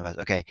 90-yard touchdown pass.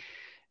 Okay,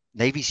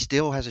 Navy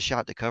still has a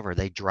shot to cover.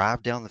 They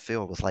drive down the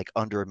field with like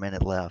under a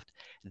minute left.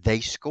 They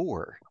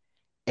score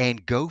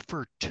and go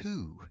for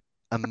two,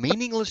 a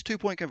meaningless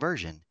 2-point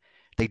conversion.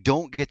 They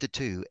don't get the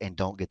two and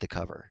don't get the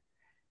cover.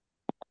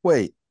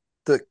 Wait,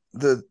 the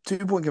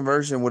 2-point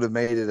conversion would have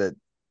made it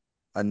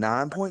a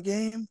 9-point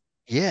game?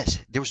 Yes,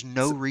 there was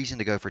no reason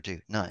to go for two.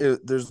 None.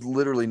 There's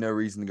literally no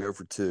reason to go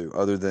for two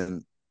other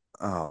than,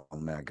 oh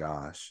my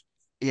gosh.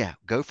 Yeah,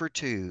 go for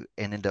two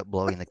and end up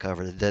blowing the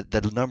cover.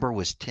 The number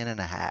was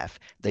 10.5.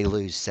 They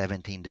lose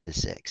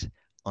 17-6.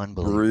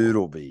 Unbelievable.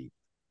 Brutal beat.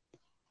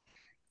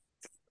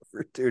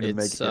 For two to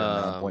make It's it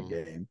a 9-point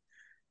game.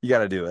 You got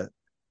to do it.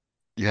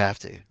 You have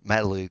to.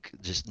 Matt Luke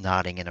just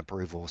nodding in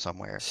approval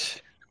somewhere.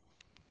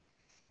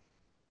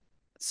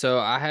 So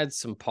I had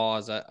some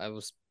pause. I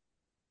was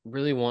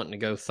really wanting to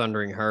go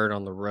Thundering Herd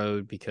on the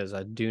road because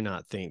I do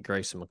not think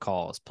Grayson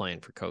McCall is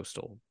playing for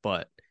Coastal,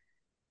 but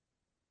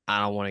I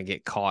don't want to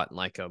get caught in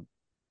like a,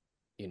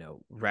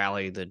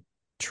 rally the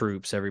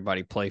troops,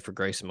 everybody play for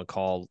Grayson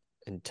McCall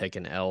and take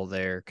an L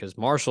there because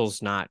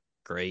Marshall's not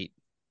great.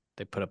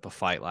 They put up a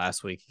fight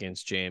last week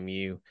against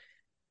JMU.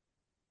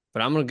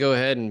 But I'm going to go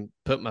ahead and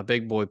put my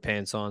big boy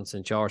pants on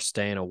since y'all are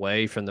staying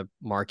away from the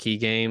marquee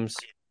games.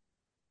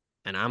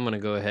 And I'm going to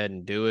go ahead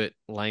and do it,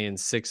 laying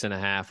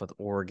 6.5 with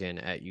Oregon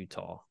at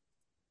Utah.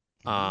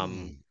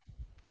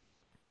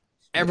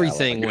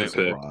 Everything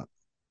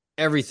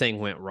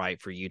went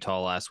right for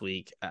Utah last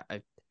week.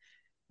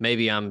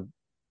 Maybe I'm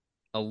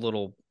a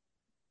little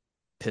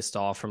pissed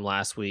off from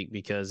last week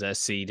because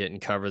SC didn't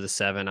cover the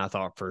 7. I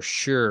thought for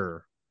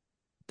sure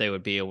they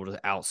would be able to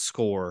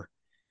outscore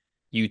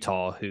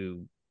Utah,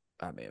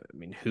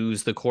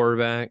 who's the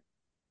quarterback?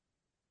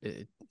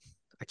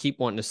 I keep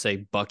wanting to say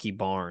Bucky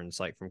Barnes,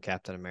 like from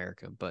Captain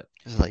America, but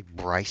is it like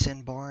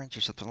Bryson Barnes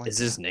or something like that? Is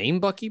his name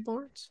Bucky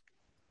Barnes?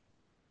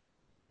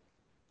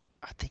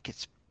 I think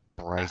it's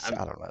Bryson.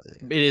 I don't know.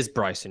 It is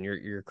Bryson.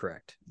 You're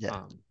correct.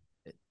 Yeah.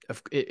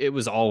 It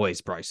was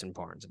always Bryson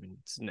Barnes. I mean,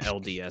 it's an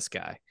LDS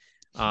guy.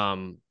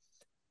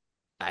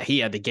 He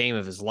had the game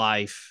of his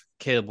life.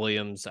 Caleb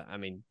Williams. I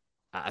mean,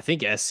 I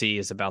think SC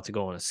is about to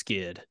go on a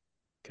skid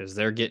because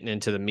they're getting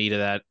into the meat of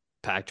that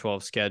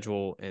Pac-12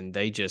 schedule, and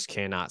they just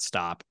cannot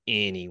stop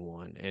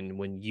anyone. And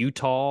when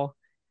Utah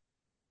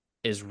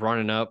is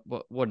running up,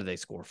 what did they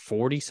score?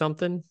 40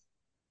 something?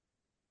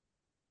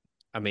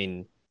 I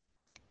mean,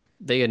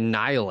 they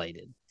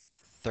annihilated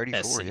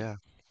 34. SC.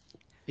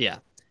 Yeah.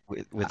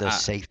 With a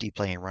safety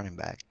playing running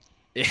back.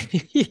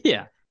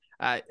 Yeah.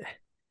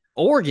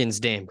 Oregon's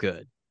damn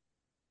good.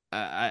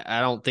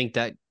 I don't think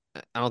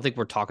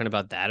we're talking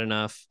about that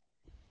enough.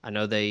 I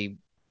know they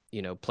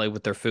played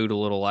with their food a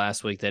little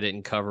last week. They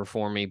didn't cover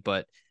for me,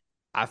 but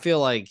I feel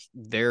like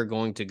they're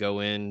going to go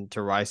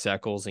into Rice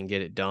Eccles and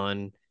get it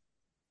done.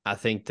 I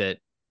think that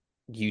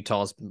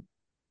Utah's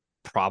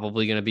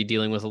probably going to be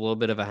dealing with a little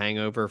bit of a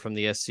hangover from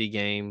the SC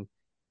game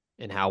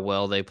and how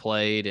well they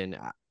played. And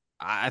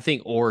I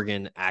think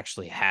Oregon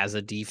actually has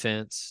a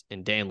defense,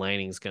 and Dan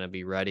Lanning's going to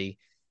be ready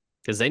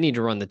because they need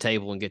to run the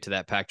table and get to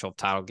that Pac-12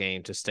 title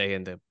game to stay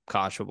in the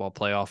college football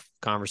playoff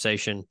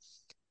conversation.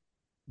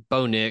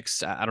 Bo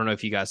Nix, I don't know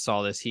if you guys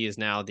saw this. He is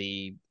now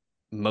the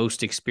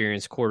most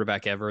experienced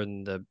quarterback ever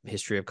in the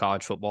history of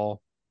college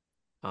football.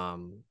 I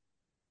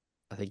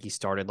think he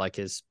started like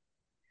his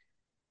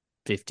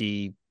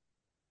 56th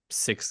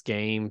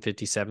game,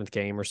 57th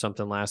game or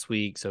something last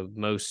week. So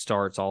most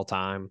starts all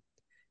time.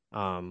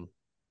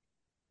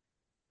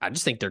 I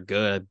just think they're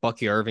good.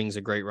 Bucky Irving's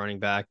a great running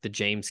back. The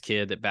James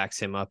kid that backs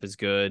him up is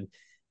good.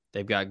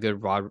 They've got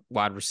good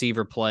wide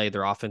receiver play.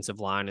 Their offensive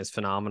line is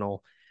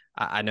phenomenal.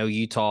 I know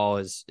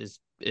Utah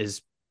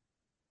is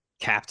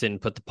captain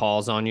put the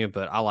paws on you,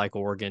 but I like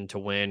Oregon to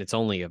win. It's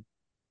only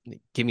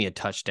give me a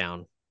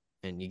touchdown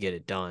and you get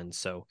it done.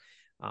 So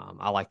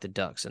I like the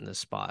Ducks in this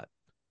spot.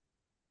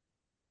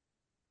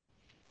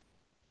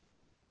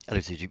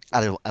 I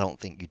don't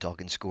think Utah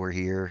can score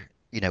here.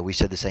 We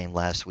said the same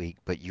last week,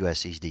 but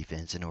USC's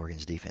defense and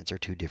Oregon's defense are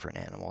two different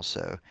animals.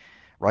 So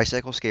Rice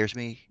Eccles scares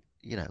me,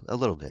 a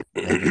little bit.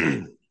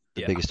 Maybe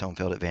the biggest home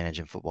field advantage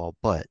in football,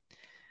 but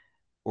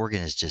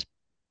Oregon is just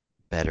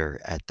better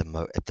at the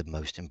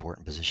most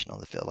important position on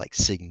the field, like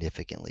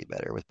significantly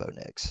better with Bo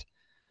Nix.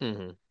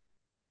 Mm-hmm.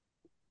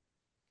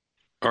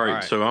 All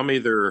right, so I'm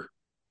either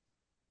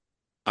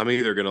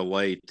going to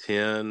lay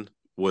 10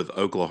 with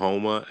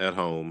Oklahoma at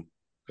home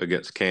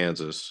against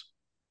Kansas,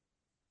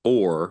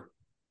 or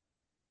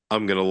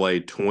I'm going to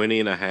lay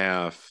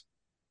 20.5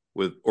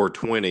 or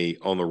 20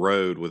 on the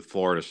road with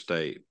Florida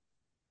State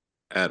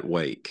at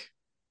Wake.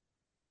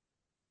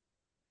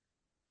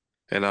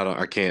 And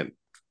I can't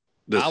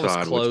decide. I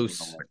was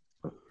close.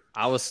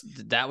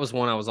 That was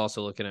one I was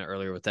also looking at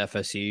earlier with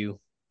FSU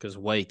because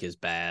Wake is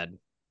bad,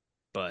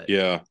 but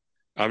yeah,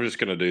 I'm just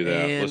going to do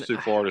that. Man, Let's do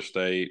Florida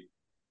State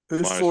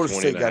Who's minus Florida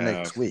 20 State and a got half.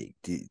 next week?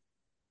 Do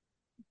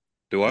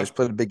They what? just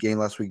played a big game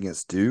last week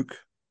against Duke.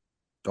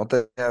 Don't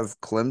they have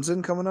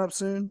Clemson coming up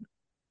soon?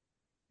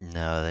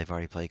 No, they've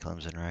already played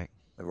Clemson, right?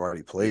 They've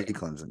already played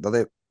Clemson. Don't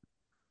they?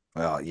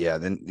 Well, yeah.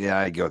 Then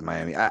I go with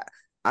Miami.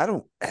 I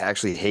don't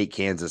actually hate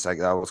Kansas. I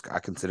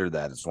consider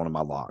that as one of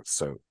my locks.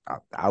 So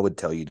I would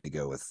tell you to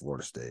go with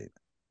Florida State.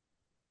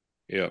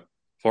 Yeah.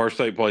 Florida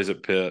State plays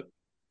at Pitt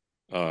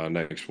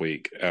next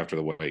week after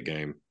the Wake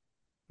game.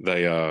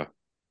 They and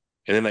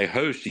then they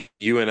host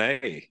UNA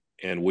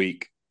in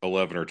week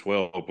 11 or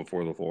 12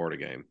 before the Florida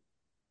game.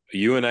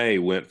 UNA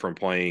went from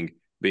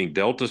being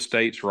Delta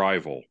State's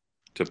rival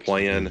to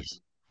playing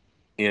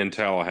in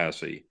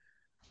Tallahassee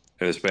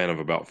in the span of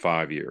about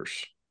 5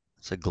 years.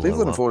 It's a glow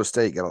Cleveland and up. Florida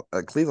State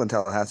Cleveland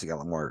Tallahassee got a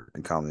lot more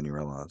in common than you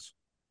realize.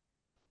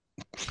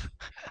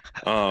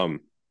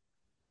 Look,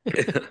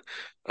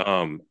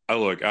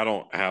 I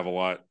don't have a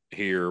lot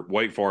here.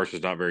 Wake Forest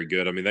is not very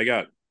good. I mean, they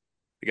got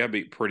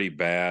beat pretty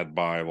bad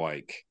by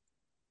like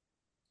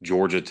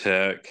Georgia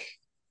Tech.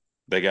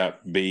 They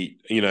got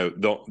beat.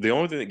 The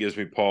only thing that gives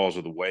me pause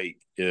with the Wake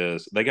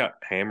is they got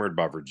hammered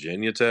by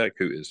Virginia Tech,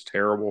 who is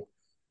terrible.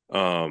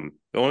 The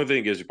only thing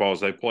that gives me pause,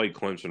 they played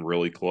Clemson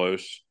really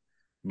close,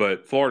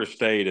 but Florida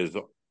State is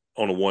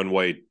on a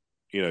one-way,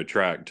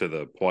 track to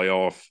the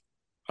playoff.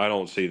 I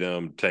don't see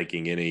them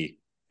taking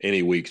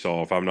any weeks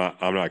off. I'm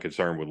not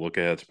concerned with look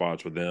ahead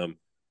spots with them,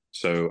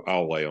 so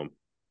I'll lay them.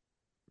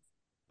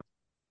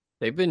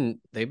 they've been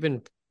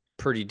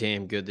pretty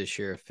damn good this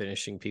year,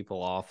 finishing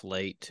people off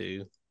late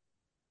too.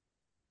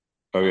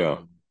 Oh yeah,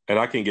 and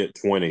I can get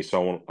 20,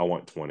 so I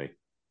want 20.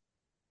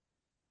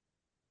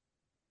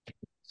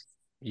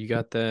 You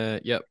got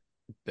that? Yep.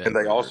 And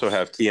they also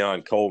have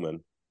Keon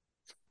Coleman,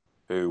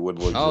 who would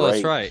look great.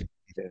 That's right.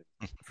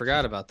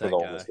 Forgot about that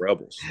with guy. All the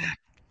Rebels.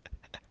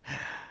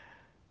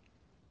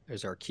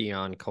 There's our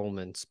Keon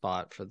Coleman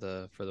spot for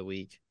the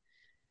week.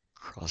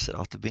 Cross it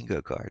off the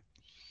bingo card.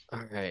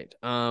 All right.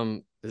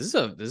 This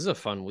is a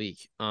fun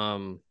week.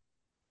 I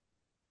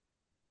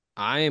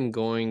am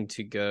going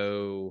to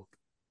go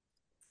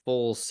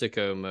full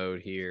sicko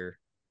mode here.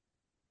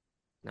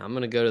 Now I'm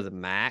going to go to the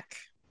MAC.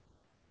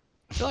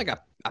 I feel like I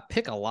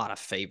pick a lot of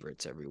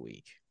favorites every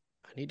week.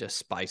 I need to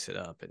spice it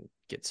up and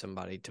get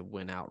somebody to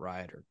win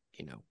outright or,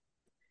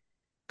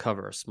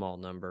 cover a small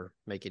number,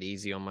 make it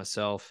easy on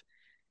myself.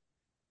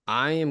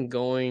 I am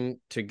going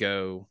to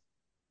go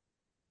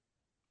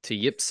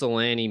to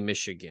Ypsilanti,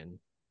 Michigan.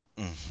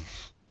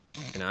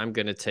 And I'm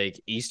going to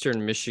take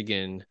Eastern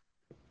Michigan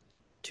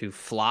to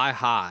fly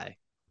high.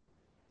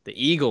 The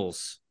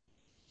Eagles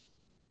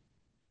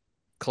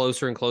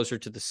closer and closer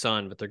to the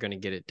sun, but they're going to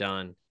get it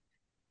done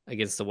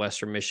against the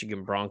Western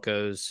Michigan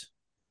Broncos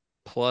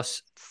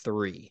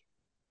 +3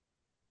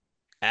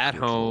 at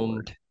home.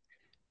 Lord.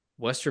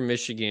 Western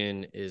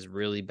Michigan is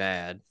really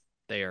bad.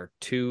 They are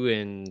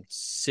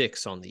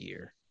 2-6 on the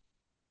year.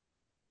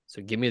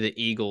 So give me the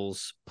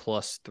Eagles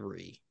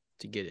 +3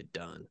 to get it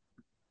done.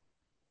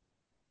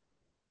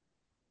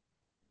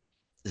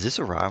 Is this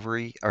a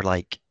rivalry or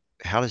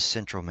how does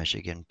Central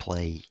Michigan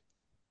play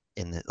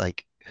in the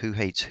who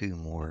hates who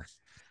more?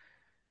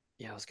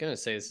 Yeah, I was gonna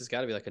say this has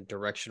got to be like a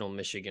directional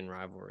Michigan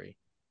rivalry.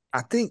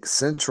 I think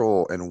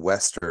Central and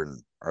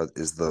Western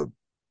is the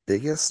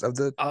biggest of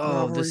the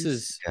rivalries. This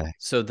is okay.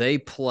 So they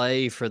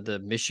play for the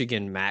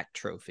Michigan MAC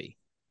trophy.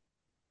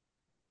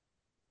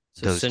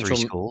 So those three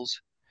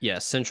schools? Yeah,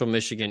 Central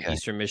Michigan, okay.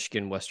 Eastern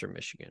Michigan, Western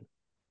Michigan.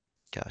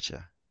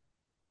 Gotcha.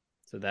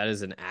 So that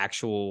is an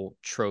actual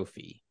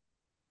trophy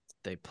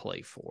they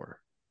play for.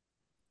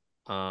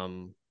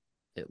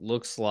 It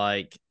looks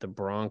like the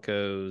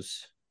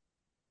Broncos.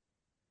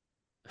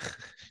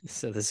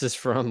 So this is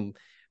from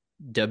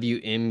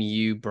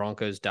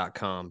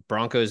WMUBroncos.com.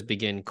 Broncos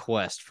begin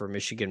quest for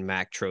Michigan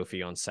MAC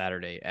trophy on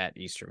Saturday at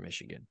Eastern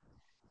Michigan.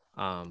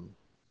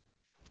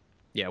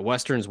 Yeah,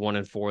 Western's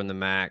 1-4 in the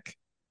MAC.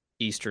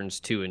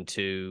 Eastern's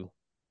 2-2.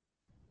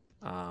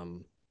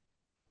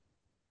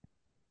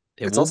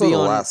 It's also the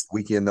last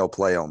weekend they'll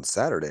play on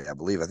Saturday, I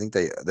believe. I think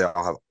they'll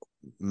have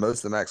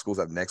most of the MAC schools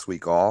have next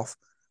week off,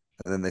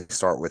 and then they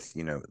start with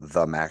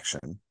the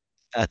MACtion.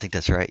 I think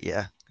that's right.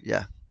 Yeah.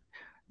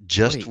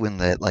 Just when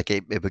it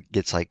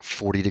gets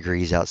 40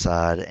 degrees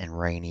outside and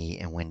rainy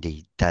and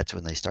windy, that's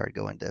when they start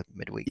going to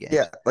midweek games.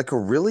 Yeah,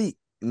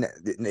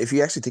 if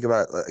you actually think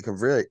about it, a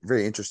very,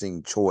 very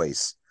interesting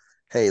choice.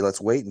 Hey,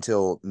 let's wait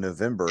until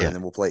November and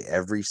then we'll play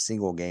every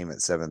single game at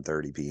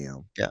 7:30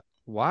 p.m. Yeah.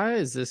 Why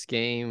is this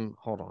game?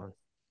 Hold on.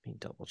 Let me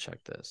double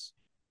check this.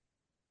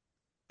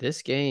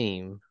 This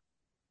game.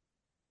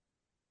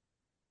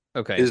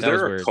 Okay. Is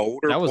there a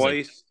colder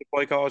place to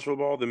play college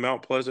football than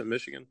Mount Pleasant,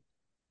 Michigan?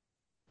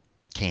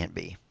 Can't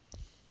be.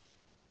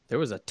 There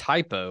was a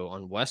typo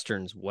on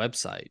Western's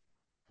website.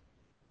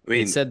 I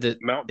mean, it said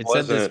that Mount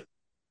Pleasant.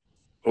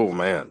 Oh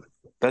man,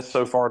 that's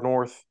so far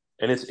north,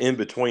 and it's in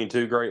between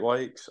two Great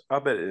Lakes. I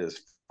bet it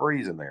is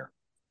freezing there.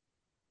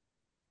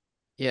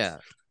 Yeah,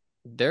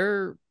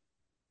 their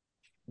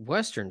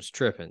Western's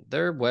tripping.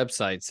 Their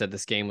website said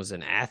this game was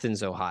in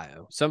Athens,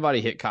 Ohio.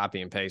 Somebody hit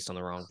copy and paste on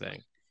the wrong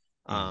thing.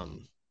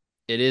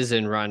 It is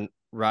in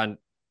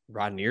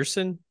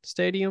Rodnierson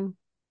Stadium.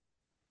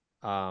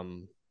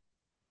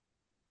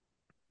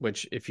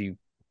 Which if you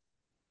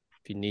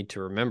need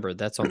to remember,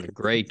 that's on the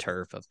gray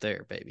turf up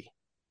there, baby.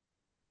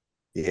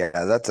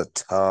 Yeah, that's a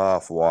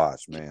tough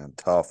watch, man.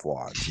 Tough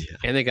watch.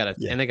 And they got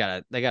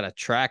a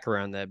track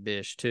around that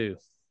bish too.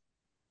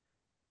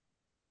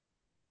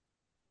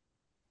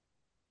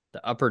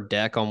 The upper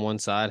deck on one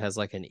side has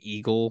like an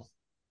eagle's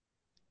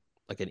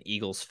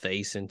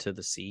face into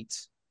the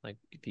seats. Like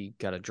if you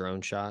got a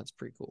drone shot, it's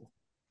pretty cool.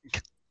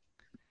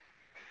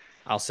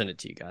 I'll send it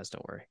to you guys.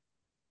 Don't worry.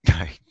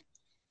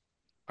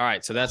 All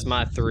right. So that's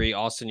my 3.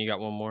 Austin, you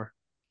got one more?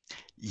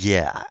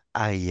 Yeah,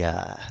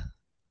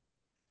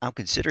 I'm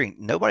considering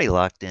nobody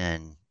locked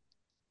in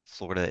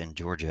Florida and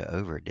Georgia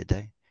over, did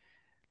they?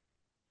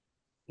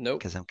 Nope.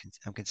 Because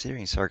I'm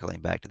considering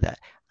circling back to that.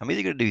 I'm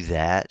either going to do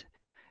that,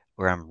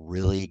 or I'm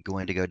really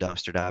going to go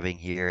dumpster diving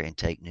here and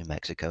take New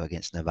Mexico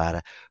against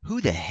Nevada.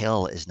 Who the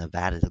hell is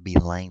Nevada to be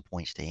laying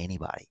points to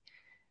anybody?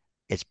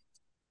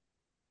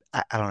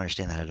 I don't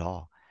understand that at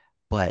all.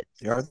 But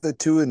are they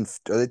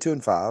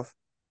 2-5?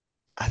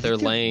 They're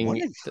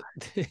laying.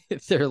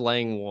 They're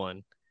laying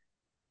 1.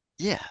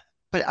 Yeah,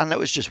 but I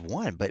know it's just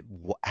 1. But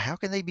how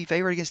can they be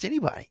favored against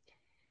anybody?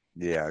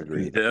 Yeah, I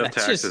agree. Death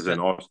taxes and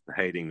Austin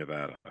hating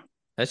Nevada.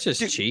 That's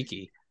just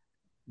cheeky.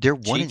 They're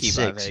 1-6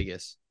 by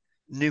Vegas.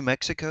 New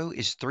Mexico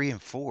is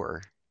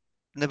 3-4.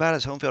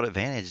 Nevada's home field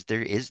advantage.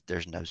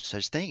 There's no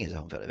such thing as a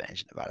home field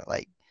advantage in Nevada.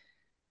 Like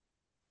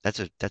that's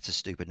a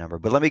stupid number.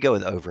 But let me go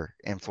with over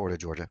in Florida,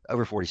 Georgia,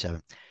 over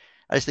 47.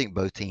 I just think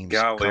both teams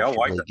Golly, I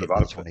like that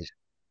Nevada 20s.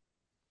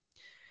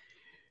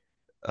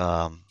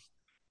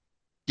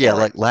 Yeah,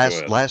 like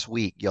last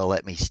week, y'all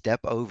let me step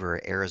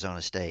over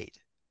Arizona State.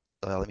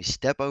 Let me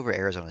step over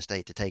Arizona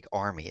State to take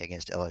Army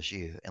against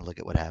LSU, and look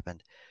at what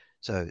happened.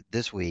 So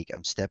this week,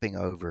 I'm stepping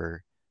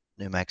over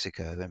New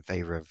Mexico in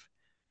favor of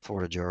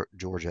Florida,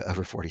 Georgia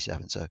over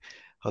 47. So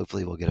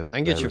hopefully we'll get a. I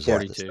can get you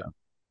 42.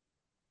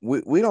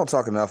 We don't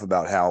talk enough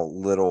about how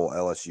little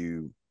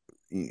LSU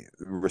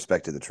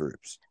respected the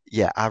troops.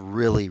 Yeah, I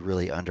really,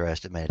 really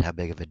underestimated how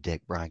big of a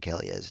dick Brian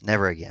Kelly is.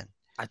 Never again.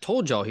 I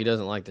told y'all he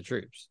doesn't like the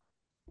troops.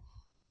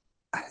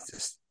 I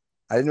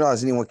didn't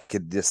realize anyone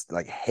could just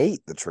like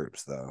hate the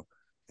troops though,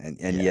 and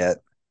yet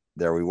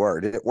there we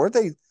were. Weren't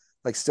they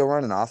like still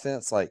running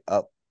offense like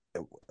up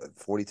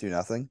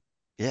 42-0?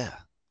 Yeah,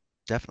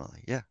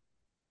 definitely. Yeah,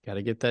 got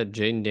to get that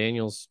Jaden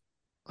Daniels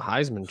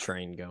Heisman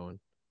train going.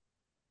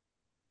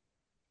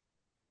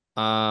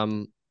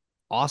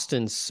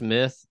 Austin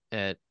Smith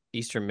at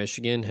Eastern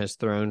Michigan has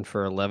thrown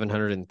for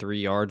 1,103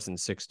 yards and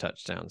 6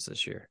 touchdowns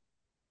this year.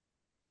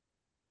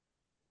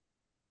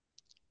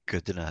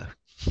 Good to know.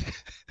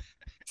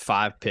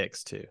 5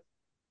 picks too.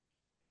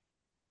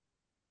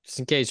 Just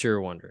in case you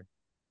were wondering,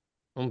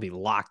 I'm gonna be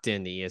locked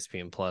into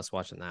ESPN Plus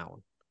watching that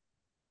one.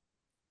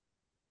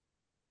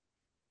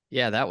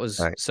 Yeah, that was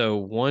right. So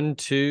 1,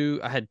 2.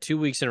 I had 2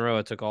 weeks in a row.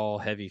 I took all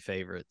heavy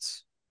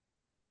favorites.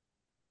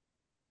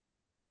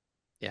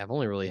 Yeah, I've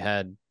only really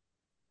had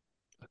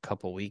a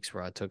couple weeks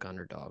where I took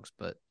underdogs,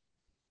 but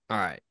all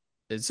right,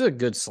 it's a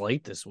good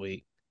slate this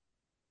week.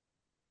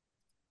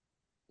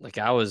 Like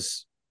I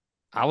was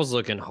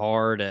looking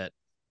hard at.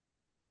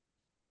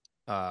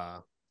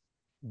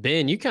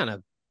 Ben, you kind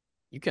of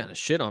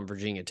shit on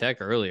Virginia Tech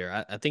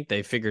earlier. I think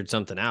they figured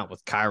something out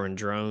with Kyron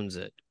Drones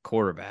at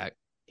quarterback.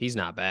 He's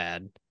not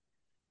bad.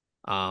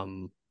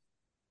 I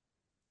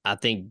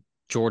think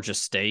Georgia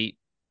State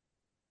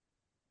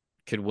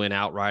could win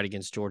outright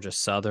against Georgia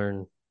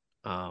Southern.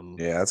 Yeah,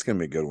 that's gonna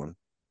be a good one.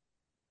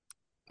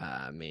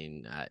 I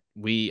mean,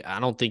 I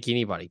don't think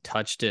anybody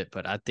touched it,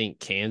 but I think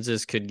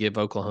Kansas could give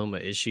Oklahoma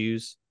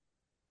issues.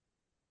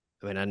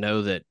 I mean, I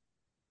know that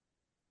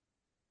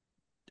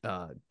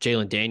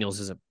Jalen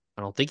Daniels I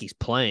don't think he's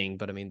playing,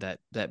 but I mean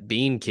that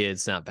Bean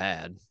kid's not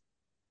bad.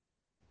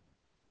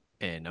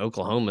 And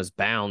Oklahoma's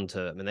bound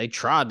to. I mean, they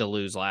tried to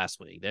lose last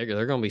week. They're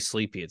going to be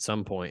sleepy at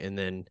some point. And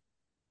then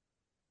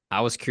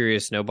I was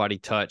curious. Nobody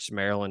touched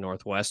Maryland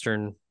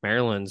Northwestern.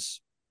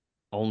 Maryland's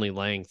only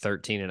laying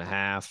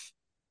 13.5.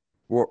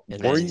 Were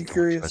you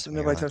curious?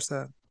 Nobody touched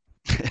that.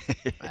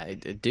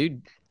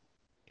 Dude,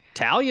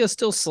 Talia's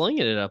still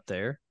slinging it up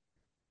there.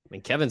 I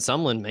mean, Kevin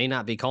Sumlin may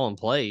not be calling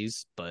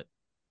plays, but.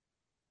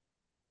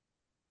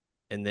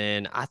 And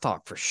then I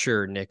thought for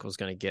sure Nick was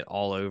going to get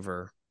all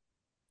over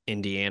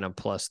Indiana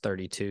plus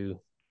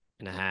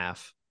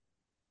 32.5.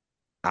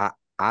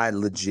 I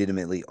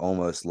legitimately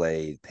almost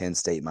laid Penn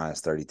State minus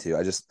 32.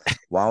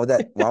 Why would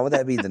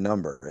that be the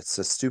number? It's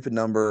a stupid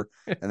number.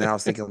 And then I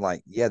was thinking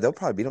like, yeah, they'll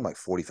probably beat them like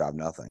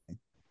 45-0.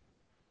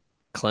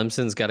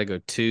 Clemson's got to go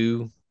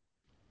to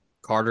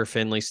Carter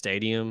Finley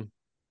Stadium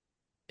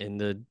in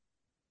the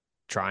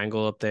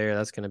triangle up there.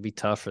 That's going to be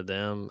tough for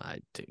them.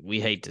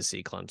 We hate to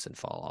see Clemson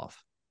fall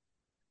off.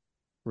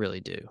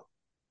 Really do.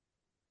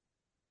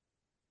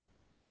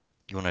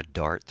 You want a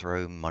dart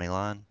throw money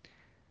line?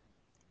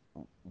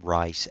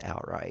 Rice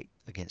outright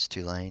against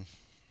Tulane.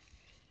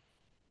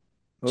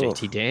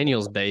 JT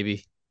Daniels,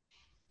 baby.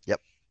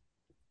 Yep.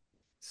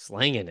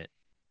 Slanging it.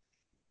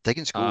 They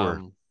can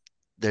score.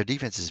 Their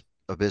defense is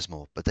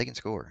abysmal, but they can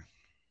score.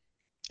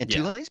 And Yeah.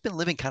 Tulane's been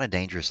living kind of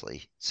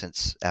dangerously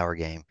since our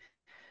game.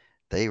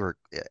 They were,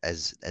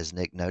 as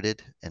Nick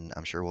noted, and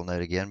I'm sure we'll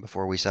note again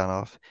before we sign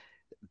off,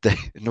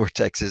 North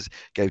Texas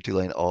gave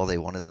Tulane all they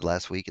wanted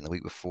last week and the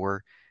week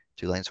before.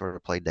 Tulane sort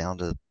of played down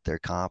to their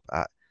comp.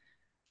 I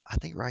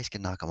think Rice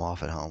can knock them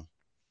off at home.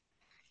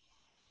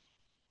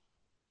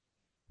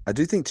 I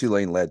do think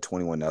Tulane led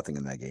 21-0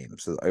 in that game.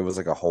 So it was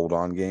like a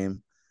hold-on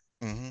game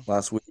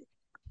last week.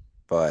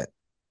 But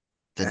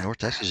then North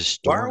Texas just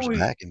storms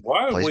back and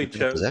why have plays we within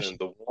the chosen possession.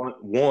 the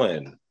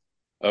one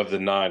of the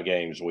 9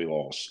 games we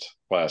lost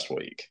last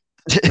week?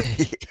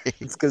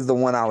 It's because the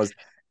one I was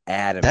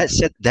adamant.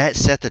 That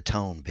set the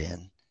tone,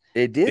 Ben.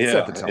 It did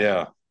set the tone.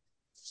 Yeah.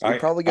 We'd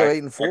probably go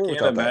 8-4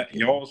 without that.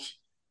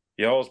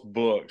 Y'all's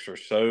books are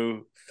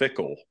so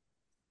fickle.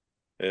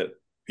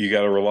 You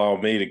got to rely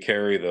on me to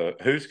carry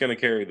who's going to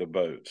carry the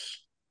boats?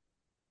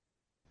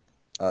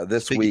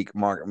 This week,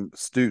 Mark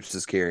Stoops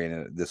is carrying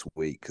it this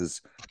week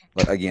because,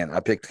 again, I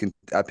picked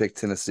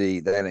Tennessee.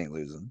 That ain't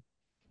losing.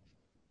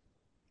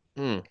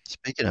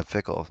 Speaking of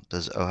fickle,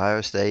 does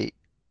Ohio State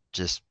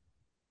just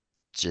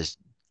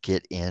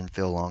get in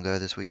Phil Longo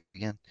this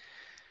weekend?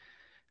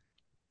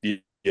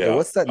 Yeah.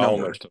 What's that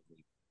number?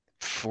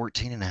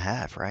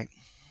 14.5, right?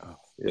 Oh,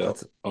 yeah.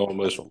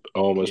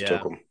 Almost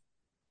took them.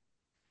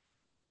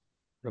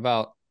 What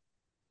about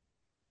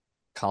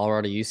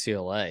Colorado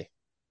UCLA?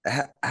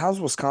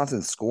 How's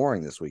Wisconsin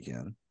scoring this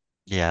weekend?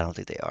 Yeah, I don't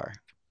think they are.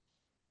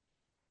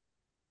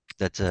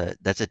 That's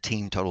a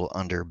team total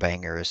under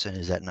banger as soon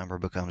as that number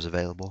becomes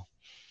available.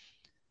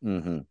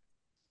 Mm-hmm.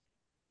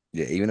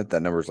 Yeah, even if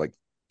that number is like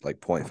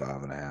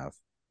 0.5.5.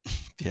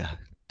 Yeah,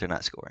 they're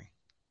not scoring.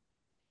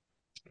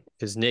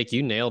 Because Nick,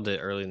 you nailed it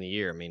early in the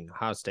year. I mean,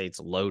 Ohio State's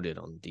loaded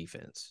on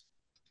defense.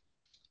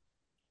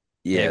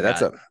 Yeah,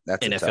 that's a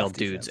NFL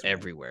dudes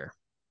everywhere.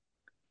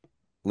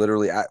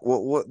 Literally,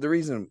 the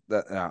reason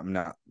that I'm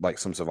not like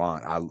some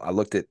savant, I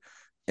looked at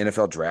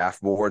NFL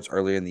draft boards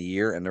earlier in the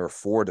year, and there were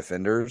 4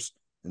 defenders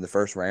in the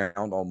first round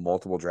on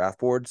multiple draft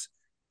boards,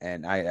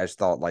 and I just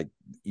thought, like,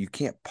 you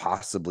can't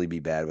possibly be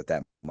bad with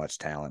that much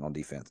talent on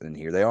defense, and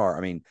here they are.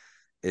 I mean,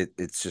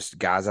 it's just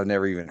guys I've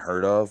never even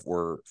heard of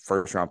were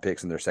first round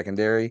picks in their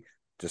secondary.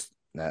 Just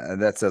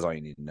that says all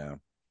you need to know.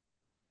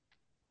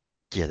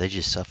 Yeah, they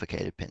just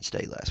suffocated Penn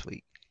State last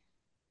week.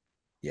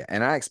 Yeah,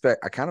 and I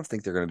kind of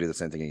think they're going to do the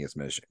same thing against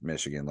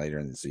Michigan later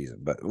in the season,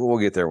 but we'll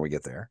get there when we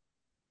get there.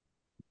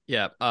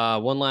 Yeah.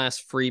 One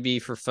last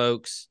freebie for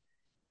folks.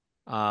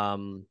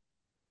 Kind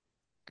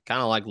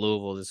of like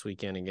Louisville this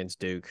weekend against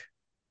Duke.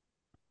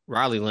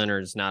 Riley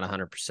Leonard's not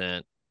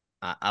 100%.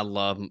 I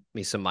love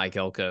me some Mike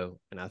Elko,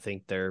 and I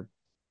think they're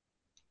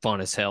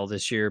fun as hell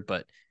this year,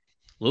 but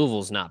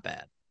Louisville's not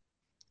bad.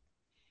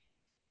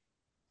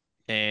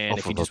 And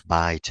if you just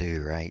buy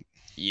too, right?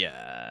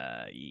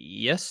 Yeah.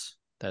 Yes,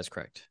 that's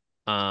correct.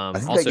 I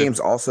think that game's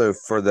also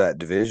for that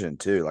division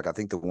too. Like, I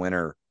think the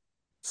winner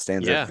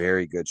stands a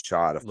very good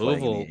shot of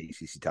playing in the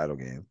ACC title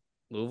game.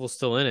 Louisville's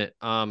still in it.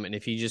 And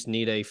if you just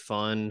need a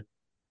fun,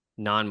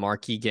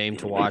 non-marquee game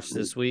to watch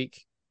this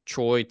week,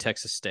 Troy,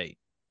 Texas State.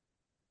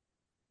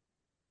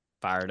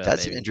 Fired up.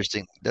 That's an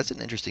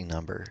interesting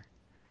number.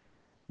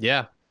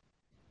 Yeah.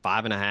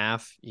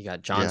 5.5. You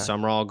got John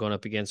Summerall going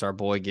up against our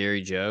boy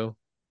Gary Joe.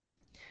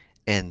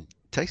 And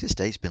Texas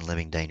State's been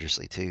living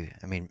dangerously too.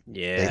 I mean,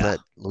 they let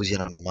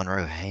Louisiana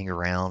Monroe hang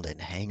around,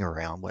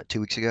 2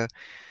 weeks ago?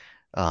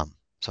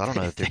 So I don't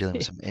know if they're dealing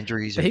with some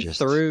injuries or just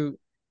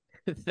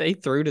they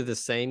threw to the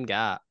same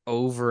guy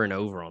over and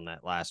over on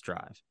that last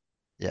drive.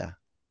 Yeah.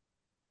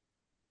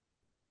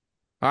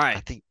 All right.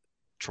 I think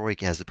Troy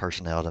has the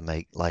personnel to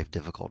make life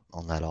difficult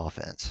on that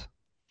offense.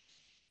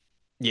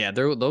 Yeah,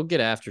 they'll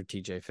get after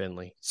TJ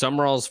Finley.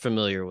 Summerall's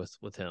familiar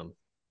with him.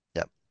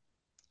 Yep.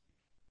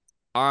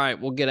 All right,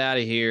 we'll get out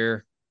of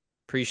here.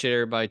 Appreciate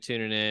everybody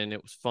tuning in.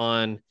 It was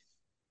fun.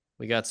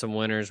 We got some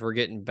winners. We're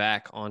getting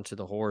back onto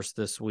the horse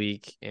this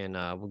week, and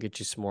we'll get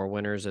you some more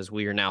winners as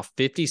we are now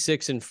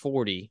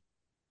 56-40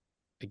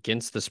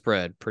 against the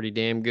spread. Pretty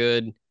damn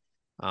good.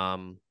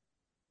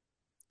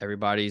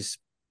 Everybody's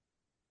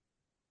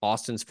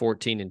Austin's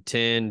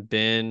 14-10.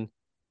 Ben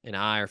and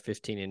I are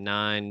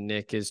 15-9.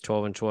 Nick is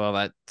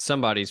 12-12.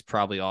 Somebody's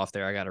probably off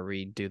there. I got to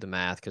redo the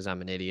math because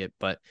I'm an idiot.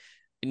 But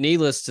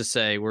needless to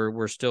say,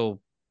 we're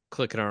still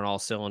clicking on all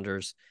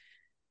cylinders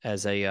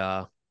as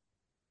a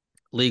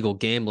legal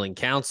gambling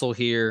counsel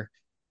here.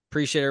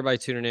 Appreciate everybody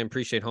tuning in.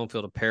 Appreciate Home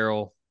Field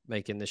Apparel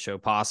making this show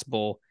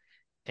possible.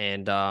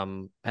 And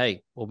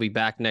hey, we'll be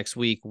back next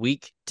week,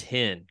 week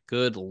 10.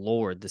 Good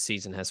Lord, the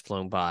season has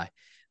flown by.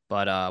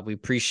 But we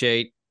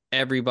appreciate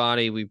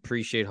everybody. We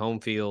appreciate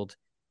Home Field.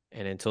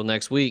 And until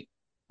next week,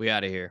 we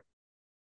out of here.